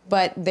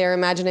 but they're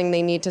imagining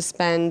they need to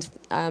spend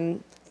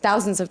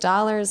thousands of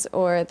dollars,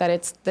 or that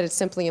it's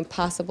simply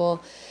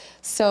impossible.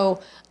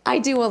 So I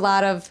do a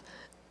lot of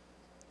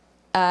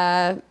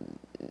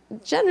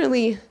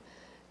generally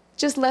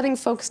just letting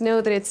folks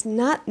know that it's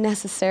not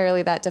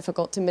necessarily that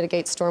difficult to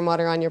mitigate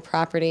stormwater on your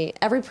property.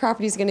 Every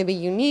property is going to be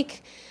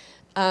unique.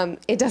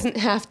 It doesn't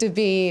have to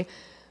be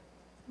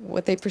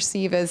what they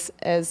perceive as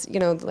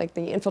like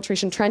the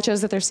infiltration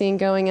trenches that they're seeing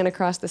going in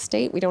across the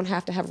state. We don't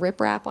have to have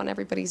riprap on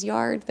everybody's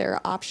yard. There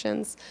are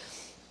options,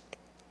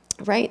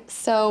 right?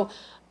 So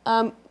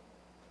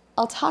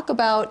I'll talk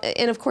about,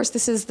 and of course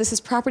this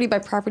is property by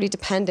property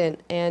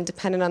dependent and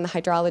dependent on the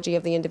hydrology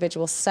of the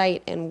individual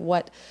site and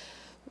what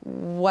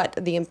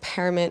the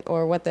impairment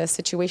or what the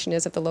situation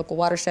is of the local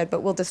watershed,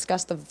 but we'll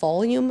discuss the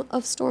volume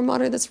of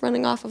stormwater that's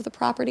running off of the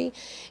property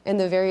and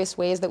the various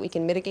ways that we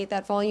can mitigate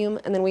that volume.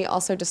 And then we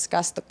also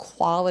discuss the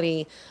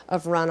quality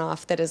of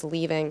runoff that is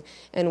leaving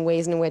and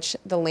ways in which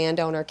the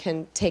landowner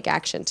can take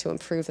action to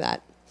improve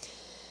that.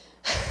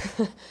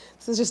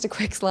 This is just a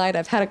quick slide.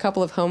 I've had a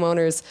couple of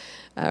homeowners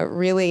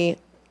really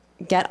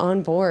get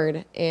on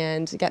board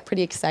and get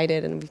pretty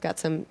excited, and we've got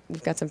some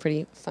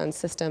pretty fun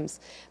systems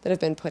that have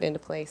been put into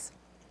place.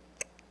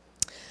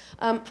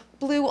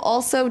 Blue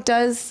also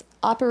does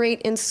operate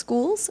in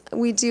schools.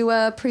 We do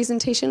a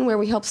presentation where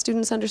we help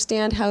students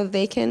understand how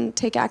they can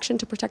take action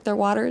to protect their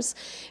waters,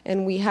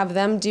 and we have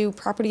them do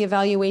property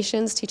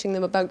evaluations, teaching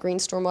them about green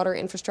stormwater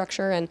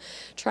infrastructure and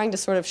trying to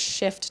sort of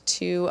shift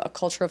to a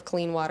culture of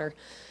clean water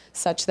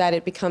such that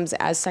it becomes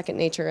as second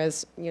nature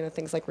as, you know,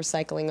 things like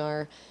recycling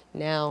are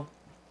now.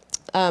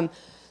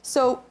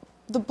 So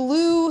the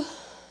blue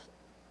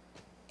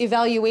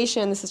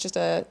evaluation, this is just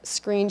a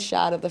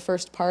screenshot of the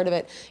first part of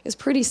it, is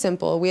pretty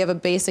simple. We have a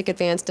basic,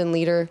 advanced, and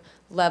leader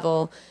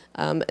level.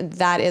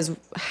 That is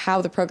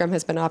how the program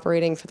has been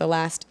operating for the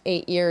last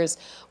 8 years.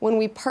 When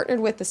we partnered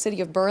with the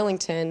city of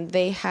Burlington,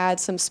 they had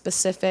some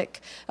specific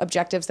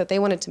objectives that they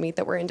wanted to meet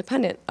that were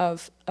independent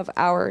of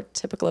our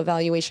typical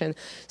evaluation.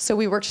 So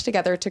we worked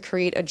together to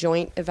create a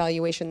joint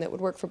evaluation that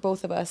would work for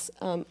both of us,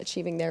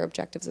 achieving their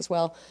objectives as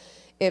well.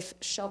 If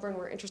Shelburne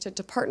were interested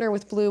to partner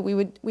with Blue, we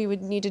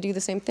would need to do the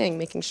same thing,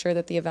 making sure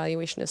that the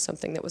evaluation is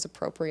something that was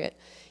appropriate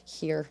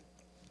here.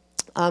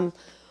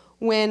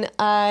 When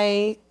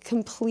I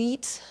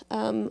complete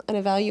an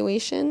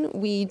evaluation,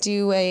 we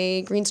do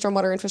a green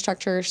stormwater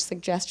infrastructure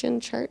suggestion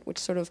chart, which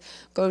sort of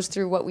goes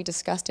through what we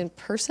discussed in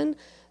person.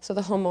 So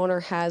the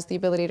homeowner has the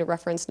ability to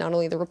reference not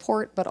only the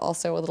report, but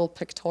also a little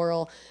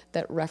pictorial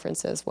that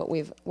references what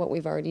we've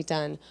already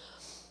done.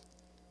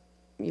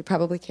 You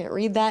probably can't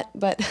read that,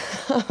 but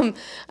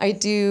I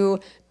do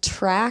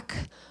track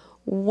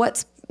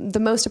what's the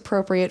most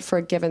appropriate for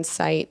a given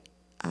site,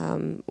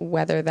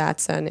 whether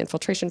that's an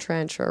infiltration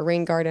trench or a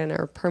rain garden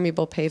or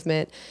permeable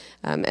pavement.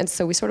 And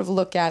so we sort of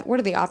look at what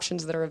are the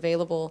options that are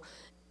available,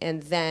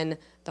 and then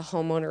the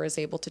homeowner is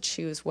able to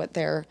choose what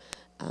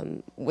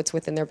what's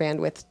within their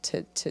bandwidth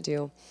to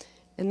do.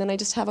 And then I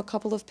just have a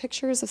couple of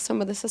pictures of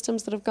some of the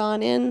systems that have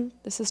gone in.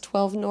 This is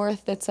 12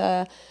 North. That's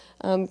a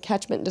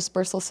catchment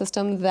dispersal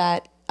system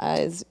that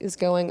is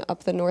going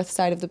up the north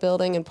side of the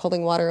building and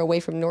pulling water away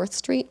from North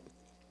Street.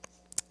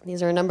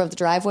 These are a number of the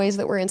driveways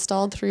that were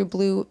installed through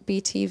Blue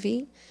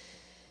BTV.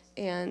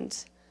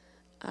 And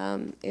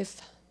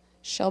if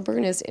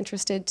Shelburne is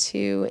interested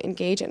to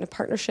engage in a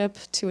partnership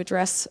to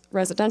address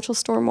residential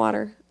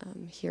stormwater,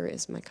 here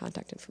is my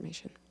contact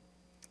information.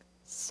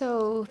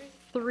 So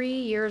 3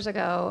 years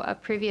ago, a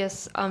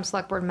previous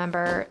select board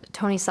member,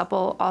 Tony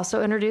Supple,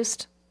 also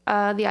introduced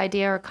the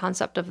idea or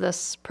concept of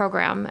this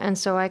program. And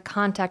so I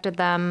contacted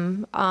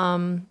them,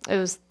 it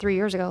was 3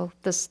 years ago,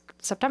 this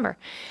September.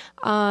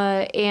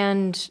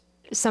 And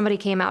somebody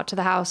came out to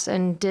the house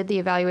and did the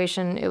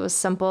evaluation. It was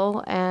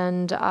simple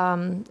and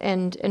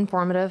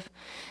informative,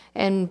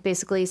 and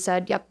basically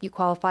said, yep, you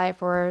qualify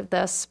for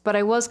this. But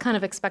I was kind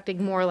of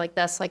expecting more like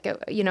this, like,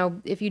 you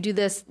know, if you do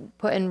this,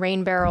 put in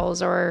rain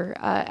barrels or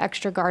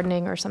extra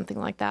gardening or something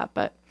like that.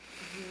 But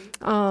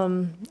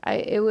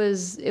it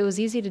was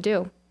easy to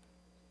do.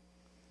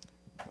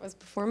 It was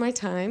before my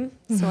time,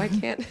 so I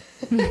can't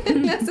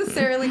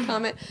necessarily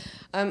comment.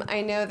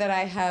 I know that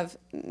I have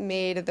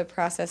made the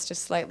process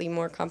just slightly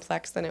more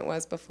complex than it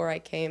was before I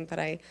came, but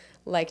I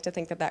like to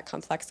think that that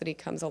complexity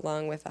comes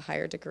along with a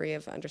higher degree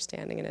of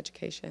understanding and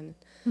education.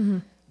 Mm-hmm.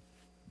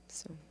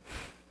 So,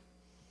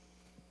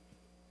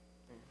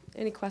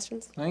 any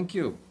questions? Thank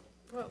you.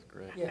 Well,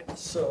 great. Yeah,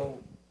 so,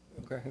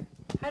 go ahead.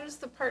 How does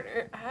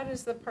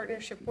the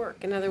partnership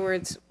work? In other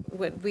words,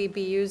 would we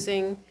be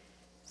using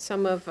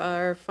some of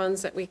our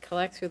funds that we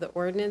collect through the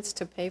ordinance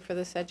to pay for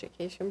this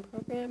education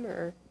program,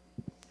 or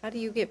how do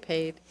you get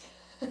paid?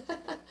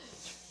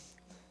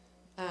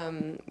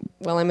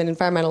 Well, I'm an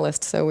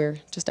environmentalist, so we're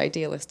just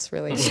idealists,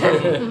 really.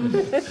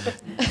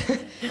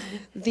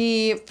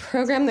 The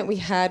program that we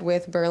had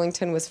with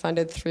Burlington was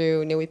funded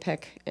through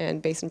NUIPIC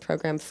and Basin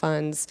Program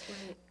funds.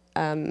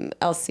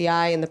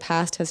 LCI in the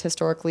past has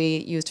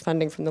historically used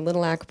funding from the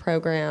Littleac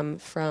program,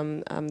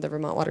 from the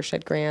Vermont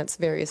Watershed Grants,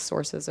 various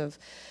sources of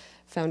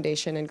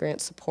foundation and grant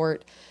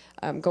support.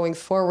 Going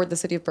forward, the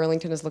City of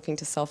Burlington is looking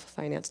to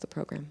self-finance the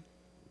program.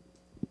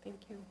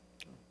 Thank you.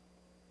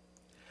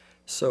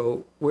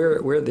 So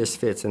where this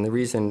fits, and the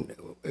reason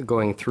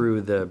going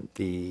through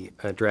the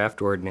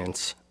draft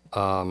ordinance,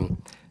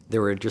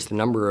 there were just a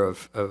number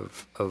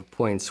of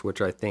points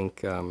which I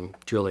think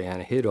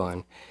Juliana hit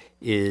on,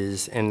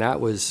 and that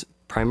was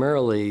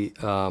primarily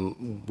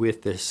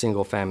with the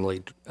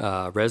single-family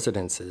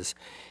residences,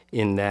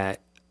 in that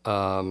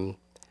a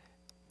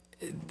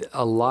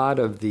lot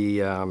of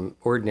the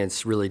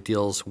ordinance really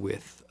deals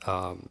with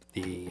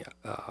the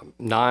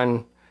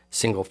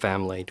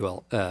non-single-family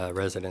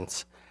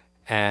residents,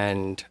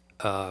 and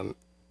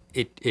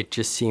it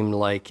just seemed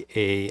like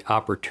a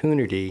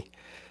opportunity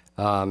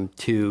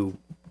to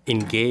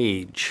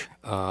engage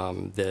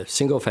the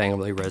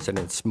single-family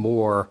residents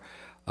more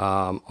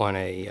on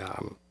a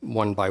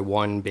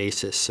one-by-one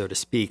basis, so to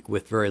speak,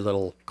 with very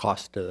little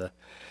cost to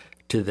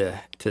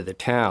the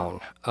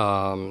town,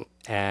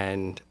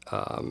 and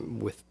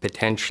with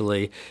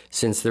potentially,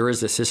 since there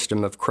is a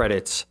system of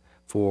credits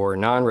for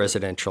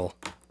non-residential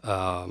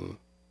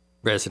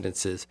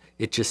residences.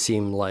 It just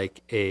seemed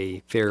like a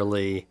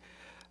fairly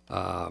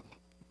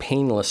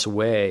painless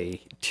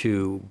way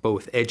to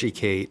both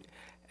educate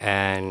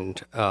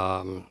and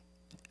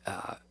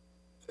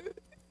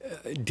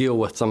deal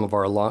with some of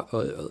our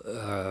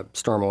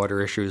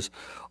stormwater issues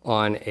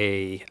on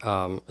a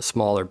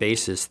smaller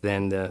basis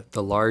than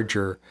the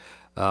larger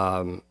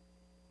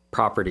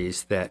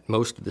properties that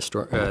most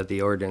of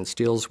the ordinance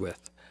deals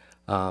with.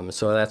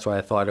 So that's why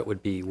I thought it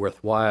would be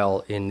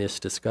worthwhile in this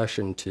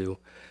discussion to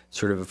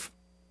sort of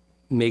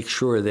make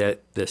sure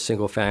that the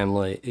single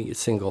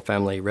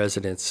family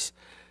residents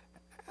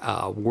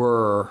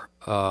were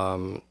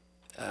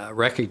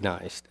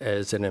recognized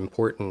as an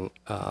important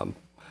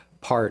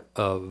part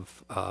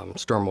of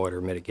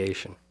stormwater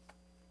mitigation.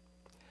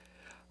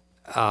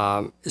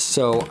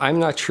 So I'm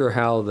not sure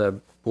how the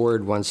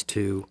board wants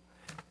to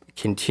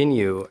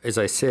continue. As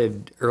I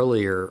said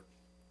earlier,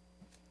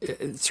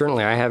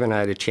 certainly I haven't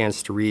had a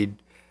chance to read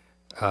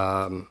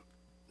the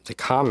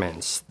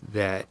comments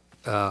that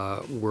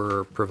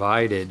were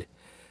provided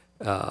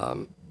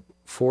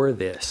for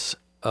this.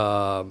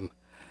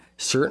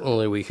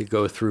 Certainly we could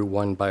go through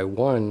one by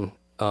one.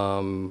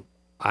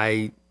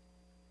 I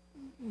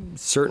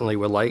certainly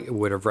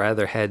would have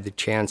rather had the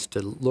chance to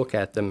look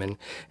at them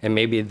and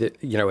maybe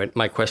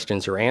my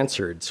questions are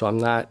answered. So I'm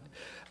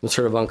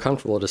sort of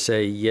uncomfortable to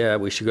say, yeah,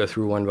 we should go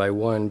through one by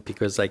one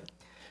because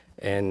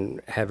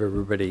and have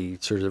everybody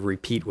sort of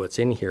repeat what's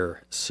in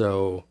here.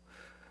 So.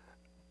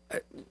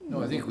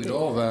 No, I think we'd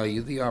all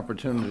value the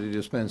opportunity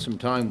to spend some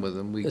time with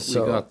them. We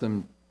got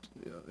them,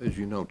 as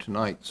you know,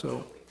 tonight.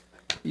 So,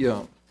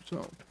 yeah.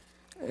 So.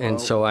 And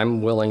so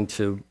I'm willing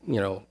to,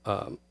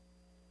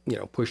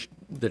 push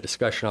the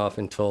discussion off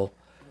until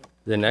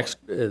the next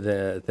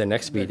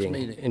meeting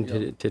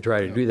and to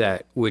try to do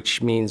that,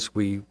 which means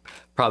we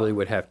probably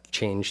would have to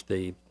change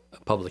the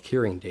public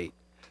hearing date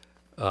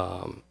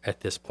at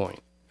this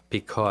point,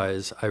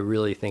 because I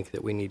really think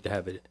that we need to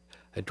have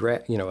a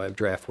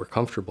draft we're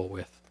comfortable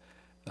with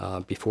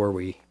before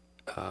we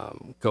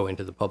go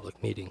into the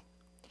public meeting.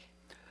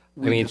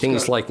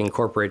 Things like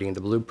incorporating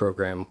the Blue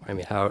program.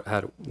 How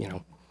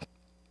do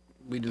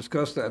we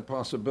discussed that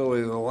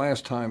possibility the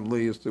last time,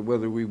 Lee, as to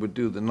whether we would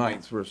do the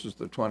 9th versus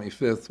the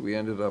 25th. We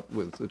ended up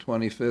with the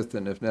 25th,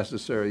 and if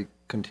necessary,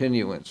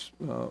 continuance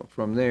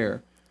from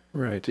there.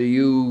 Right. Do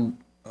you?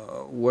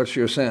 What's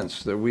your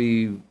sense? Are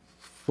we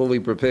fully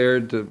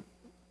prepared to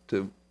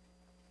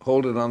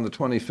hold it on the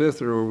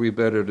 25th, or are we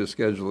better to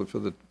schedule it for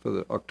the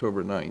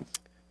October 9th?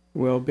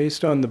 Well,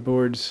 based on the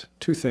board's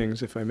two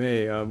things, if I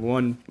may.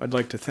 One, I'd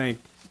like to thank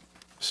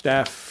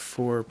staff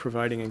for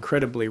providing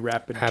incredibly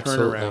rapid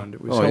turnaround. It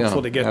was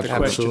helpful to get the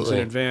questions in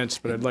advance,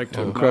 but I'd like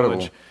to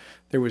acknowledge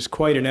there was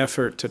quite an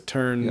effort to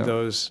turn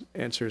those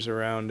answers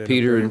around in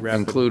Peter a very rapid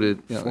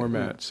included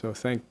format. So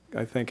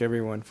I thank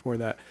everyone for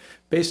that.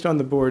 Based on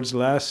the board's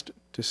last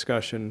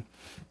discussion,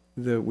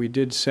 we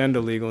did send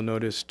a legal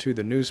notice to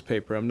the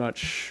newspaper. I'm not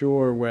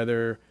sure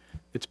whether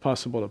it's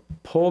possible to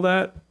pull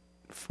that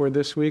for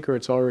this week or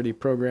it's already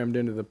programmed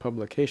into the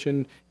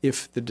publication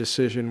if the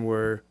decision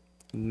were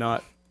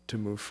not to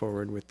move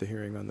forward with the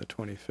hearing on the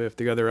 25th.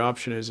 The other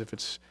option is if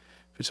it's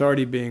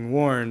already being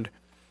warned,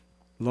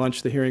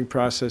 launch the hearing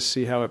process,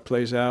 see how it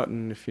plays out,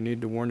 and if you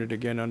need to warn it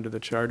again under the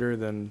charter,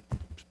 then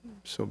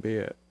so be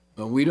it.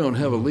 We don't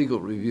have a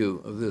legal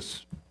review of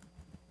this.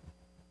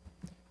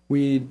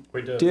 We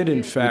did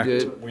in fact.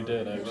 We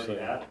did actually.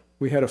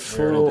 We had a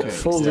full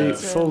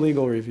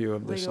legal review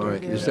of this. All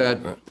right. Is that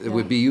it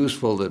would be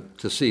useful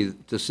to see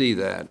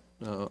that.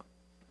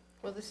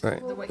 Well, this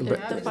right. is the way the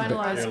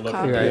finalized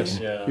copy.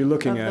 Right. You're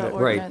looking at it.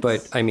 Right,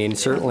 but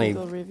certainly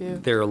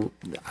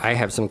I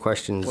have some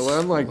questions. Well,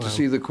 I'd like to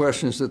see the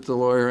questions that the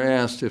lawyer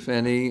asked, if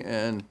any,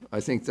 and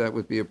I think that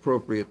would be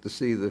appropriate to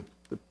see the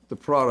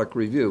product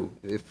review,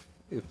 if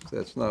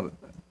that's not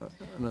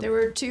There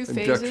were two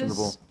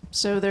phases,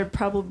 so there'd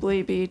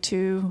probably be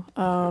two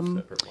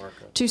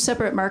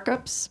separate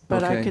markups,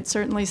 but I could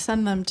certainly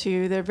send them to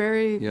you.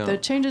 The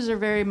changes are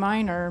very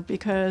minor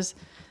because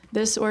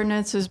this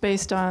ordinance is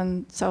based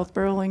on South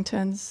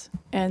Burlington's,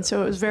 and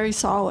so it was very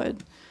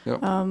solid.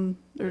 Yep.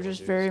 They're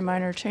just very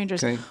minor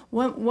changes. Okay.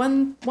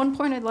 One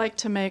point I'd like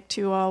to make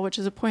to you all, which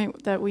is a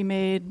point that we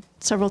made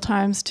several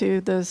times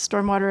to the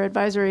Stormwater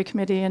Advisory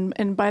Committee,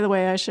 and by the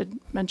way, I should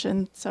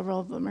mention several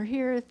of them are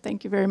here.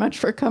 Thank you very much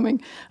for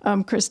coming.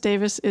 Chris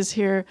Davis is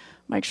here,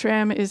 Mike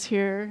Schramm is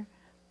here,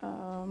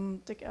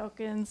 Dick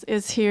Elkins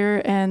is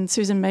here, and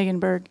Susan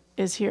Meganberg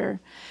is here.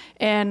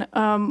 And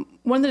one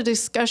of the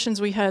discussions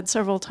we had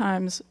several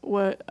times,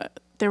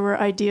 there were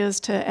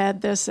ideas to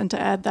add this and to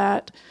add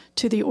that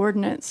to the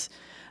ordinance.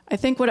 I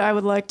think what I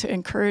would like to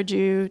encourage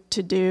you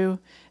to do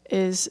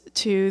is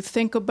to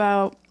think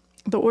about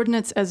the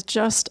ordinance as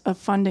just a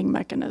funding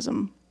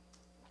mechanism.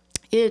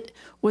 It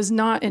was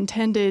not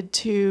intended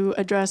to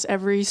address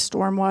every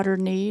stormwater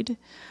need.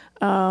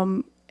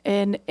 And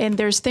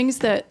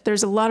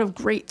there's a lot of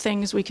great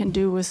things we can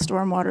do with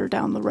stormwater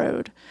down the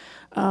road.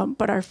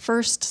 But our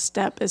first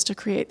step is to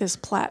create this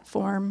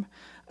platform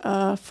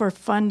for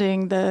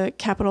funding the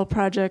capital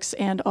projects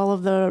and all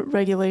of the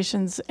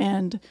regulations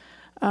and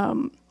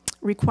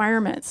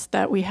requirements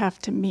that we have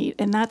to meet.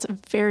 And that's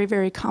very,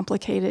 very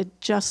complicated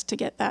just to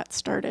get that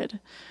started.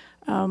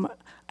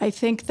 I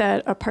think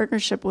that a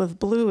partnership with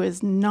Blue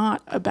is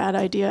not a bad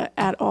idea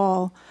at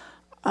all.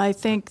 I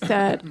think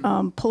that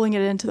pulling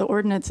it into the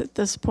ordinance at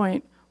this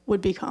point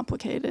would be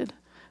complicated.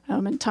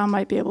 And Tom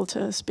might be able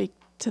to speak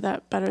to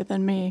that better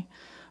than me.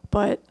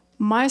 But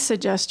my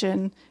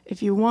suggestion,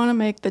 if you want to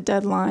make the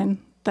deadline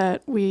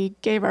that we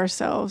gave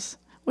ourselves,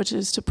 which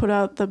is to put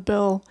out the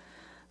bill,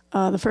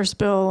 the first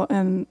bill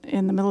in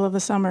the middle of the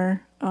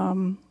summer,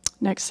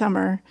 next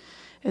summer,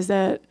 is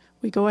that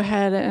we go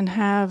ahead and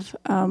have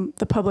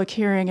the public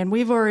hearing. And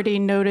we've already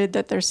noted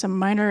that there's some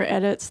minor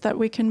edits that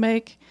we can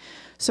make.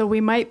 So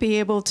we might be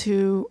able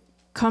to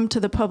come to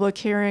the public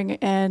hearing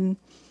and,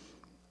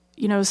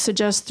 you know,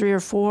 suggest 3 or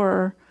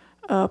 4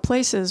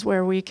 places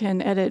where we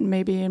can edit and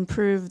maybe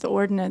improve the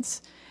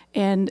ordinance.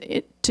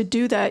 And to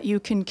do that, you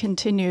can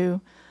continue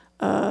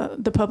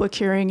the public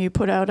hearing. You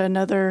put out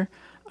another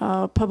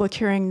public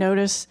hearing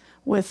notice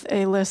with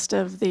a list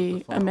of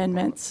the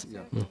amendments.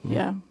 Yeah.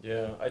 Yeah.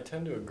 Yeah, I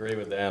tend to agree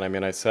with that. I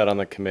mean, I sat on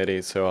the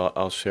committee, so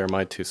I'll share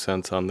my 2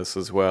 cents on this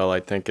as well. I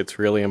think it's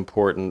really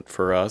important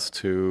for us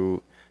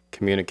to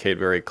communicate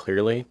very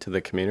clearly to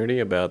the community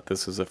about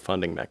this is a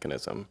funding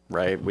mechanism,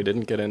 right? We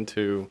didn't get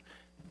into,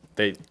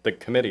 the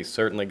committee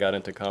certainly got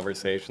into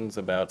conversations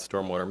about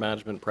stormwater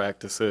management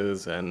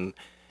practices, and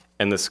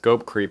the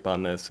scope creep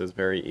on this is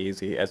very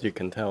easy. As you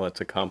can tell,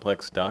 it's a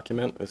complex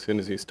document. As soon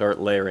as you start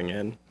layering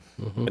in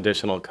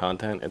additional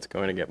content, it's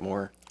going to get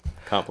more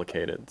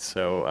complicated.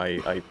 So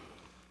I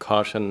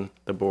caution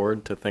the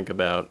board to think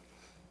about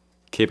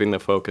keeping the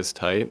focus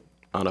tight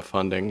on a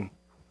funding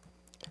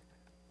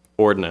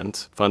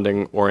ordinance,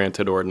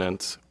 funding-oriented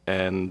ordinance,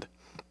 and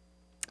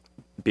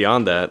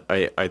beyond that,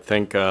 I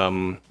think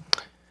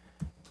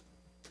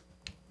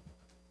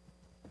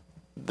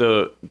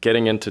the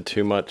getting into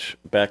too much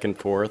back and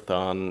forth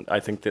on, I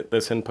think that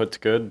this input's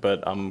good,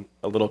 but I'm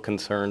a little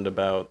concerned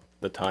about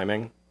the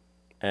timing,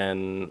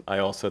 and I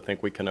also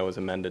think we can always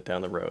amend it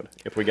down the road.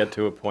 If we get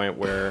to a point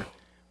where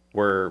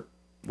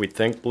we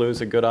think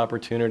Blue's a good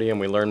opportunity and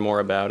we learn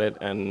more about it,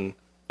 and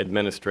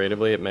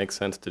administratively it makes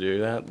sense to do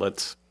that,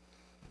 let's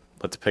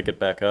pick it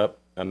back up,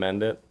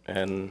 amend it,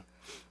 and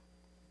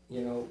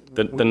you know,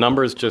 the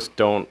numbers just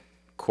don't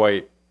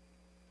quite,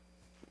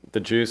 the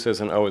juice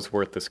isn't always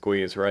worth the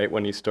squeeze, right?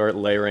 When you start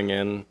layering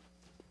in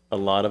a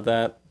lot of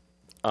that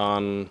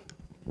on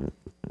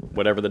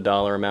whatever the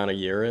dollar amount a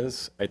year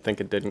is, I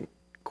think it didn't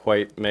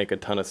quite make a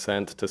ton of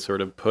sense to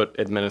sort of put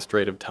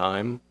administrative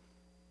time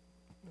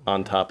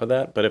on top of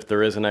that. But if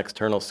there is an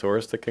external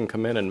source that can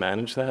come in and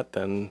manage that,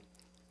 then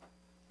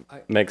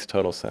it makes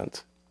total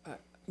sense.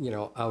 You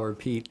know, I'll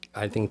repeat,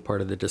 I think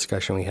part of the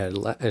discussion we had,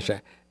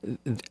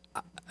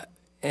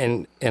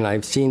 and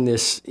I've seen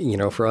this, you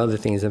know, for other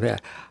things.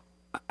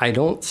 I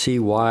don't see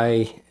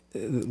why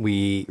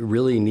we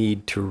really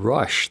need to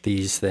rush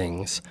these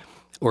things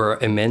or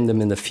amend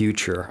them in the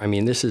future. I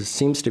mean,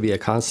 seems to be a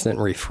constant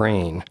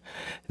refrain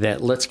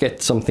that let's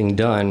get something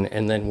done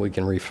and then we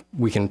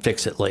can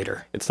fix it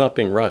later. It's not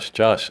being rushed,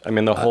 Josh. I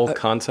mean, the whole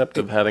concept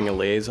of having a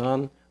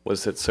liaison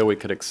was that so we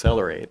could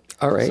accelerate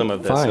some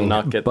of this and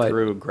not get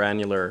through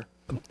granular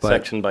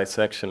section by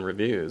section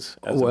reviews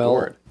as a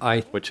board,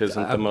 which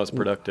isn't the most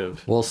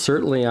productive. Well,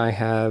 certainly I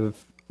have,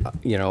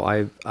 you know,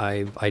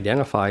 I've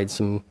identified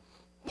some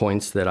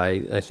points that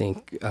I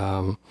think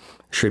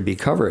should be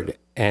covered.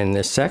 And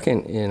the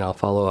second, and I'll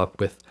follow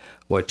up with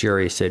what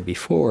Jerry said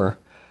before,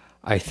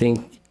 I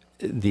think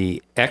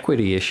the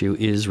equity issue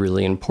is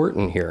really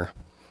important here.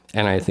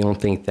 And I don't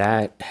think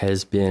that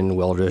has been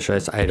well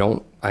addressed. I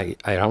don't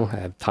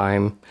have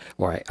time,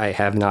 or I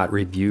have not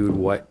reviewed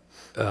what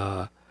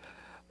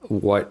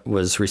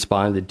was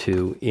responded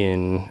to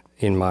in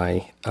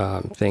my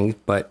thing.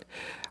 But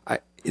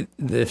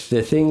the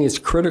thing is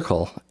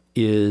critical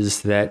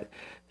is that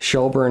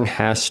Shelburne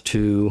has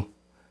to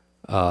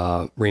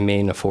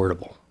remain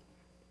affordable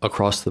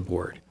across the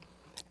board.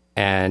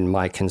 And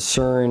my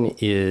concern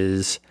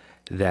is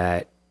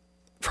that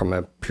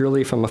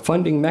purely from a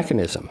funding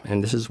mechanism,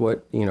 and this is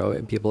what, you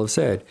know, people have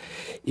said,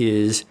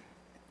 is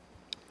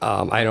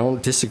I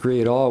don't disagree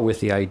at all with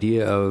the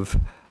idea of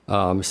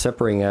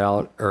separating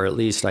out, or at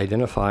least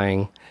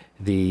identifying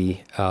the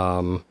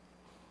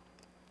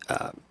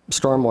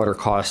stormwater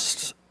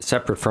costs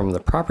separate from the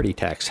property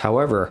tax.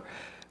 However,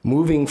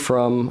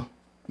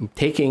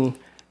 taking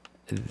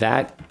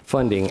that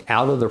funding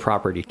out of the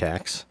property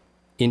tax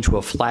into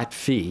a flat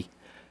fee,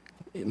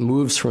 it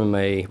moves from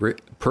a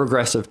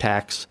progressive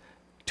tax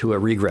to a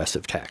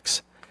regressive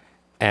tax.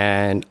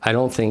 And I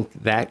don't think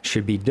that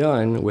should be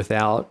done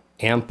without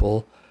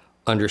ample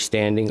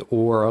understanding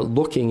or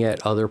looking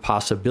at other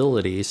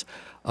possibilities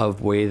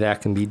of way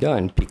that can be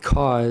done,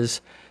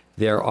 because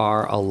there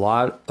are a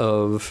lot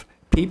of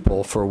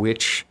people for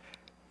which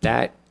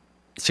that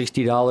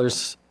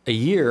 $60 a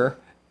year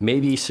may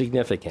be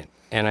significant.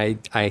 And I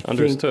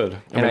Understood.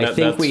 think, I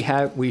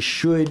think we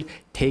should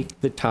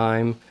take the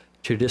time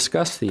to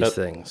discuss these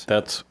things.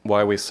 That's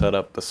why we set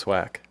up the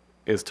SWAC,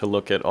 is to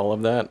look at all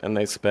of that, and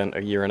they spent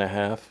a year and a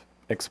half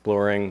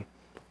exploring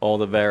all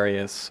the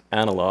various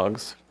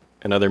analogs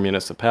in other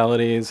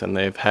municipalities, and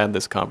they've had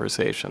this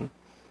conversation.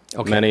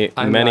 Okay,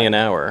 Many an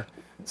hour.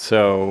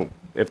 So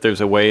if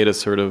there's a way to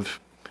sort of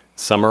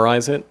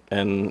summarize it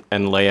and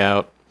lay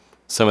out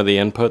some of the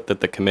input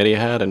that the committee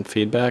had and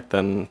feedback,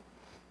 then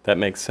that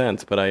makes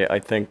sense. But I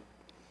think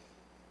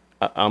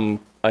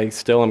I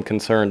still am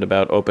concerned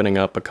about opening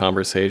up a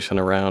conversation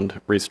around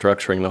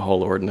restructuring the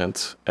whole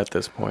ordinance at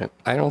this point.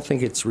 I don't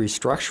think it's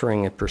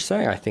restructuring it per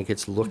se. I think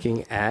it's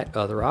looking at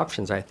other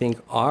options. I think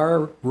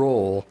our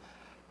role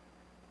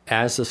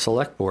as a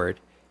select board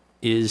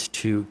is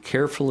to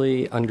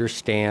carefully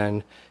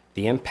understand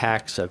the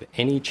impacts of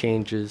any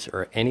changes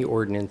or any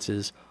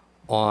ordinances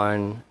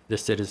on the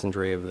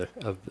citizenry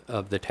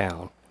of the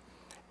town.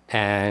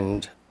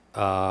 And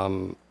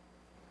I'm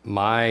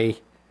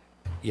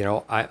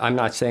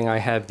not saying I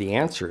have the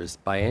answers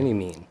by any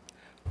means.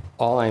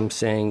 All I'm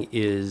saying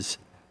is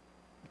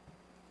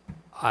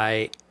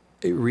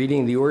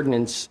reading the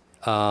ordinance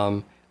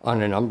on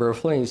a number of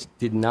things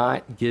did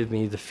not give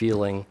me the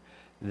feeling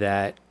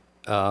that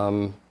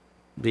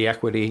the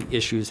equity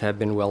issues have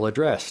been well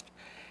addressed.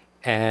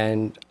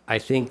 And I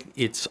think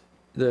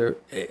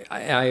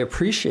I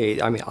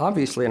appreciate, I mean,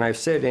 obviously, and I've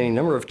said any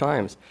number of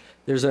times,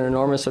 there's an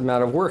enormous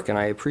amount of work, and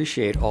I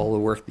appreciate all the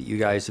work that you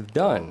guys have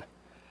done.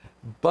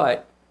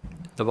 But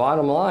the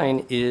bottom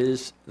line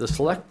is the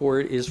select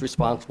board is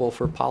responsible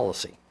for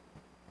policy.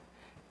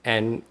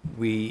 And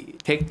we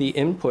take the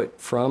input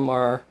from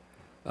our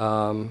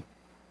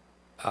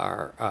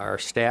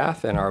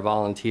staff and our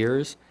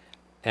volunteers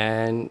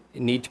and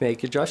need to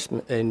make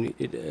adjustment and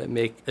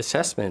make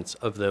assessments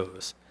of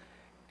those.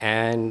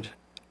 And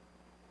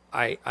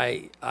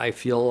I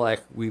feel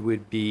like we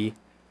would be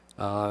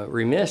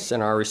remiss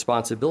in our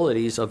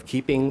responsibilities of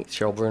keeping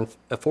Shelburne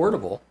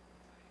affordable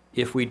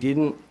if we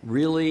didn't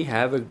really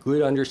have a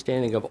good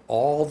understanding of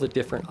all the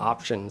different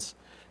options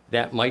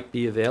that might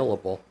be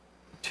available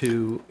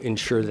to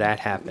ensure that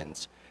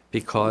happens.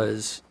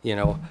 Because,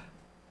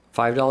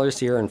 $5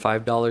 here and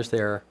 $5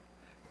 there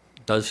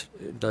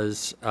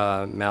does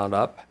mount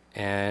up,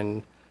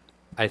 and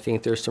I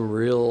think there's some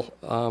real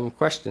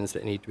questions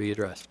that need to be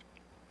addressed.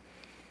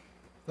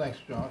 Thanks,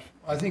 Josh.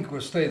 I think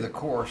we'll stay the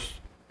course,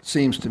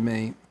 seems to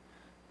me.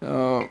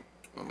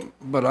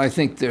 But I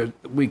think that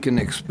we can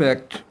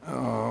expect,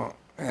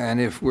 and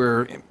if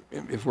we're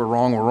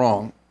wrong, we're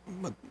wrong,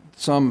 but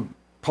some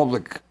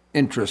public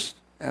interest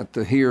at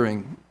the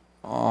hearing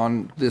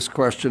on this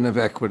question of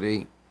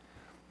equity.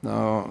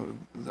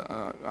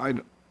 I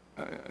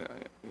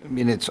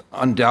mean, it's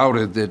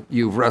undoubted that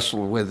you've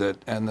wrestled with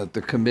it and that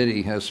the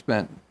committee has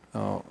spent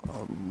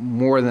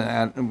more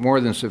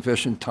than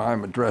sufficient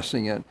time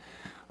addressing it.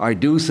 I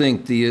do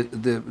think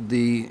the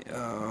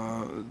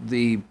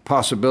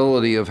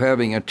possibility of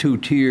having a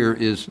two-tier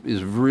is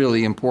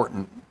really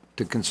important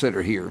to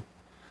consider here.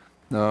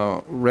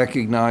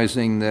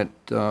 Recognizing that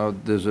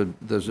there's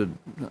a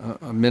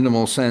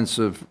minimal sense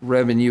of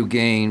revenue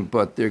gain,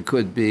 but there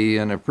could be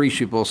an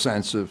appreciable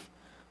sense of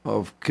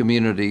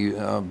community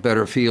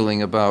better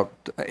feeling about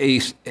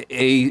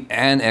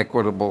an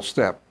equitable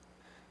step.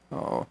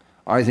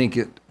 I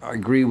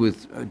agree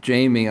with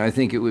Jamie. I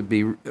think it would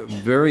be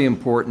very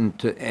important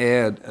to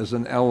add as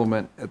an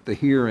element at the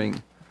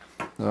hearing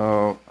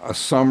a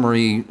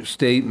summary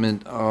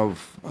statement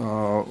of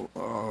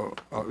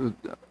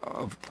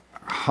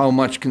how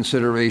much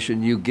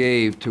consideration you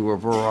gave to a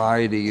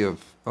variety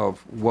of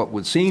what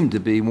would seem to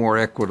be more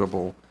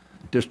equitable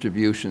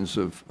distributions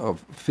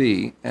of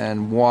fee,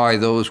 and why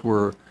those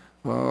were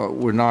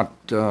not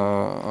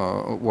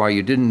why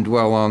you didn't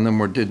dwell on them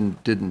or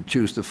didn't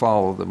choose to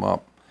follow them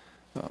up.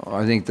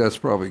 I think that's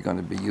probably going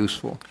to be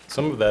useful.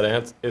 Some of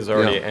that is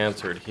already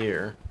answered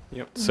here,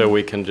 so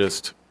we can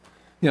just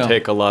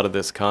take a lot of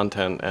this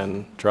content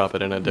and drop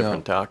it in a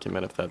different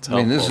document if that's helpful.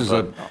 I mean, this is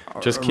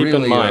just keep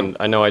in mind.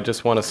 I know. I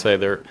just want to say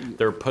there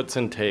are puts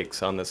and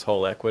takes on this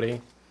whole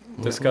equity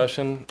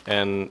discussion,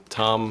 and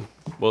Tom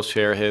will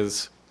share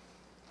his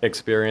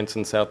experience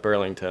in South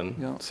Burlington.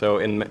 Yeah. So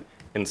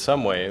in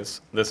some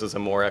ways, this is a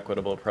more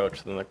equitable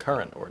approach than the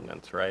current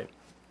ordinance, right?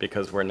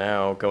 Because we're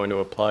now going to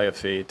apply a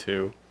fee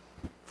to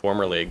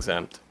formerly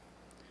exempt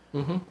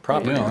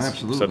properties. Yeah,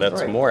 absolutely. So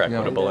that's more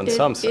equitable in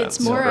some sense.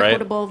 It's more right?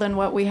 equitable than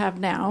what we have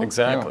now.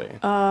 Exactly.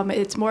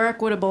 It's more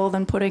equitable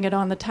than putting it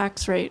on the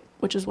tax rate,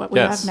 which is what we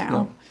have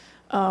now,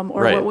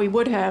 or what we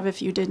would have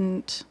if you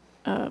didn't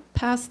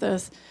pass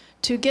this.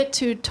 To get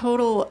to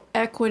total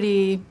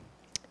equity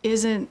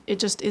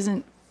just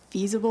isn't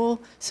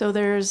feasible. So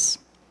there's,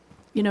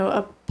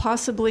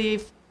 possibly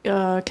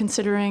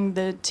considering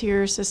the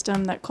tier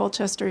system that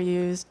Colchester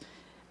used,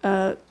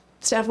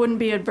 staff wouldn't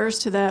be adverse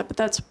to that, but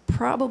that's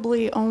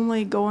probably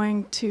only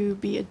going to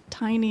be a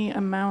tiny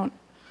amount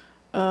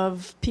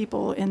of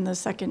people in the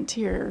second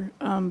tier,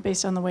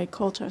 based on the way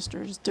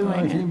Colchester's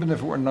doing it. Even if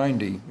it were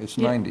 90, it's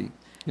 90.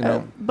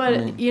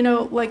 But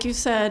like you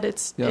said,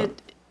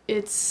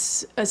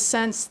 it's a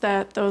sense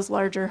that those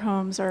larger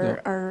homes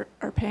are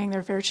paying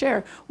their fair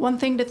share. One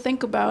thing to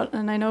think about,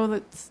 and I know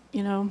that,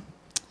 you know,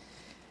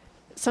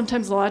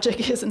 sometimes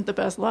logic isn't the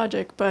best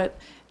logic, but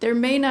there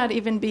may not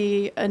even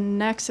be a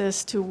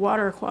nexus to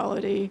water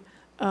quality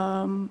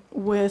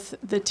with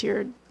the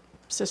tiered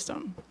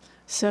system.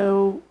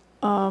 So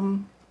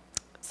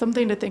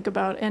something to think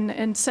about,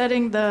 and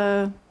setting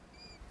the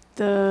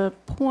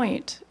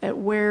point at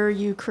where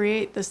you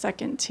create the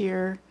second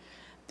tier.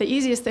 The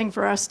easiest thing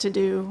for us to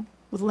do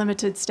with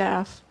limited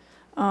staff,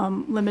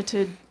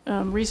 limited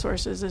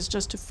resources, is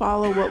just to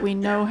follow what we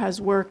know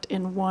has worked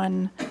in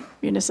one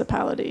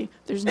municipality.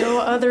 There's no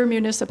other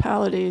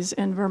municipalities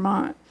in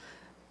Vermont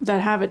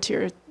that have a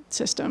tiered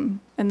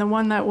system. And the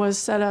one that was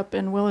set up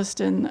in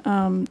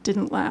Williston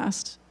didn't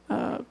last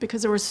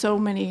because there were so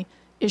many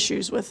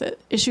issues with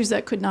it, issues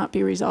that could not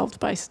be resolved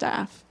by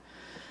staff.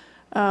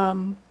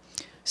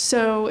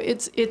 So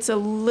it's a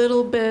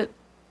little bit,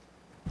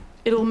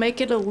 it'll make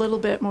it a little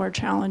bit more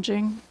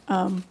challenging,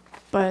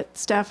 but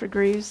staff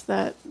agrees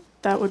that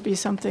that would be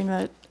something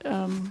that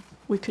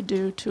we could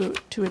do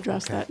to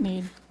address that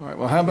need. All right,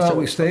 well, how about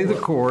we stay the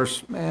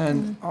course,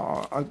 and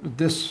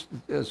this,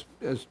 as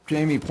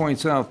Jamie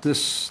points out,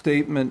 this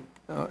statement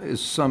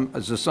is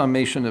a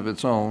summation of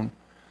its own,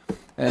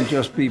 and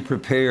just be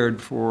prepared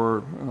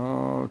for,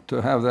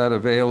 to have that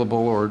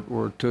available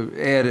or to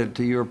add it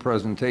to your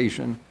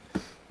presentation.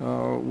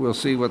 We'll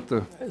see what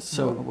the...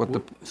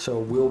 So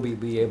will we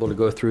be able to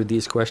go through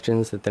these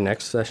questions at the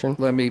next session?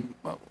 Let me...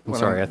 I'm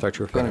sorry, I thought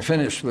you were going to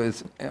finish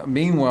with,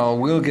 meanwhile,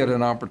 we'll get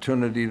an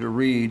opportunity to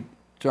read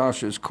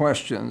Josh's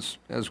questions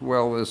as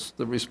well as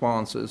the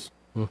responses,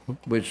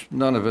 which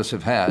none of us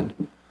have had.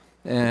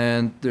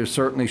 And there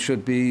certainly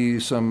should be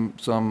some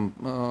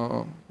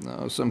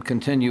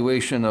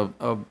continuation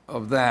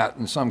of that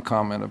and some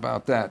comment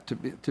about that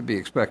to be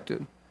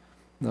expected.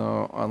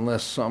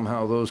 Unless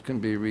somehow those can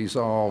be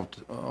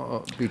resolved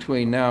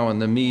between now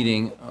and the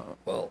meeting.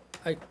 Well,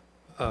 I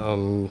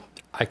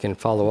can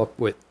follow up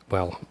with,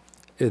 well,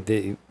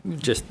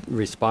 just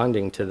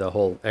responding to the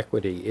whole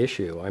equity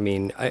issue. I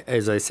mean,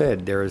 as I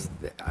said,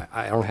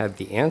 I don't have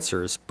the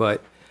answers,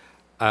 but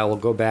I will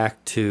go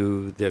back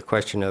to the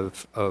question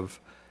of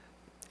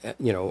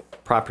you know,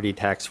 property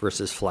tax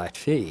versus flat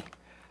fee.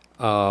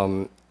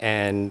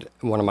 And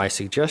one of my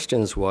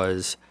suggestions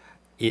was,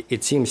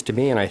 it seems to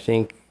me, and I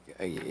think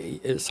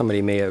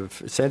somebody may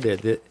have said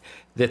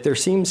that there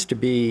seems to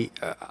be,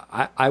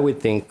 I would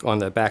think on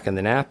the back of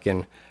the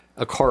napkin,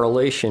 a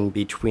correlation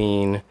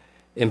between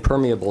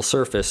impermeable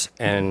surface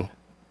and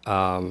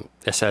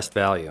assessed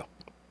value,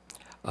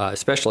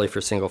 especially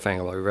for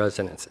single-family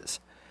residences.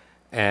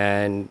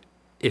 And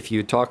if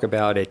you talk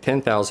about a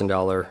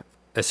 $10,000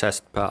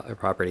 assessed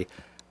property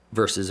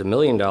versus $1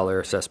 million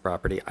assessed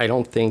property, I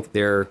don't think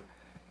they're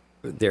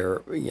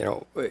you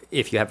know,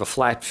 if you have a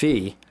flat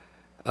fee,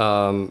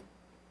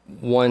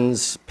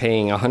 one's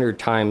paying 100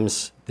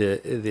 times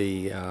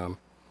the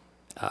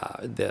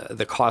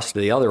cost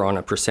of the other on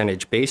a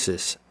percentage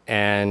basis,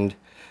 and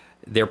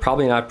they're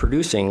probably not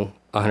producing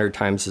 100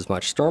 times as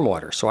much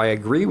stormwater. So I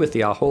agree with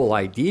the whole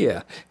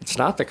idea. It's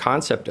not the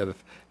concept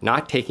of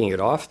not taking it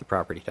off the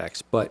property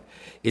tax, but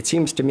it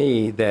seems to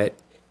me that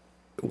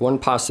one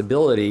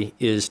possibility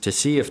is to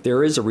see if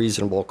there is a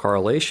reasonable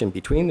correlation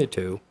between the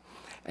two,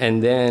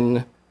 and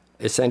then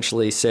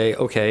essentially say,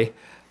 okay,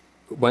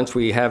 once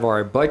we have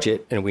our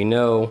budget and we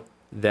know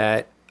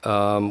that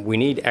we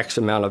need X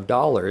amount of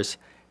dollars,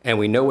 and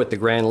we know what the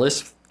grand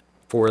list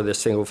for the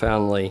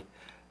single-family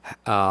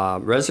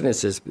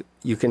residences,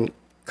 you can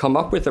come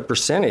up with a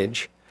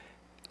percentage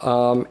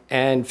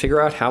and figure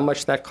out how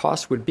much that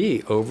cost would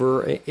be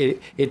over.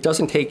 It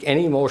doesn't take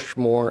any more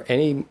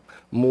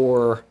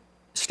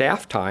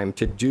staff time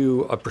to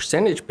do a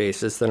percentage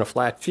basis than a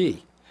flat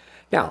fee.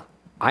 Now,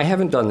 I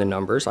haven't done the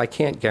numbers. I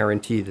can't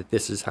guarantee that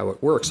this is how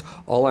it works.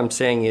 All I'm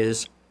saying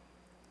is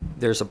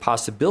there's a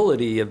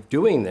possibility of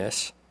doing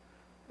this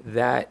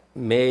that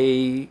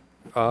may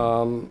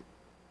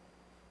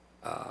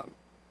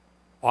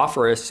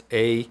offer us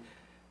a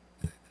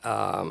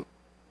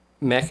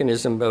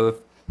mechanism of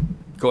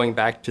going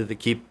back to the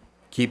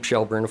keep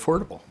Shelburne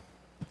affordable.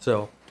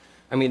 So,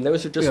 I mean,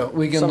 those are just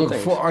we can some look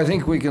things. I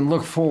think we can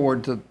look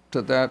forward to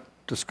that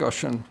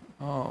discussion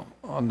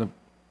on the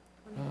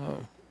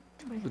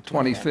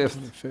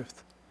 25th.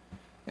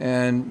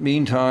 And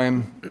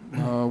meantime,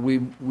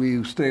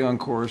 we stay on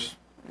course,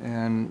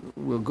 and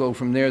we'll go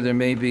from there. There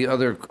may be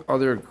other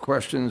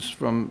questions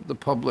from the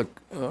public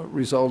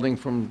resulting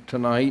from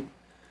tonight,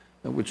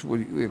 which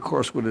we of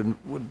course would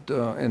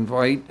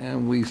invite.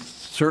 And we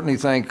certainly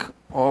thank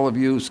all of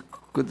you. It's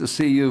good to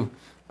see you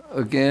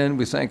again.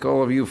 We thank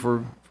all of you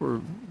for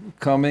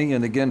coming,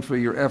 and again for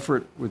your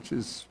effort, which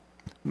is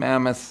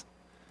mammoth.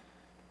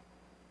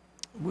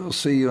 We'll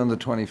see you on the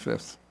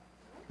 25th.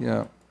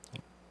 Yeah.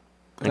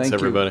 Thanks,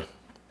 everybody.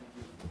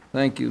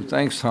 Thank you.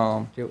 Thanks,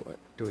 Tom. Do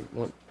we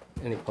want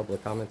any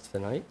public comments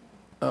tonight?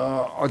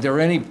 Are there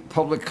any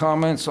public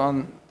comments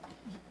on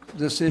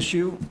this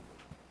issue?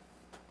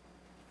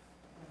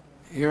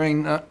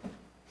 Hearing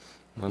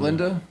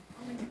Linda?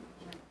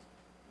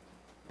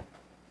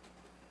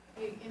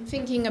 In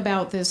thinking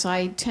about this,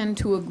 I tend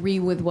to agree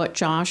with what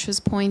Josh has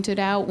pointed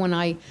out when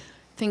I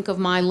think of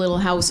my little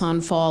house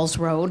on Falls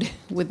Road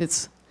with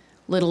its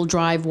little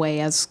driveway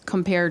as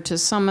compared to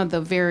some of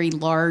the very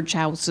large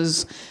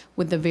houses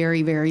with the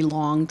very, very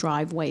long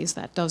driveways.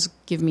 That does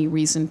give me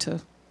reason to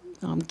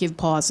give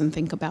pause and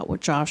think about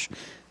what Josh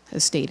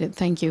has stated.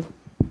 Thank you.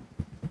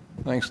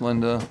 Thanks,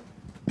 Linda.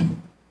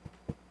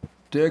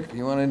 Dick,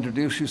 you want to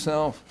introduce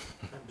yourself?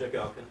 I'm Dick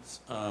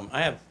Elkins.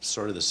 I have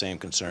sort of the same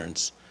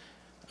concerns,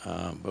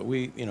 but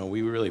we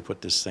really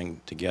put this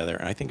thing together,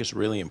 and I think it's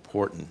really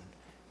important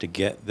to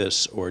get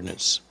this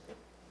ordinance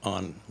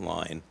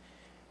online.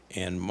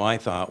 And my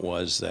thought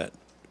was that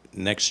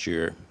next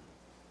year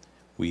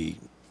we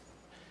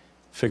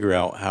figure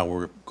out how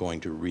we're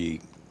going to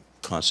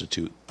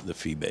reconstitute the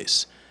fee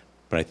base.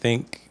 But I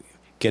think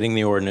getting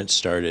the ordinance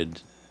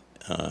started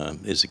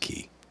is a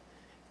key.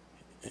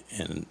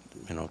 And,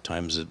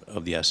 time's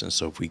of the essence,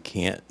 so if we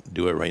can't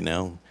do it right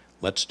now,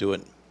 let's do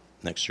it.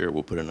 Next year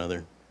we'll put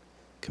another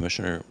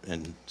commissioner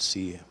and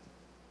see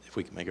if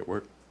we can make it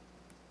work.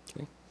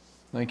 Okay.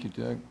 Thank you,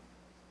 Doug.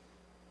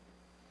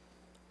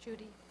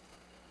 Judy.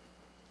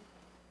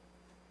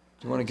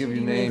 Do you want to give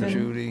your name, Raven.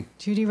 Judy?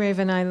 Judy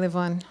Raven, I live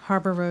on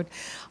Harbor Road.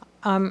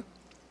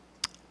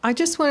 I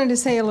just wanted to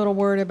say a little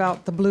word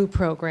about the Blue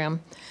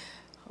program,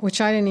 which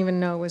I didn't even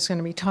know was going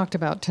to be talked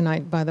about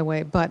tonight, by the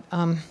way. But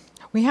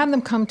we had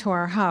them come to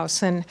our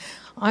house, and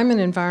I'm an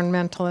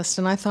environmentalist,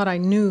 and I thought I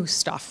knew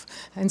stuff.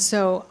 And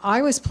so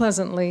I was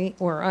pleasantly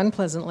or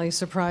unpleasantly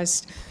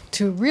surprised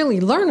to really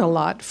learn a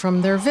lot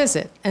from their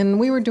visit. And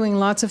we were doing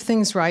lots of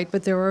things right,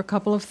 but there were a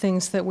couple of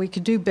things that we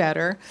could do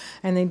better,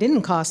 and they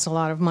didn't cost a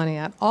lot of money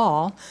at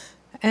all.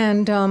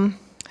 And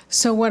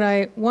so what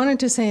I wanted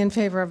to say in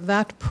favor of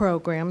that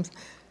program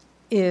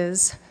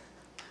is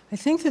I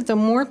think that the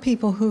more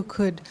people who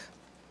could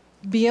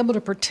be able to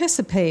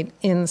participate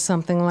in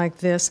something like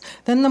this,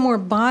 then the more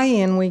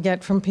buy-in we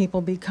get from people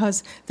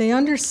because they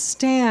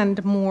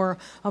understand more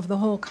of the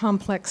whole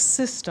complex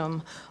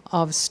system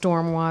of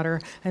stormwater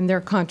and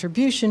their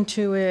contribution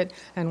to it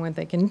and what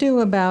they can do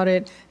about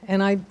it.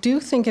 And I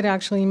do think it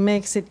actually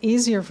makes it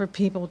easier for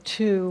people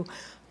to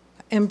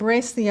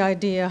embrace the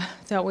idea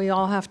that we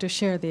all have to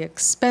share the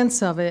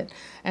expense of it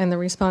and the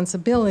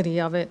responsibility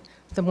of it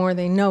the more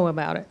they know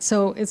about it.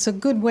 So it's a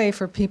good way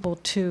for people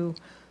to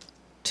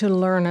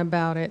learn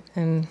about it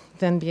and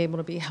then be able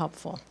to be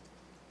helpful.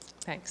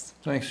 Thanks.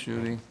 Thanks,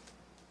 Judy.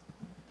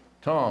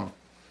 Tom.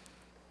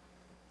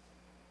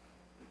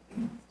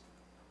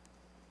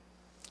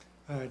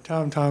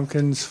 Tom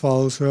Tompkins,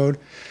 Falls Road.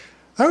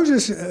 I was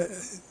just,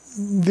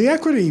 the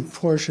equity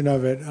portion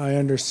of it, I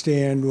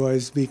understand,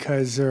 was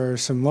because there are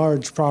some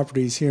large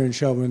properties here in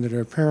Shelburne that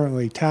are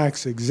apparently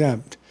tax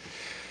exempt.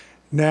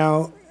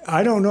 Now,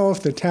 I don't know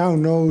if the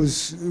town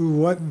knows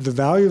what the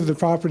value of the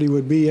property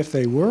would be if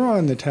they were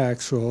on the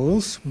tax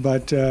rolls,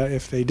 but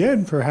if they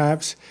did,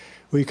 perhaps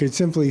we could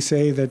simply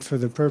say that for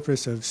the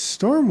purpose of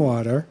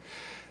stormwater,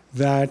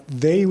 that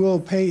they will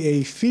pay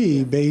a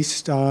fee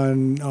based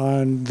on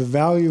the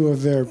value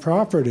of their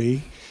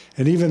property,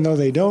 and even though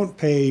they don't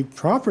pay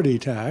property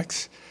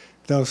tax,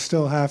 they'll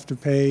still have to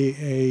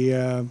pay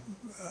a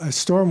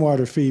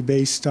stormwater fee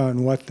based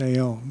on what they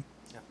own.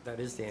 Yeah, that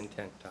is the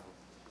intent, Tom.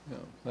 Yeah,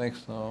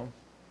 thanks, Tom.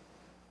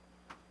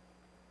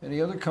 Any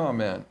other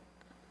comment?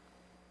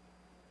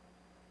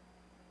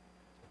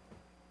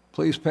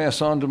 Please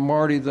pass on to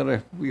Marty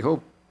that we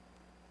hope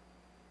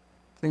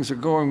things are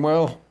going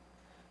well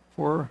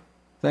for her.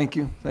 Thank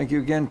you. Thank you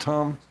again,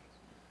 Tom.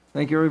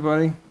 Thank you,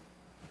 everybody.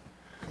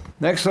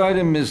 Next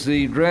item is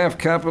the draft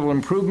capital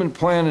improvement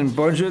plan and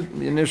budget,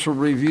 the initial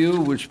review,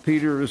 which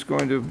Peter is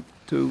going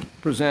to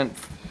present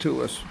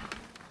to us.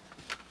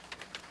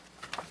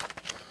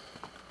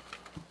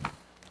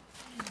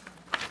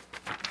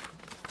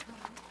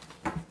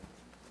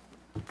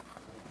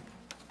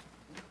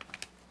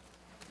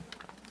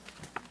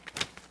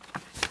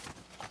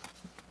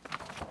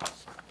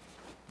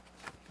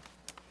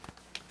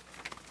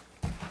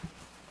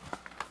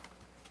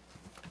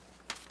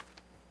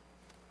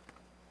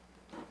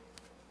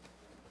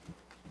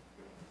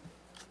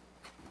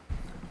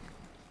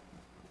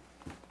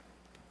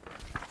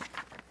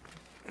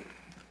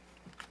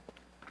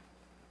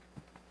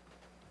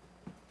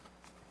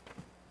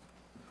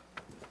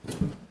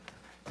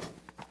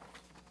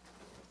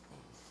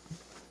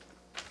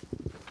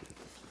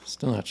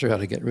 Still not sure how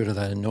to get rid of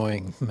that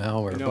annoying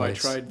malware. No, I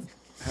tried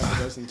half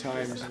a dozen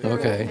times.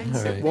 Okay,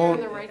 all right. It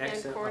won't. In the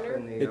right-hand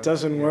corner. It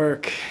doesn't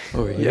work.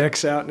 Oh, You yeah.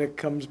 X out and it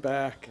comes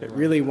back. It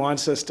really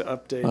wants us to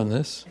update. On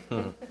this?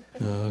 Oh,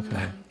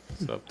 okay.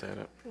 Let's update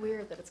it.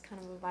 Weird that it's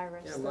kind of a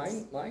virus Yeah,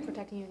 that's mine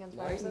protecting you against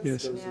Mine viruses.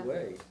 Yes. goes Yeah.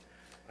 away.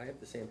 I have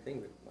the same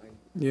thing with mine.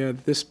 Yeah,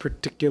 this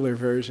particular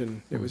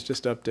version, it was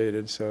just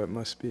updated, so it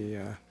must be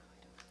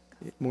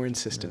more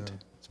insistent.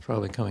 It's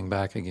probably coming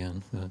back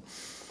again.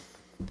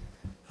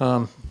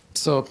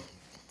 So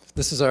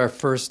this is our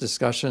first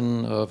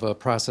discussion of a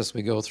process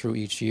we go through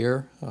each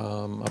year,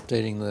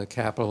 updating the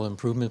capital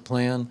improvement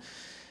plan.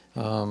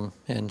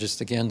 And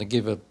just again, to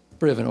give a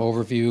bit of an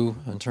overview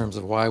in terms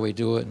of why we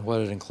do it and what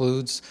it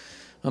includes.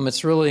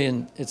 It's really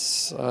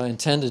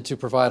intended to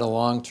provide a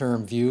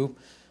long-term view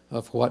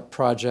of what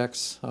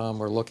projects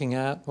we're looking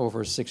at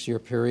over a 6-year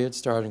period,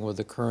 starting with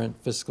the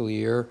current fiscal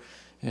year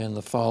and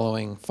the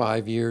following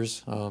 5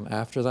 years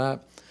after that.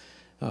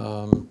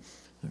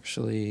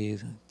 Actually,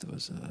 there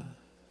was a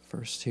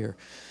first here.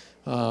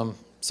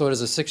 So it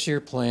is a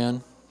 6-year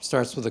plan.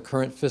 Starts with the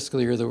current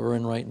fiscal year that we're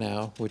in right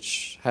now,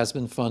 which has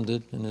been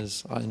funded and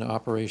is in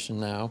operation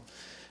now.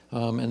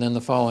 And then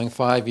the following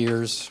 5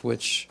 years,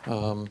 which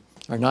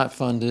are not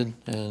funded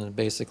and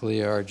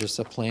basically are just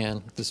a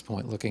plan at this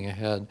point looking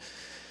ahead.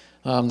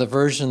 The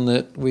version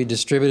that we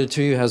distributed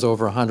to you has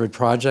over 100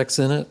 projects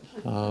in it.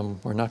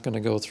 We're not going to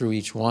go through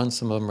each one.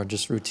 Some of them are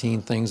just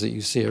routine things that you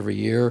see every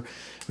year,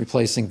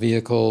 replacing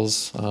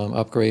vehicles,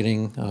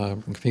 upgrading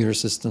computer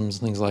systems,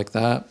 things like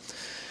that.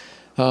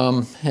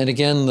 And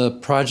again, the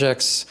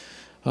projects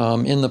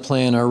in the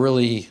plan are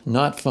really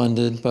not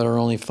funded, but are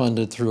only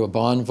funded through a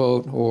bond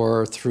vote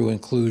or through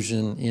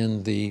inclusion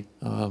in the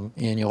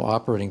annual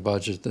operating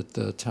budget that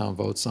the town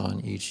votes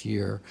on each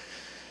year.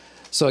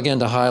 So again,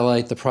 to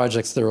highlight the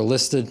projects that are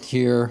listed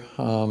here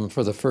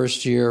for the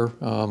first year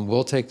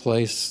will take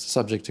place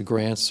subject to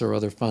grants or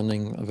other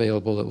funding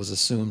available that was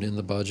assumed in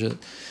the budget.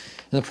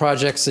 And the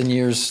projects in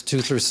years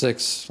 2 through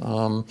 6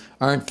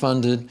 aren't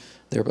funded.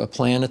 They're a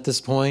plan at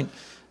this point.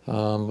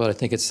 But I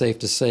think it's safe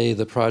to say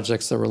the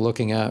projects that we're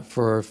looking at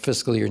for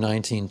fiscal year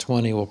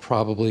 19-20 will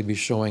probably be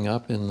showing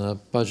up in the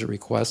budget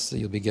requests that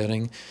you'll be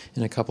getting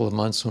in a couple of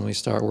months when we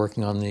start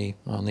working on the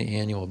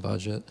annual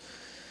budget.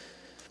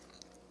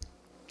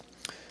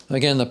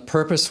 Again, the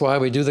purpose why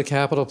we do the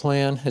capital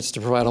plan is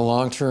to provide a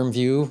long-term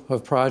view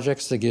of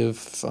projects to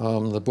give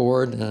the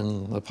board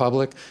and the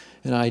public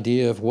an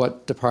idea of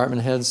what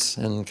department heads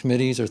and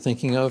committees are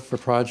thinking of for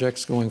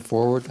projects going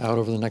forward out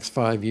over the next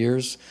 5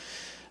 years.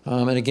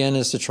 And again,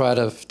 is to try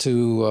to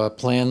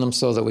plan them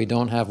so that we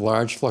don't have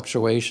large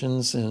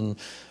fluctuations in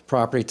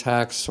property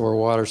tax or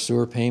water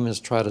sewer payments,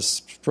 try to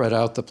spread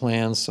out the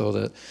plans so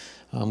that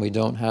we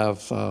don't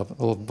have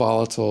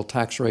volatile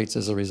tax rates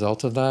as a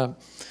result of that.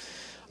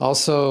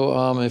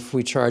 Also, if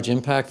we charge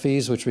impact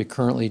fees, which we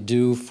currently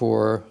do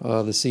for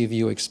the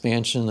Seaview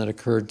expansion that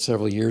occurred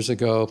several years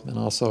ago, and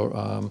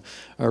also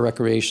our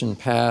recreation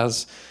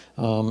paths,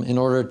 in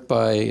order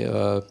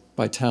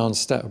by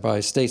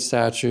state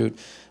statute,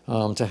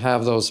 to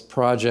have those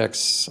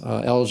projects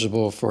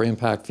eligible for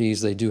impact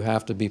fees, they do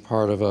have to be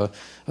part of a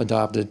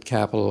adopted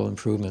capital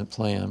improvement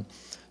plan.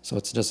 So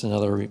it's just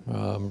another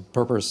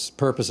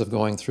purpose of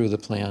going through the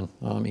plan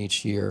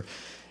each year.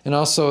 And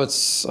also,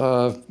 it's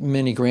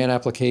many grant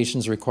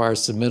applications require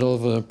submittal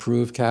of an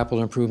approved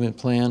capital improvement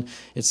plan.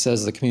 It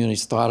says the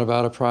community's thought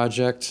about a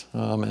project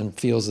and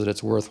feels that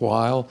it's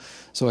worthwhile.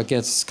 So it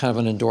gets kind of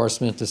an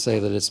endorsement to say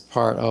that it's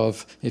part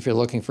of, if you're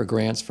looking for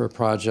grants for a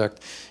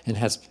project and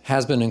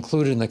has been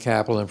included in the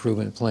capital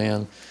improvement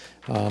plan,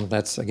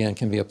 that's, again,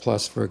 can be a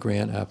plus for a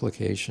grant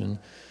application.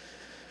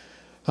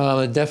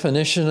 A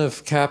definition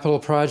of capital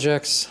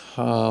projects,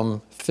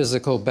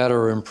 physical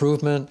better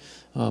improvement,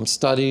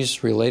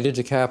 studies related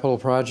to capital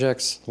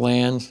projects,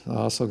 land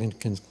also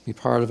can be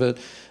part of it.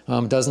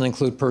 Doesn't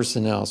include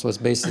personnel, so it's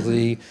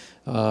basically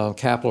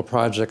capital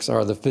projects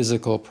are the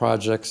physical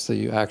projects that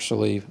you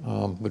actually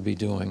would be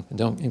doing.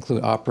 Don't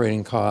include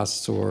operating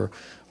costs or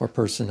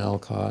personnel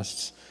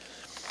costs.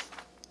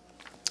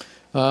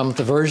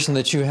 The version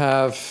that you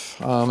have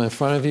in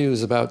front of you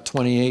is about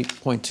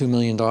 $28.2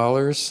 million.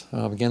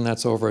 Again,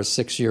 that's over a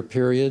 6-year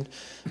period.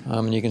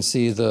 And you can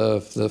see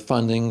the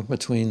funding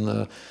between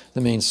the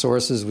main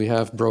sources. We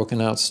have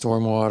broken out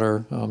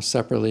stormwater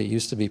separately. It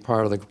used to be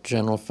part of the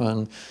general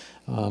fund.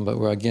 But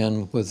we're,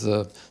 again, with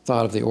the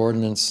thought of the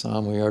ordinance,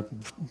 we are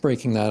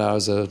breaking that out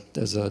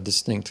as a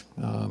distinct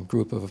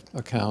group of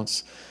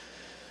accounts.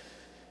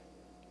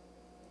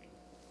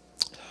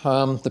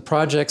 The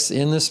projects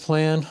in this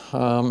plan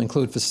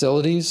include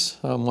facilities.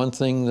 One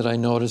thing that I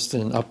noticed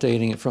in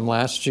updating it from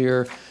last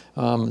year,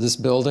 this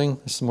building,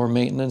 some more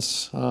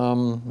maintenance.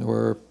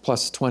 We're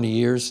plus 20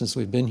 years since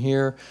we've been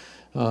here.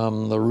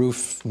 The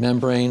roof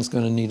membrane is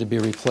going to need to be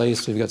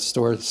replaced. We've got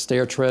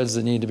stair treads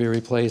that need to be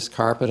replaced,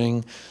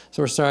 carpeting.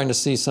 So we're starting to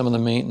see some of the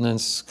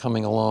maintenance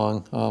coming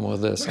along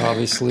with this.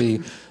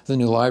 Obviously, the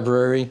new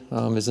library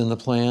is in the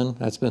plan.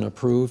 That's been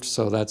approved,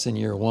 so that's in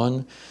year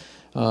 1.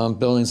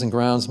 Buildings and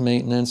grounds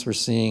maintenance, we're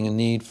seeing a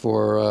need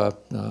for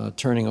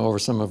turning over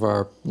some of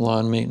our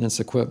lawn maintenance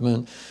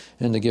equipment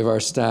and to give our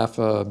staff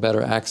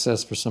better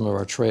access for some of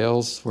our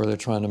trails where they're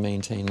trying to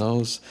maintain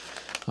those.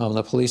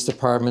 The police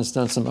department's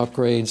done some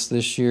upgrades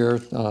this year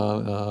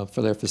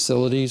for their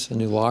facilities, a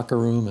new locker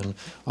room and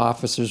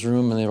officers'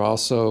 room, and they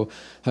also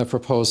have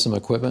proposed some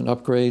equipment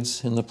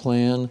upgrades in the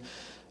plan.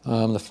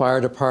 The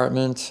fire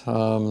department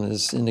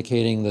is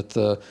indicating that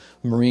the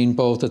marine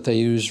boat that they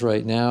use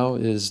right now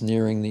is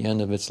nearing the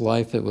end of its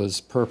life. It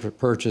was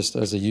purchased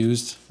as a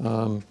used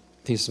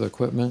piece of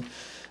equipment.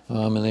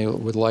 and they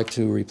would like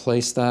to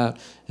replace that.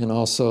 And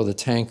also the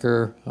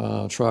tanker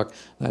truck,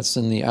 that's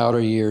in the outer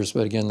years,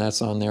 but again,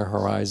 that's on their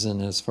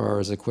horizon as far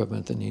as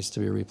equipment that needs to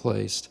be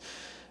replaced.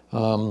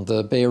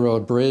 The Bay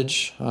Road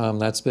Bridge,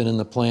 that's been in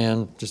the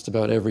plan just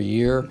about every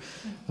year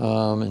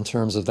in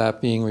terms of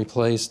that being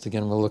replaced.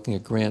 Again, we're looking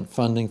at grant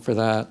funding for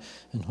that,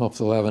 and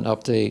hopefully we'll have an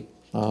update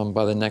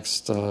by the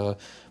next,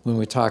 when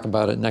we talk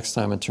about it next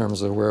time in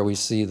terms of where we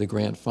see the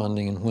grant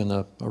funding and when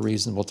a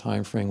reasonable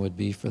time frame would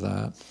be for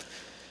that.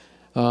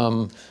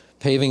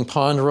 Paving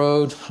Pond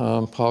Road,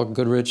 Paul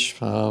Goodrich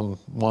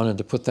wanted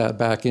to put that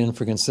back in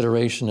for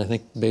consideration, I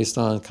think based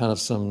on kind of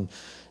some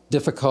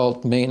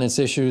difficult maintenance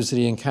issues that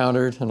he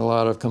encountered and a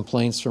lot of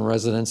complaints from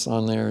residents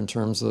on there in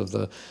terms of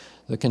the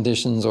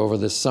conditions over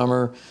this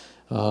summer.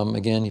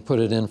 Again, he put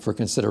it in for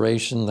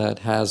consideration. That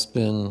has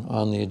been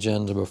on the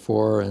agenda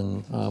before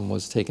and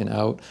was taken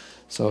out.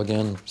 So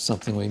again,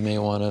 something we may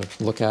want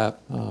to look at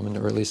and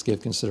or at least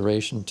give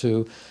consideration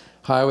to.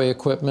 Highway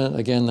equipment,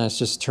 again, that's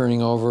just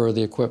turning over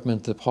the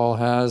equipment that Paul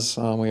has.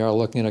 We are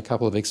looking at a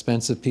couple of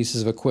expensive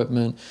pieces of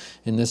equipment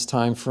in this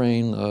time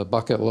frame. A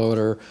bucket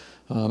loader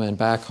and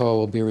backhoe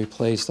will be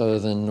replaced, other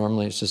than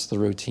normally it's just the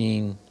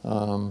routine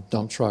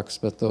dump trucks,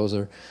 but those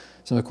are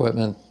some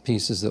equipment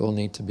pieces that will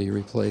need to be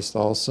replaced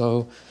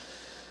also.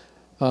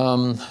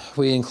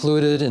 We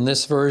included in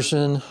this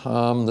version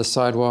the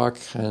sidewalk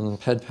and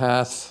ped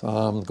path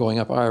going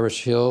up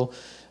Irish Hill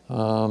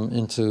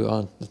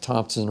into the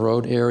Thompson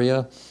Road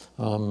area.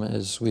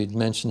 As we'd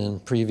mentioned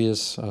in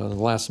previous,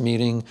 last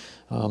meeting,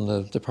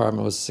 the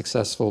department was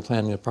successful,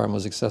 planning department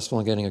was successful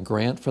in getting a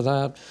grant for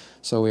that.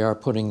 So we are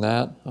putting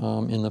that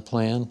in the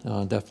plan,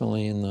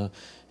 definitely in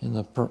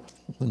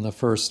the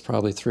first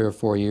probably 3 or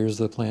 4 years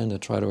of the plan to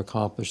try to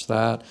accomplish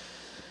that.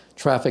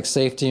 Traffic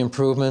safety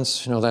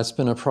improvements, that's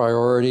been a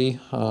priority.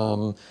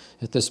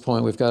 At this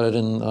point, we've got it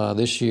in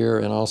this year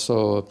and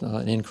also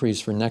an increase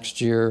for next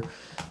year.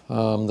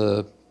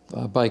 The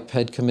Bike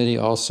Ped Committee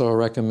also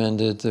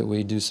recommended that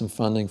we do some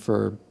funding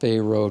for Bay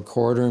Road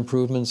corridor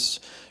improvements,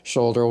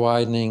 shoulder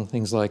widening,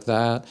 things like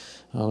that.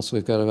 So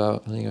we've got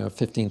about, I think,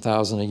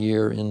 $15,000 a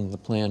year in the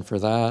plan for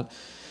that.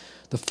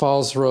 The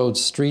Falls Road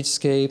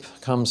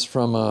streetscape comes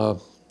from a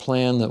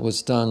plan that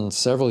was done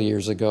several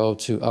years ago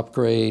to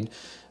upgrade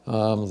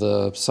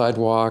the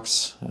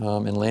sidewalks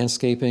and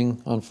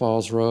landscaping on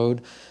Falls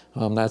Road.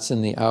 That's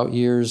in the out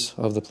years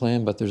of the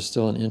plan, but there's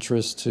still an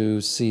interest to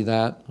see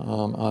that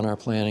on our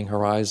planning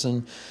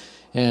horizon.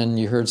 And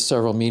you heard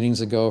several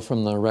meetings ago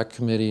from the rec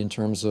committee in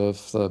terms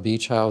of the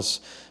beach house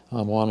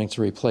wanting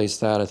to replace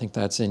that. I think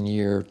that's in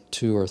year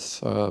 2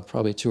 or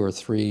probably 2 or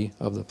 3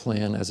 of the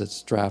plan as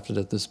it's drafted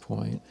at this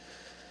point.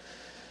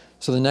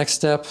 So the next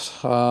step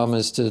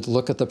is to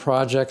look at the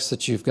projects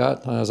that you've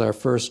got as our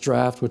first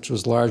draft, which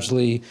was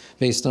largely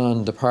based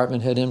on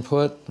department head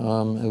input.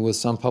 It was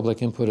some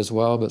public input as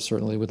well, but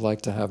certainly would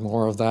like to have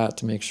more of that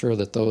to make sure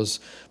that those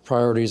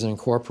priorities are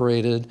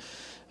incorporated.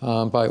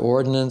 By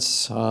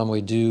ordinance, we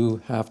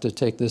do have to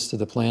take this to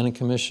the Planning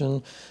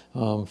Commission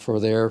for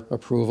their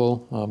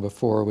approval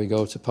before we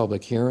go to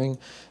public hearing,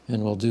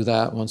 and we'll do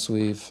that once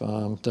we've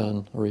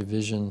done a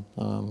revision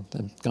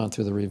and gone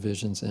through the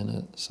revisions in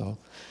it. So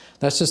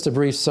that's just a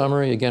brief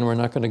summary. Again, we're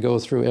not going to go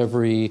through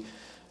every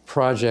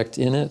project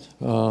in it,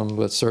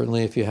 but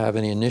certainly if you have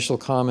any initial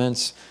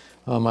comments,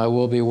 I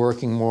will be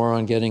working more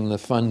on getting the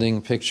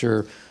funding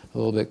picture a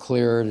little bit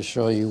clearer to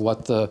show you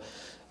what the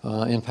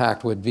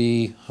impact would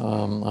be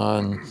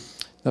on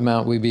the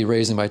amount we'd be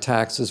raising by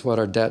taxes, what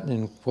our debt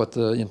and what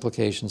the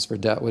implications for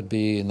debt would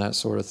be, and that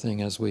sort of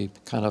thing as we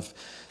kind of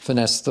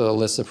finesse the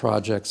list of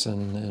projects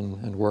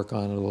and work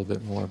on it a little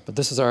bit more. But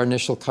this is our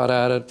initial cut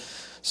at it.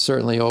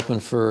 Certainly open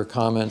for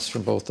comments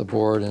from both the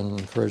board and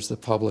encourage the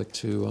public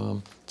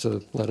to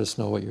let us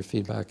know what your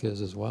feedback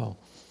is as well.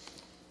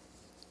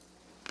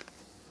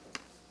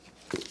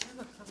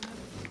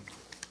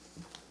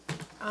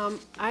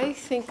 I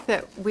think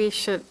that we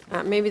should,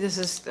 maybe this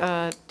is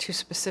too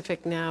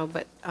specific now,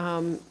 but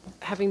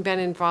having been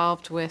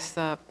involved with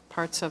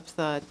parts of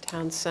the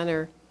town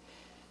center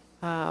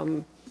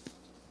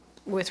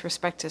with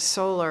respect to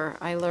solar,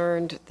 I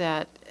learned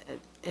that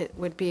it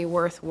would be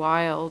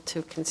worthwhile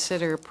to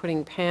consider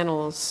putting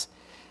panels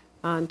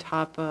on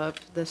top of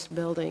this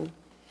building.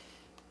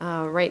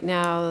 Right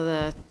now,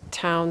 the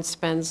town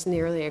spends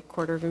nearly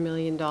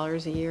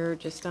 $250,000 a year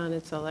just on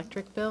its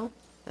electric bill.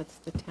 That's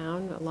the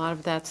town. A lot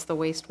of that's the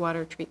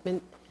wastewater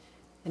treatment,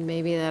 and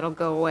maybe that'll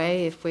go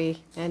away if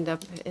we end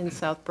up in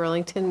South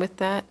Burlington with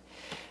that.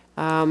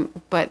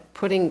 But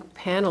putting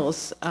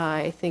panels,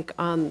 I think,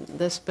 on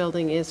this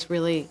building is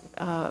really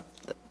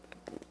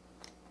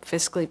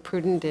fiscally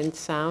prudent and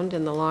sound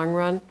in the long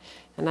run,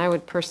 and I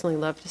would personally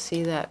love to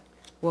see that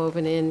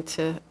woven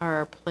into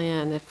our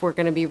plan. If we're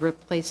going to be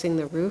replacing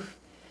the roof,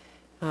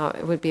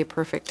 it would be a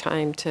perfect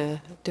time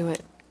to do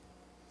it.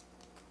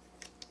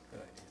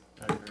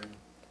 I agree.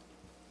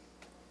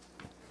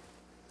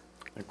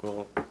 I think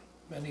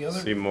we'll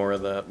see more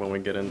of that when we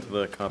get into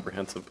the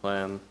comprehensive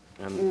plan.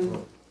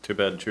 And too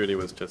bad Judy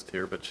was just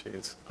here, but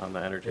she's on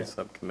the energy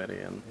subcommittee,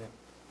 and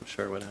I'm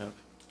sure would have.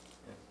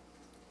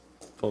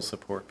 full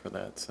support for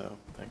that, so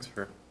thanks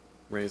for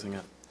raising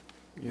it.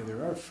 Yeah,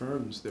 there are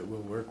firms that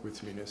will work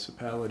with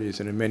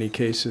municipalities, and in many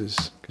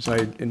cases, because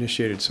I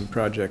initiated some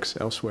projects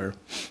elsewhere,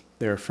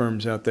 there are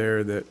firms out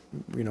there that,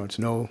 you know, it's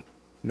no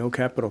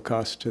capital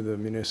cost to the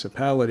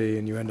municipality,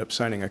 and you end up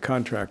signing a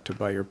contract to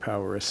buy your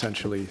power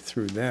essentially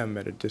through them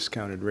at a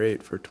discounted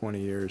rate for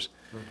 20 years.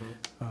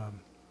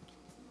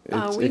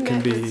 We it can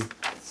met be...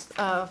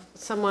 with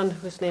someone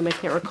whose name I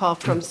can't recall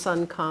from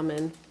Sun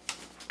Common,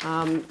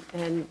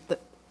 and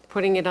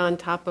putting it on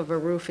top of a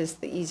roof is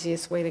the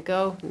easiest way to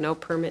go, no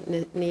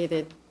permit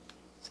needed.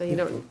 So you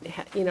don't,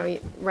 you know,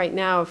 right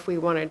now if we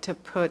wanted to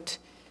put,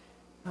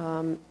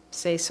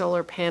 say,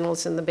 solar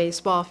panels in the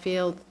baseball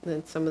field,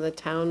 then some of the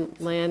town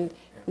land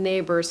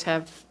neighbors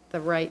have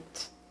the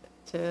right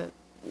to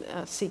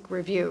seek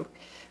review.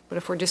 But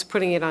if we're just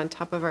putting it on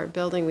top of our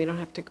building, we don't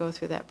have to go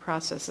through that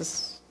process,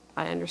 as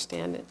I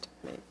understand it.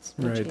 It's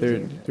much Right,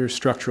 easier. there's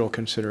structural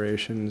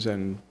considerations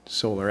and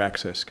solar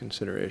access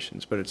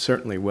considerations, but it's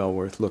certainly well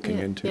worth looking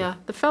into. Yeah,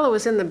 the fellow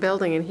was in the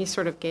building and he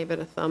sort of gave it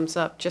a thumbs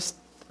up just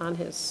on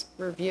his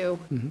review.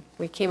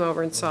 We came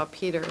over and saw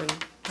Peter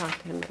and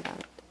talked to him about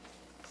it.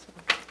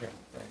 So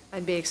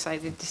I'd be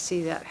excited to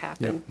see that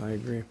happen. Yep, I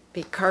agree.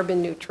 Be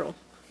carbon neutral.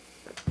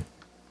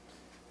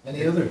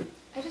 Any other?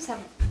 I just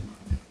have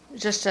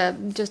just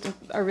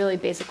a really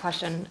basic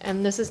question,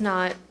 and this is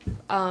not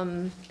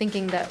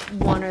thinking that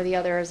one or the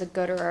other is a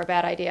good or a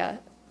bad idea,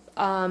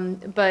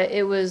 but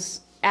it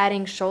was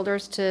adding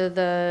shoulders to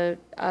the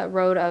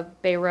road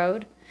of Bay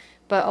Road,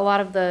 but a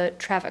lot of the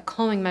traffic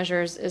calming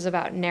measures is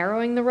about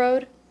narrowing the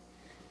road.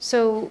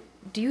 So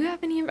do you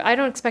have any, I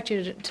don't expect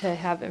you to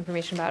have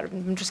information about it,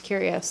 I'm just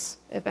curious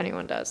if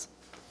anyone does.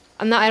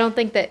 I don't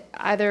think that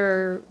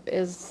either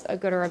is a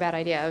good or a bad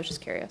idea, I was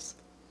just curious.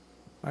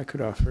 I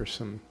could offer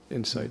some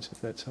insights if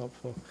that's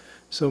helpful.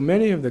 So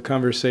many of the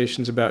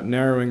conversations about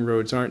narrowing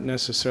roads aren't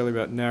necessarily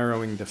about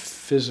narrowing the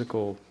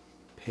physical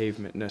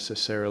pavement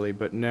necessarily,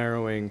 but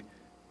narrowing,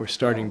 we're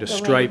starting to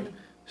stripe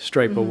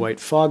a white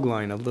fog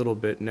line a little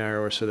bit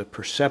narrower, so the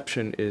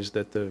perception is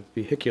that the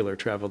vehicular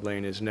traveled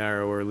lane is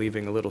narrower,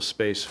 leaving a little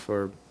space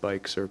for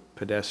bikes or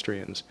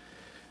pedestrians.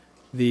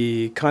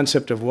 The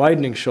concept of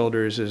widening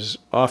shoulders is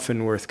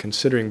often worth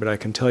considering, but I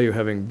can tell you,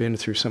 having been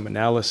through some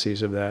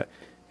analyses of that,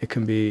 it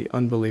can be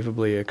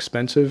unbelievably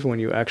expensive when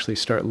you actually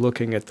start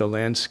looking at the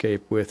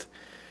landscape with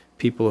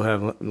people who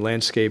have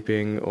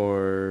landscaping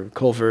or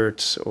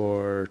culverts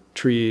or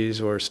trees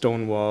or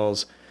stone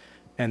walls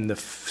and the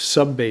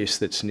sub-base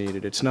that's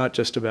needed. It's not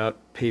just about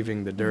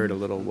paving the dirt a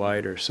little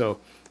wider. So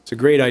it's a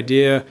great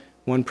idea.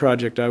 One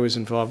project I was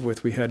involved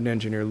with, we had an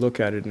engineer look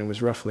at it, and it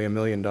was roughly $1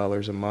 million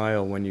a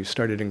mile when you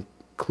started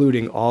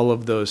including all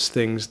of those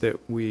things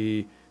that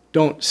we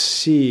don't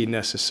see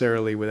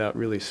necessarily without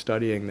really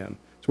studying them.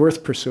 It's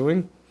worth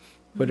pursuing,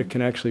 but it can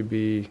actually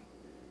be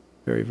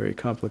very, very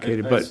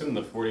complicated. I But assume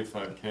the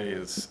 45K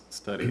is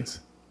studies,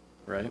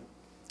 right?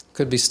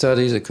 Could be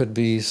studies, it could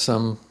be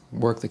some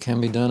work that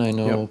can be done. I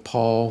know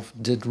Paul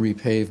did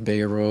repave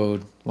Bay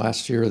Road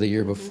last year or the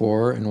year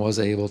before and was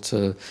able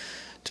to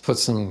put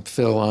some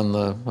fill on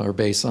or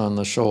base on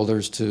the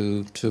shoulders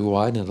to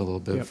widen it a little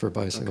bit for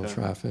bicycle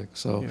traffic.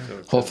 So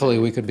hopefully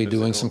we could be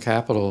doing some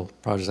capital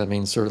projects. I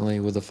mean,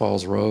 certainly with the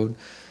Falls Road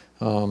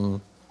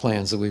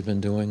plans that we've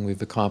been doing,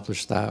 we've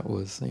accomplished that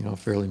with, you know,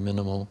 fairly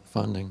minimal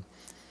funding.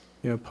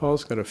 yeah,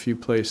 Paul's got a few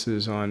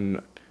places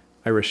on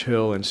Irish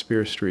Hill and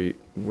Spear Street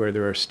where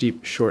there are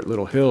steep, short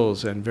little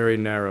hills and very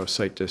narrow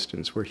sight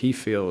distance, where he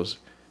feels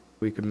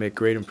we could make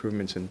great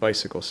improvements in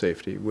bicycle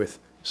safety with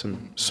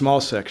some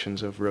small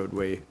sections of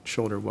roadway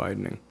shoulder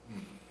widening.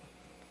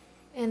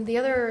 And the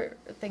other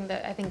thing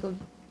that I think would,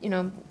 you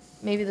know,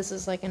 maybe this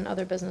is like in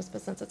other business,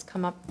 but since it's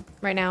come up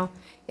right now,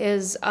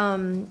 is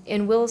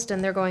in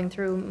Williston, they're going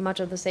through much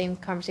of the same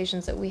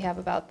conversations that we have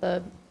about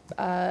the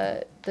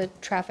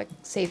traffic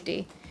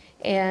safety.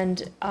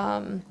 And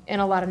in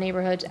a lot of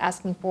neighborhoods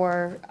asking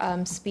for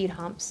speed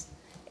humps.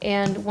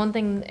 And one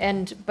thing,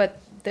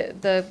 but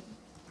the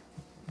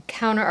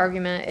counter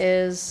argument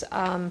is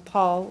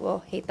Paul will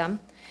hate them.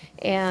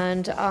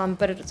 And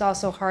but it's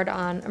also hard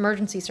on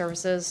emergency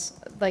services,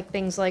 like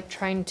things like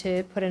trying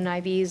to put in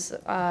IVs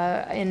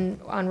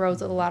on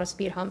roads with a lot of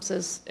speed humps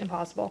is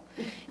impossible.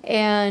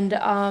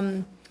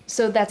 And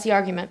so that's the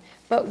argument.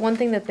 But one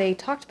thing that they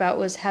talked about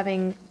was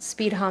having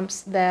speed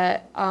humps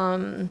that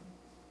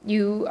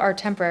you are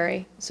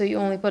temporary, so you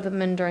only put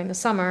them in during the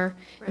summer,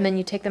 and then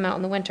you take them out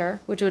in the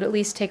winter, which would at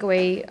least take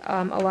away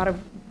a lot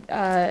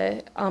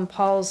of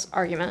Paul's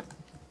argument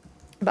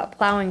about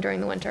plowing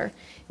during the winter,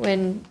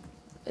 when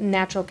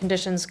natural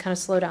conditions kind of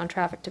slow down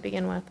traffic to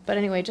begin with. But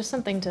anyway, just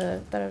something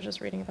that I was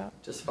just reading about.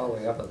 Just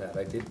following up on that,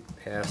 I did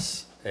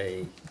pass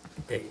a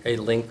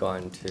link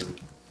on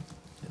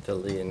to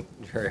Lee and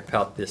Jerry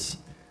about this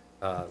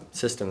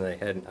system they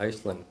had in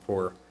Iceland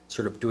for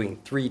sort of doing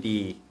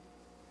 3D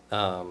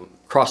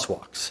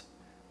crosswalks,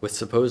 which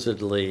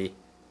supposedly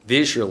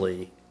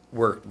visually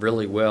worked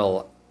really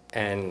well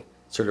and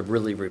sort of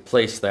really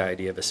replaced the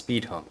idea of a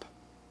speed hump.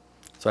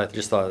 So I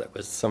just thought that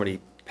was, somebody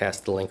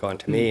passed the link on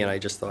to me, and I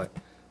just thought,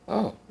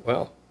 oh,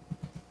 Well,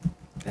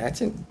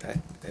 that's a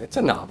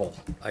novel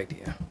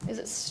idea. Is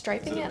it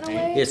striping it in a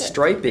way? It's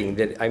striping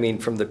that, I mean,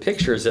 from the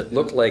pictures, it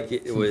looked like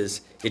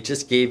it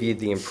just gave you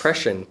the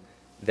impression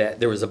that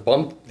there was a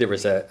bump, there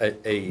was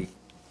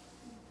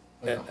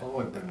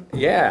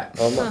yeah,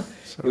 almost.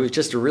 It was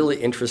just a really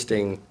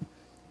interesting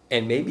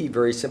and maybe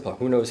very simple.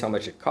 Who knows how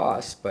much it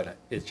costs, but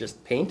it's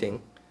just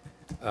painting.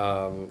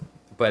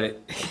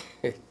 But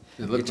it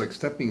looked like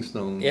stepping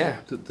stones. Yeah.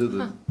 To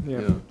the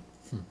yeah.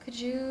 Could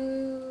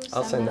you?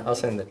 I'll send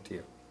that to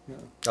you. Yeah.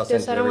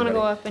 Just I don't want to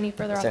go up any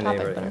further off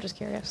topic, but I'm just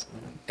curious.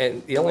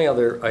 And the only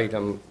other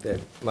item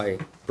that my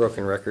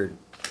broken record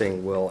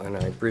thing will, and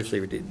I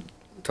briefly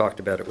talked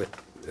about it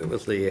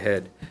with Lee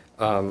ahead,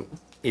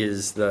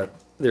 is that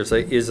there's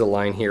a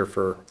line here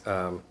for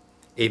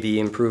AV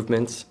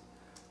improvements.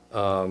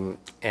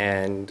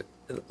 And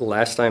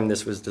last time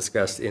this was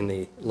discussed in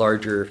the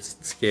larger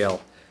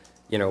scale,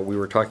 you know, we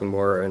were talking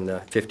more in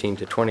the $15,000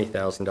 to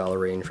 $20,000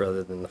 range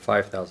rather than the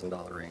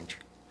 $5,000 range.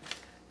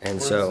 And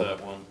Where's so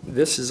that one?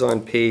 this is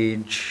on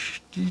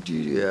page,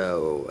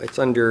 it's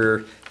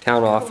under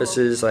town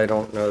offices. I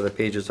don't know, the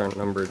pages aren't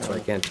numbered, so I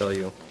can't tell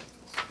you.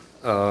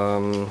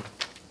 Oh,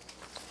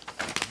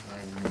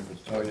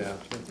 yeah.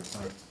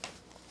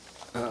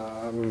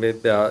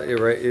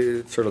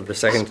 It's sort of the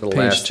second to the Page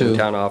last in 2.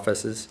 town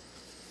offices.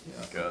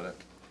 Yeah, got it.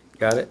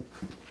 Got it?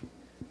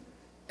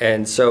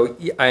 And so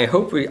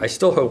I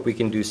still hope we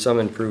can do some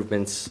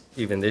improvements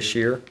even this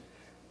year,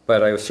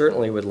 but I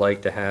certainly would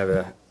like to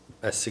have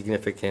a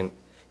significant,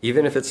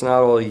 even if it's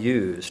not all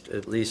used,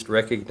 at least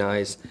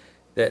recognize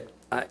that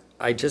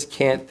I just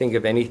can't think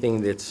of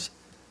anything that's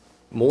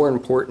more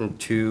important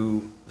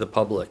to the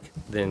public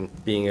than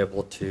being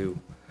able to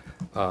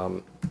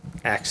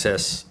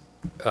access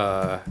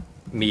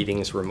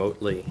meetings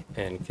remotely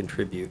and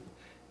contribute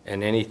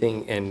and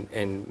anything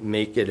and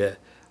make it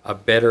a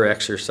better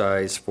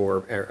exercise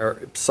for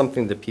or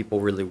something that people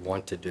really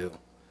want to do.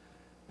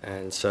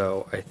 And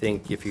so I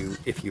think if you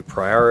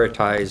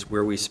prioritize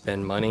where we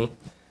spend money,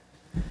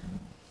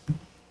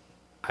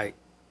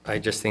 I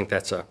just think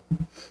that's a.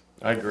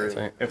 I agree.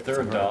 If there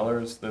are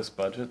dollars this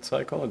budget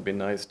cycle, it'd be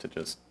nice to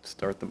just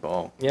start the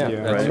ball. Yeah,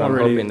 Yeah, that's what I'm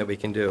hoping that we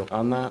can do.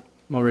 On that?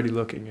 I'm already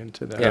looking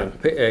into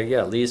that.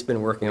 Yeah, Lee's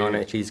been working on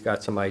it. He's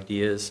got some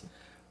ideas.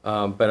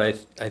 But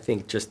I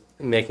think just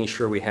making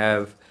sure we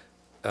have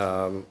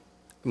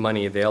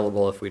money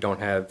available if we don't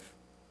have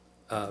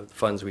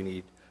funds we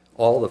need,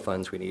 all the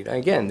funds we need.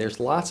 Again, there's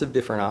lots of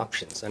different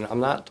options. And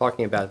I'm not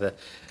talking about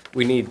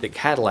we need the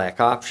Cadillac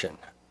option.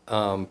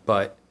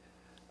 But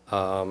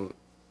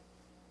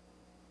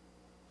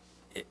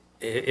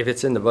if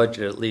it's in the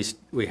budget, at least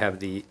we have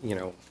the, you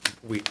know,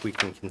 we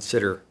can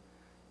consider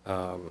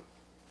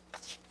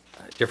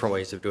different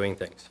ways of doing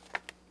things.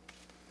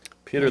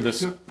 Peter, the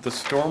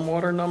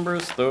stormwater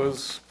numbers,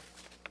 those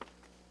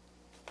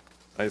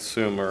I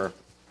assume are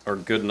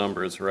good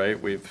numbers,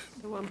 right? The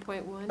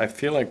 1.1? I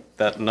feel like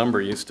that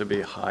number used to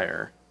be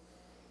higher,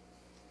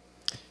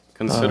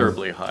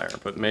 considerably higher,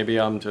 but maybe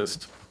I'm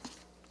just,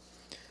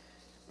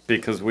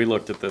 because we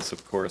looked at this,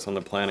 of course, on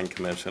the planning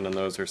commission, and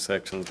those are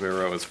sections we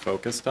were always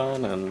focused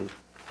on, and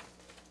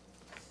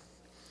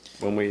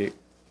when we,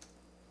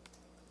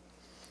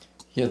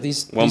 Yeah,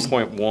 these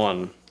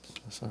 1.1.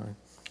 Sorry.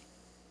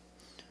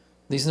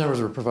 These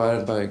numbers were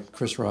provided by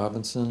Chris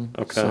Robinson.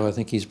 Okay. So I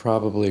think he's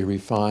probably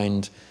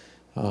refined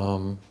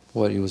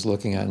what he was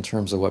looking at in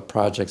terms of what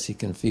projects he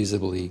can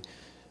feasibly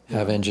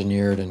have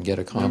engineered and get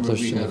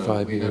accomplished in a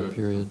 5-year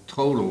period.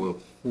 Total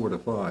of 4 to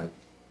 5.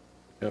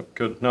 Yep,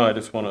 good. No, I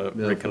just want to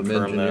reconfirm from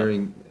that.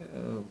 engineering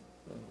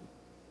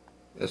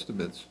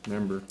estimates,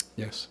 remember?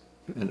 Yes.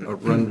 And a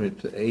run rate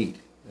to 8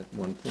 at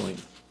one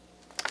point.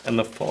 And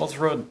the Falls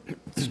Road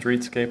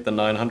streetscape, the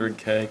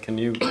 900K, can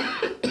you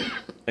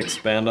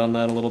expand on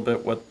that a little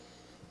bit? What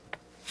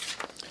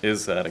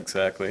is that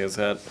exactly? Is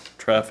that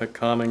traffic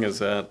calming? Is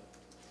that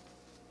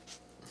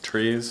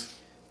trees?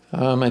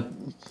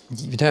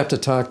 You'd have to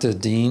talk to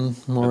Dean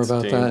more That's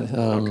about Dean. that.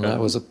 Okay. That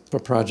was a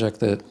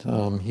project that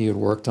he had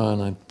worked on.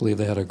 I believe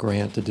they had a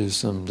grant to do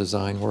some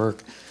design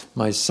work.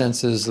 My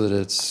sense is that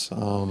it's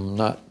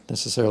not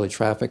necessarily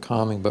traffic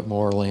calming, but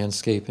more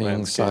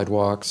landscaping,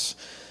 sidewalks,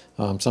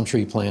 some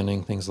tree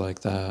planting, things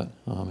like that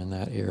in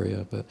that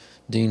area. But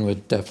Dean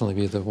would definitely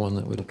be the one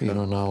that would be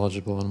more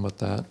knowledgeable on what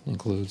that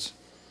includes.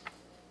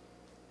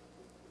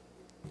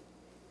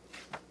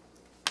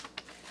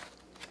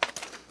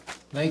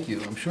 Thank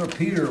you. I'm sure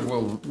Peter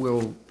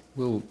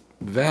will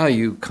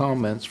value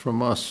comments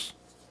from us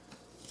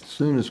as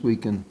soon as we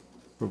can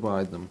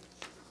provide them.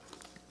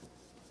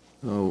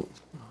 So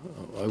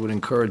I would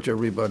encourage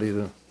everybody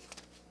to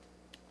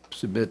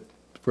submit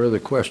further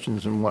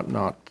questions and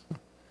whatnot.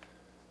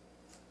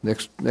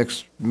 Next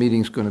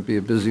meeting's going to be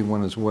a busy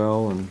one as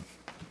well, and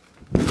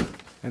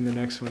the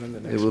next one and the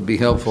next one. it will be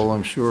helpful,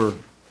 I'm sure.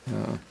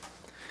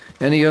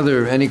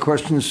 Any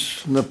questions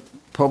from the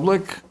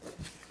public?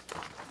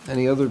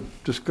 Any other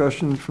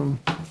discussion from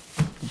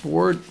the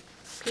board?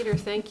 Peter,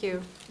 thank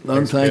you.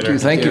 None, thank you.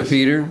 Thank you,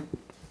 Peter.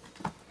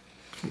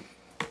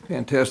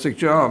 Fantastic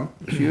job,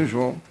 as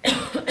usual.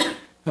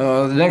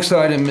 The next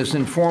item is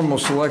informal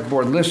select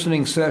board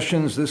listening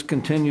sessions. This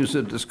continues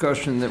a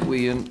discussion that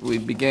we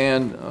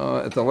began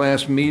at the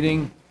last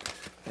meeting.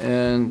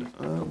 And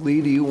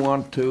Lee, do you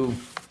want to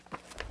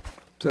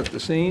set the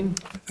scene?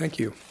 Thank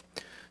you.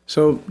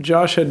 So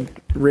Josh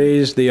had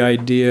raised the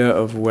idea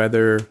of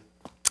whether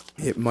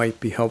it might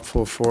be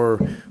helpful for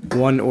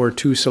one or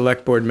two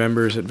select board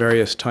members at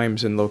various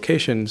times and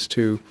locations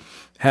to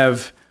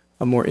have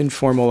a more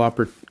informal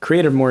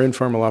create a more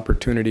informal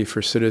opportunity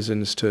for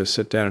citizens to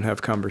sit down and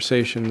have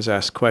conversations,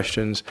 ask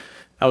questions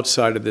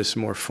outside of this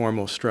more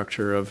formal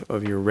structure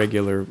of your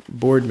regular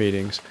board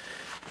meetings.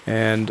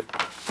 And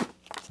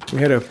we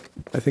had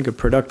I think a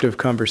productive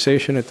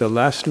conversation at the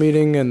last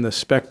meeting, and the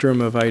spectrum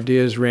of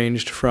ideas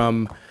ranged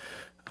from,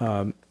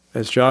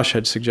 as Josh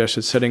had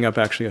suggested, setting up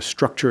actually a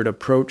structured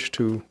approach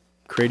to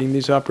creating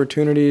these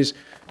opportunities,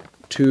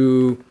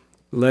 to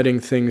letting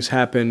things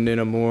happen in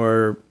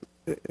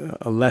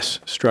a less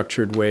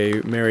structured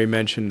way. Mary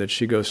mentioned that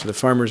she goes to the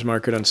farmers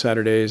market on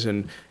Saturdays,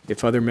 and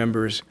if other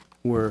members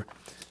were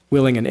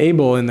willing and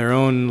able in their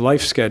own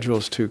life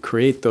schedules to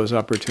create those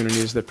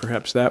opportunities, that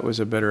perhaps that was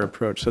a better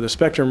approach. So the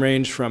spectrum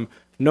ranged from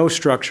no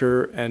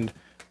structure and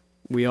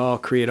we all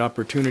create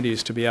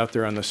opportunities to be out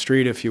there on the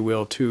street, if you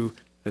will, to,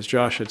 as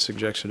Josh had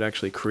suggested,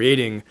 actually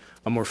creating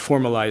a more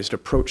formalized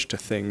approach to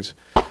things.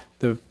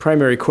 The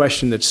primary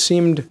question that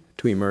seemed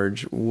to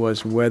emerge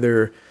was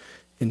whether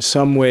in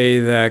some way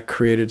that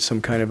created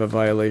some kind of a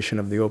violation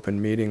of the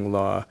open meeting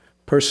law.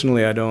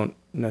 Personally, I don't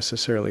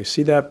necessarily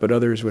see that, but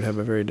others would have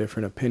a very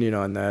different opinion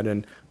on that.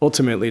 And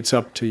ultimately, it's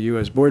up to you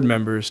as board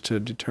members to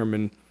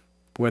determine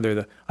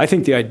whether I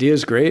think the idea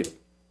is great.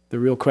 The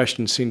real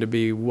question seemed to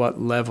be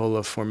what level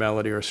of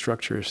formality or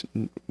structure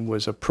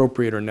was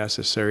appropriate or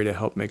necessary to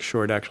help make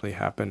sure it actually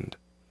happened.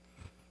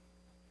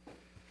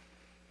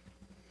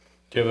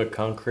 Do you have a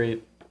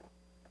concrete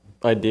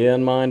idea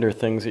in mind or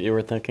things that you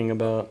were thinking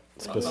about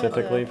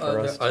specifically for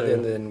us to? Other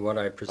than what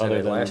I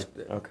presented last,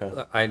 okay.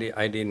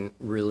 I didn't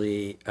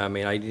really, I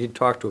mean, I did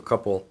talk to a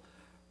couple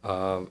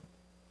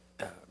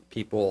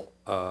people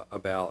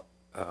about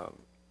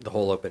the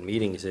whole open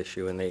meetings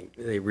issue, and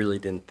they really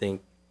didn't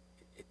think,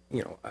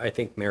 you know, I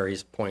think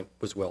Mary's point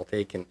was well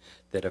taken,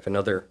 that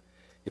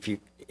if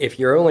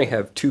you only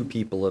have two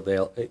people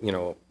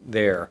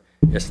there,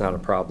 it's not a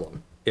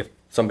problem. If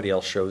somebody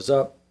else shows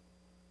up,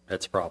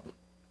 that's a problem.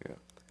 Yeah.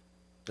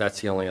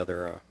 That's the only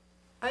other.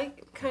 I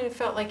kind of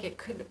felt like it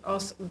could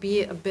also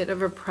be a bit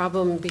of a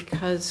problem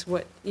because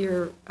what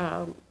your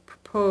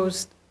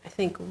proposed, I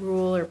think,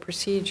 rule or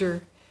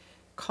procedure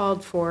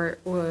called for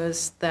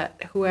was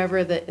that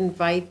whoever the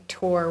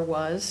invitor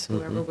was,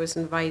 whoever was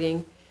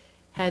inviting,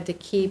 had to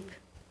keep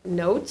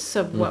notes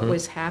of what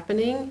was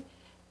happening,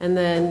 and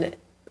then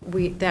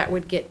that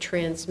would get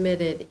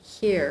transmitted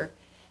here.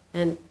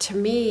 And to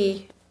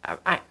me,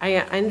 I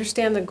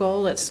understand the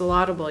goal, it's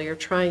laudable, you're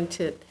trying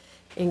to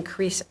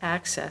increase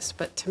access,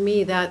 but to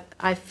me that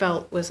I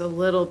felt was a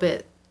little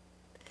bit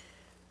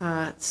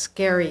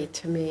scary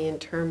to me in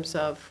terms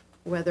of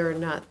whether or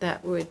not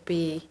that would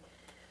be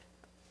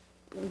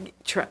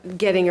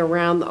getting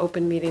around the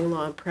open meeting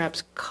law and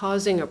perhaps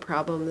causing a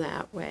problem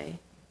that way.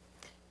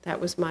 That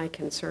was my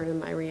concern and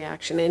my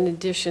reaction, in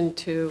addition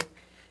to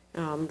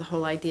the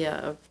whole idea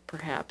of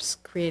perhaps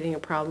creating a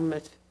problem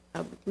if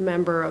a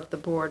member of the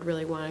board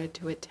really wanted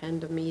to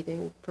attend a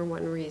meeting for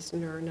one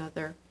reason or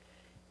another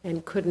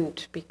and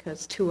couldn't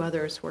because two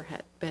others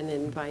had been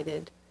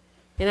invited.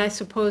 And I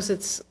suppose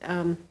it's,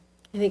 I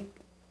think,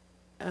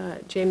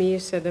 Jamie, you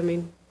said, I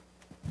mean,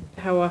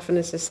 how often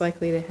is this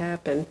likely to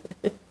happen?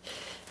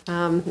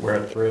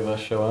 Where three of us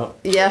show up?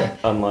 Yeah.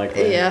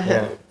 Unlikely.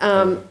 Yeah.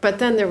 But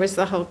then there was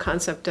the whole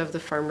concept of the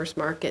farmer's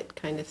market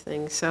kind of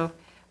thing. So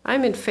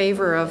I'm in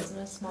favor of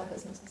small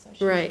business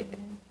association. Right.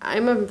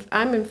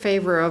 I'm in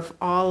favor of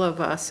all of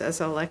us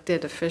as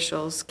elected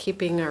officials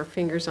keeping our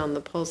fingers on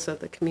the pulse of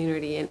the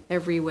community in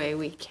every way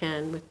we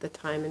can with the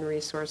time and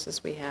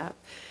resources we have.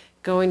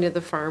 Going to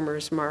the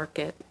farmer's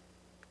market,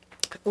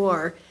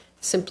 or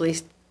simply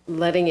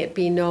letting it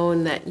be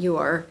known that you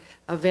are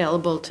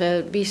available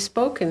to be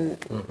spoken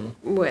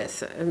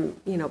with,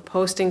 you know,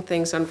 posting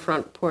things on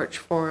Front Porch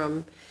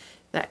Forum,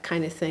 that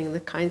kind of thing, the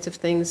kinds of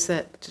things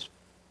that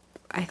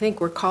I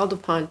think we're called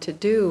upon to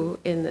do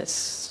in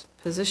this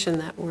position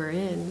that we're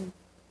in,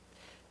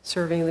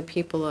 serving the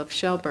people of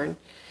Shelburne.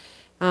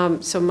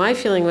 So my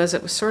feeling was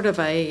it was sort of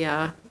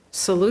a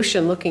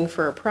solution looking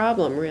for a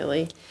problem,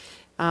 really.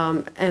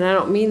 And I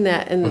don't mean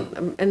that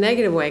in a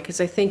negative way, because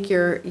I think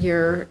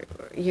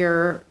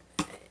your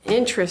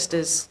interest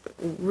is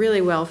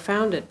really well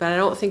founded, but I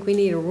don't think we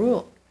need a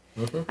rule.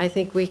 I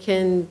think we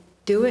can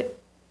do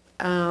it.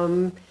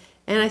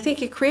 And I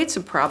think it creates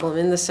a problem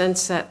in the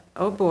sense that,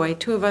 oh boy,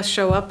 two of us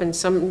show up and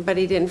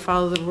somebody didn't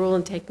follow the rule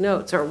and take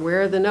notes, or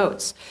where are the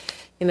notes?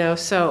 You know,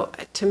 so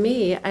to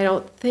me, I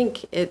don't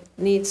think it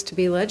needs to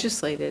be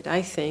legislated.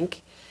 I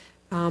think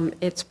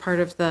it's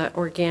part of the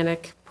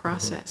organic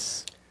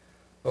process.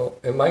 Well,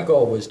 and my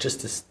goal was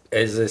just to,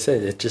 as I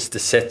said, just to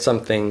set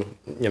something,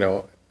 you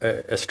know,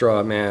 a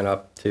straw man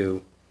up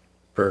to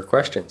for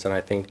questions. And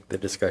I think the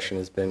discussion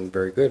has been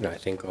very good. And I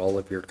think all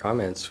of your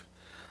comments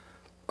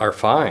are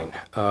fine.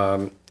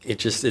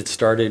 It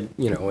started,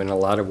 in a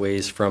lot of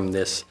ways from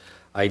this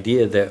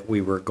idea that we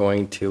were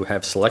going to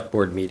have select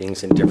board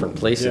meetings in different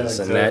places,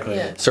 Yeah, and exactly.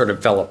 that sort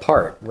of fell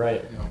apart.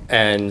 Right.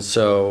 And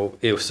so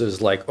it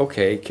was like,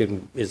 okay,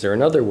 is there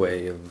another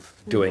way of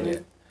doing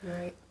it?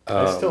 Right.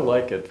 I still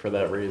like it for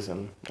that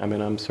reason. I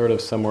mean, I'm sort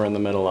of somewhere in the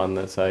middle on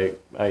this. I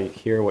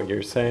hear what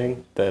you're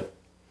saying, that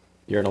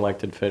you're an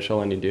elected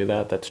official and you do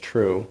that. That's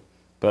true.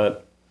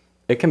 But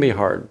it can be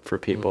hard for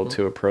people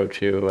to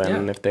approach you,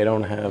 and if they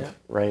don't have,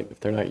 if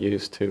they're not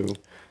used to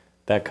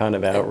that kind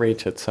of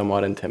outreach, it's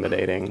somewhat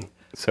intimidating.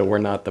 So we're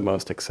not the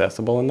most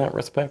accessible in that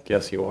respect.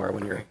 Yes, you are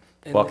when you're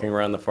walking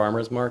around the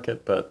farmer's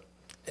market, but...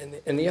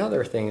 And the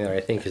other thing that I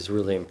think is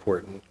really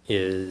important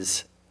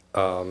is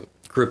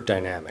group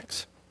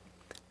dynamics.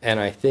 And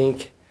I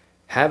think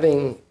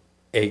having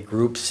a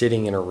group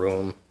sitting in a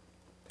room,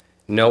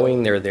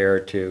 knowing they're there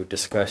to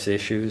discuss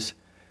issues,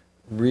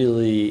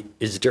 really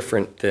is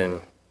different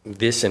than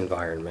this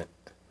environment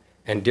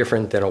and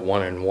different than a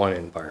one-on-one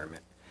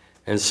environment.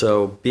 And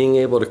so being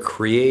able to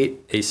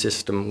create a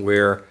system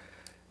where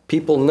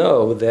people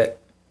know that,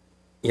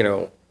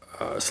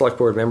 select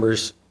board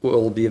members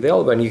will be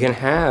available and you can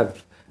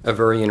have a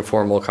very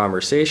informal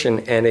conversation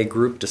and a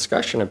group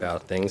discussion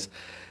about things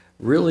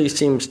really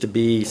seems to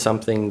be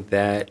something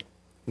that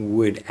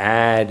would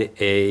add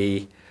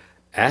a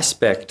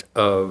aspect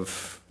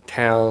of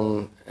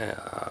town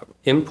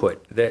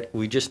input that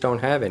we just don't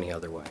have any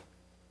other way.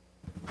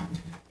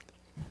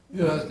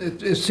 Yeah,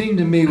 it seemed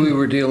to me we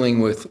were dealing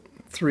with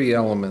three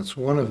elements,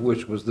 one of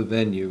which was the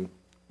venue.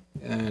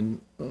 And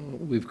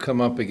we've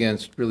come up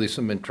against really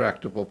some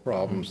intractable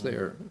problems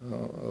there,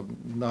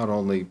 not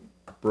only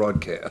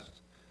broadcast,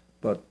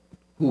 but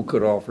who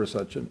could offer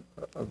such a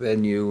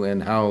venue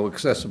and how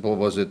accessible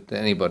was it to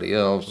anybody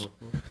else.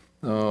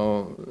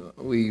 I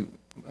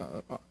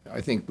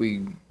think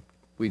we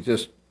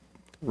just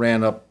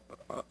ran up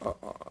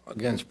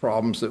against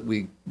problems that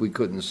we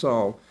couldn't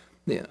solve.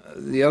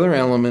 The other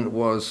element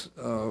was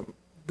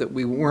that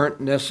we weren't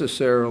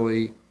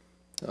necessarily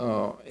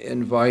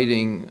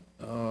inviting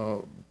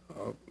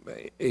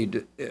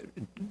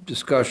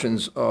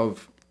discussions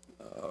of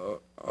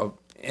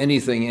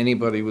anything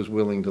anybody was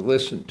willing to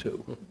listen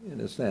to,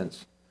 in a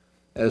sense,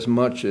 as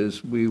much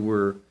as we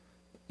were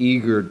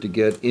eager to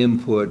get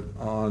input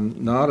on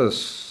not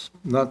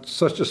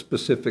such a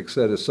specific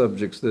set of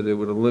subjects that it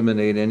would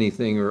eliminate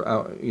anything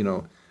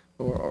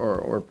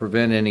or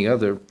prevent any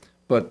other,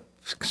 but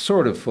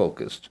sort of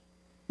focused.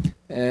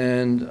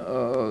 And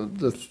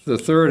the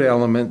third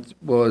element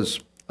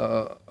was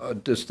a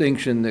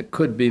distinction that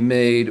could be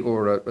made,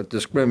 or a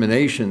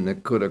discrimination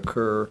that could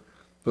occur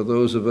for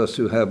those of us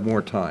who have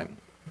more time.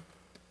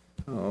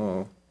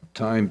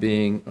 Time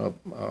being a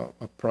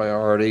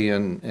priority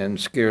and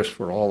scarce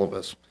for all of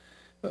us.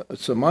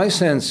 So my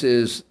sense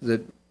is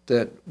that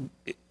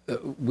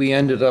we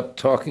ended up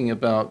talking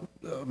about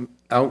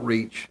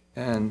outreach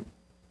and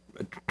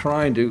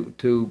trying to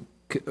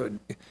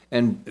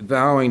and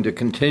vowing to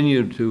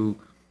continue to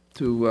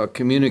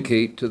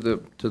communicate to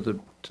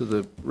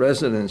the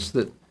residents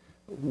that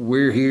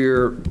we're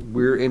here,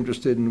 we're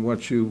interested in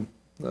what you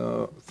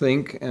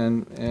think,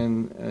 and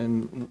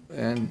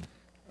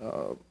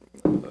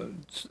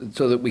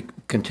so that we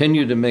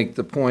continue to make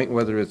the point,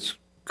 whether it's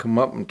come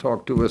up and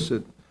talk to us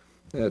at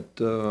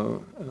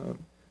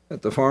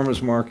the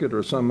farmers market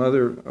or some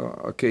other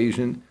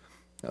occasion.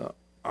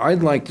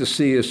 I'd like to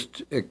see us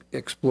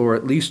explore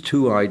at least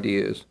two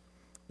ideas,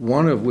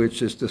 one of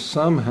which is to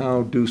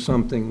somehow do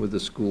something with the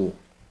school,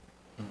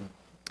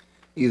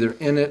 either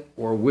in it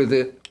or with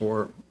it,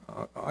 or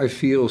I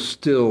feel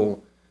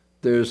still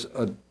there's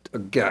a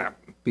gap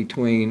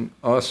between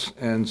us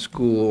and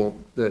school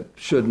that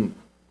shouldn't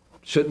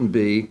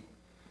be.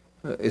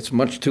 It's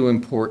much too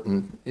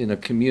important in a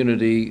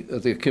community.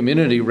 The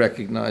community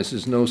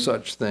recognizes no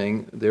such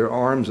thing. They're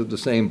arms of the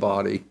same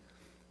body,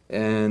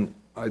 and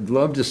I'd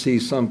love to see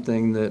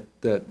something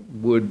that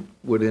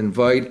would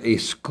invite a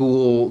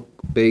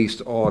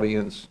school-based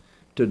audience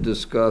to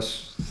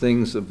discuss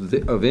things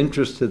of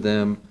interest to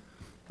them.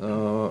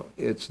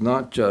 It's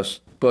not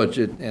just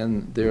budget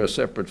and their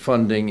separate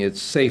funding.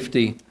 It's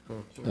safety.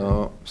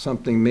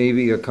 Something,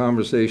 maybe a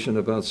conversation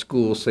about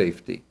school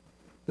safety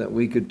that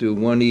we could do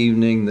one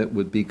evening that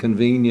would be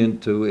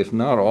convenient to, if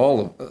not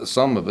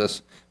some of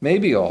us,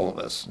 maybe all of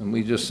us, and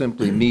we just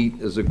simply meet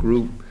as a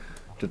group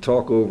to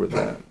talk over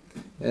that.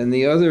 And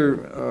the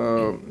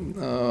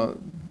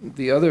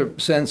other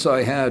sense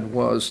I had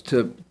was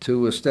to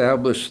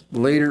establish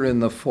later in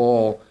the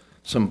fall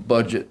some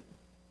budget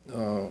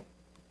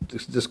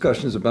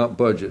discussions about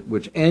budget,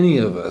 which any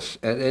of us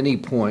at any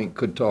point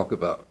could talk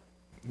about.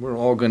 We're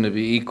all going to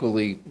be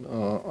equally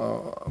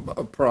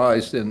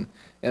apprised and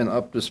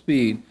up to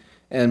speed,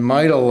 and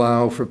might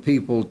allow for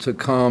people to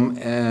come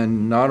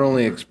and not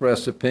only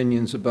express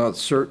opinions about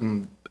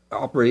certain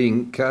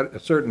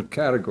certain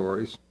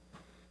categories,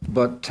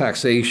 but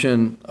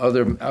taxation,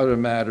 other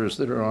matters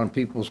that are on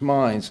people's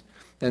minds,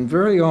 And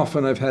very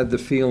often I've had the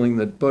feeling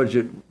that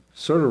budget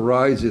sort of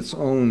rides its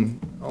own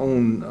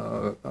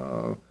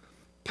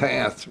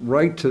path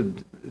right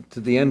to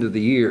the end of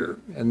the year,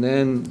 and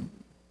then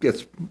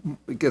it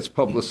gets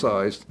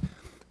publicized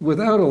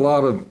without a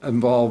lot of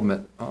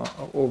involvement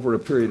over a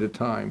period of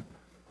time.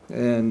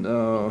 And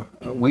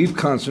we've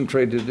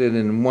concentrated it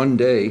in one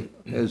day,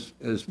 as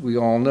we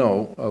all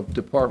know, of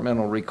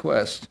departmental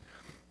requests.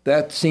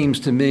 That seems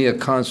to me a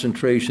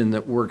concentration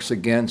that works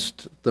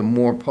against the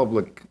more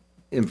public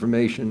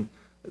information,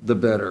 the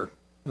better,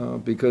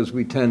 because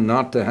we tend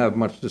not to have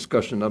much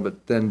discussion of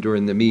it then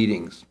during the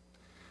meetings.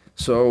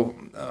 So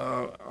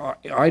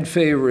I'd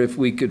favor if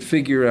we could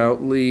figure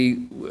out,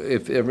 Lee,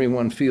 if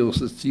everyone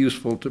feels it's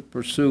useful to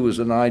pursue as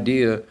an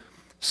idea,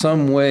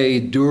 some way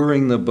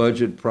during the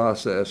budget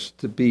process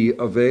to be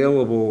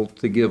available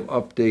to give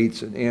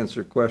updates and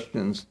answer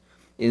questions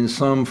in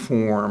some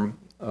form.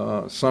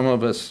 Some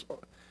of us,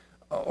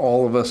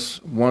 all of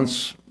us,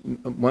 once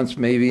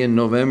maybe in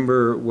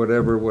November,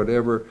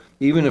 whatever,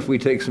 even if we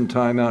take some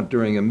time out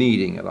during a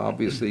meeting, and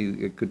obviously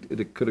it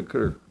could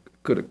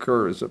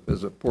occur as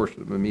a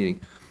portion of a meeting.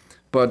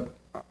 But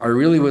I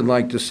really would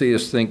like to see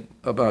us think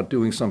about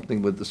doing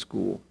something with the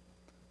school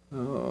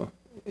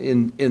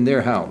in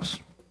their house.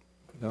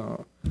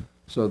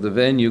 So the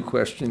venue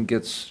question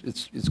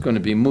it's going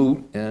to be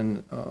moot,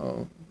 and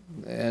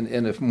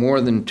if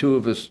more than two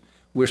of us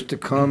wish to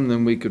come,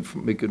 then we could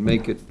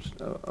make it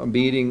a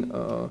meeting,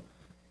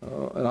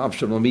 an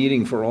optional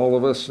meeting for all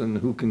of us, and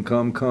who can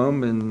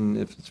come, and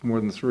if it's more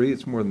than three,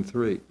 it's more than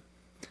three.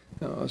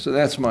 So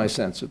that's my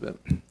sense of it.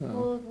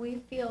 Well,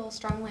 we feel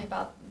strongly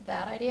about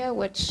that idea,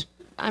 which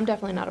I'm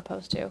definitely not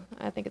opposed to.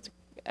 I think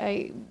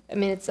I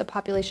mean, it's a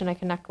population I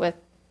connect with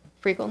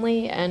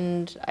frequently,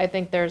 and I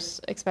think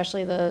there's,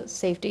 especially the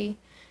safety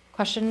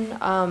question,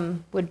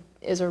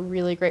 is a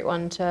really great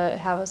one to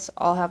have us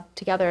all have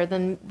together.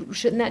 Then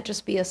shouldn't that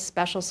just be a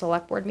special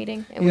select board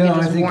meeting? And we can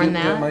just warn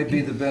that? That might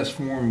be the best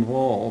form of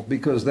all,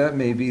 because that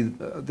may be,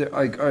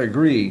 I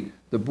agree,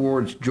 the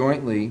boards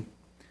jointly,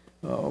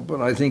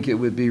 but I think it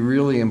would be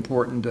really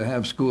important to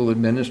have school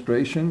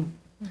administration.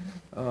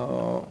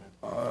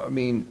 I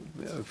mean,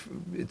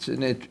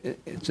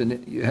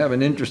 you have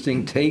an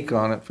interesting take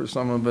on it for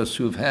some of us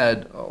who've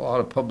had a lot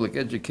of public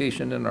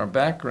education in our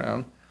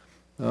background.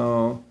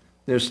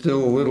 There's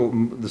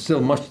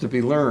still much to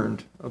be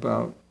learned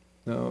about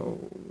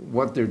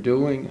what they're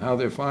doing, how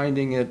they're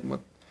finding it,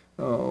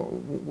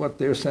 what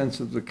their sense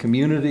of the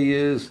community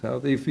is, how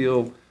they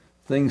feel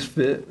things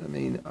fit. I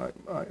mean,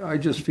 I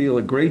just feel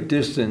a great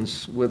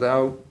distance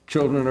without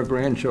children or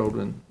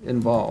grandchildren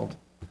involved.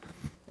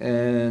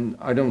 And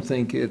I don't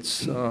think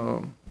it's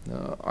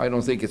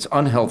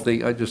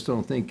unhealthy. I just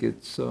don't think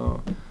it's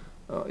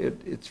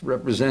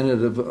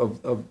representative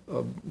of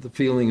the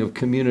feeling of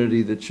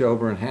community that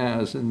Shelburne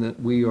has and that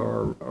we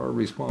are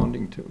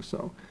responding to.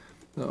 So,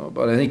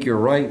 but I think you're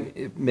right.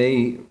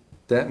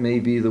 That may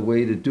be the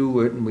way to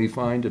do it, and we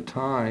find a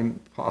time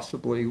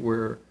possibly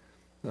where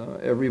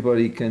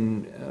everybody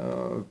can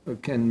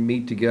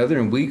meet together,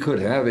 and we could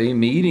have a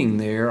meeting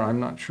there.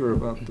 I'm not sure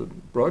about the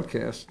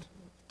broadcast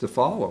to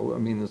follow. I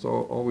mean, there's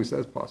always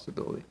that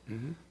possibility.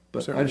 Mm-hmm.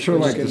 But I'd sure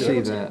like to see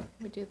that.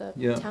 We do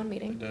the town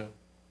meeting.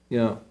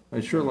 Yeah,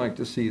 I'd sure like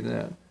to see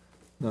that.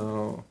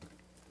 So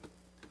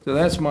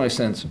that's my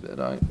sense of it.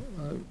 I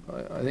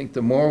think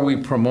the more we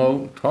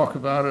promote, talk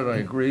about it, I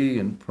agree,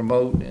 and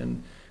promote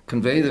and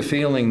convey the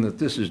feeling that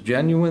this is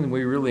genuine,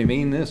 we really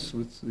mean this.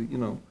 It's,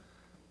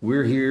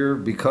 we're here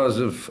because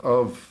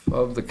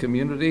of the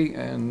community,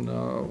 and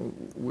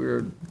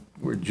we're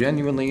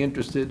genuinely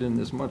interested in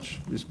as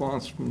much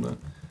response from the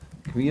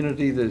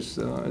community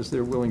as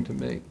they're willing to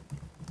make.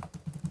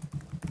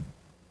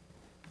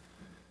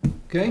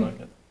 Okay?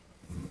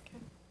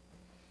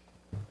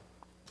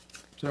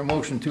 Is there a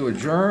motion to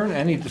adjourn?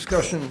 Any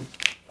discussion?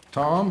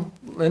 Tom,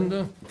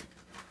 Linda?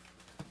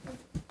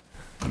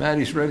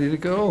 Maddie's ready to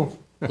go.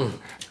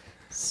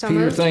 So Peter,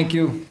 moved. thank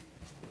you.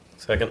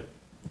 Second.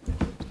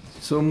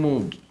 So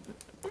moved.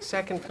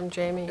 Second from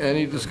Jamie.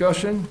 Any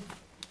discussion?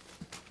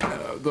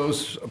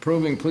 Those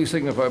approving, please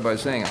signify by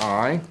saying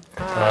aye.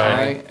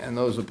 Aye. And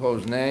those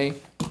opposed, nay.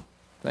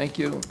 Thank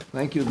you.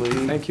 Thank you,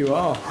 Lee. Thank you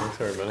all.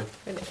 Thanks, everybody.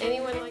 Would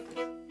anyone like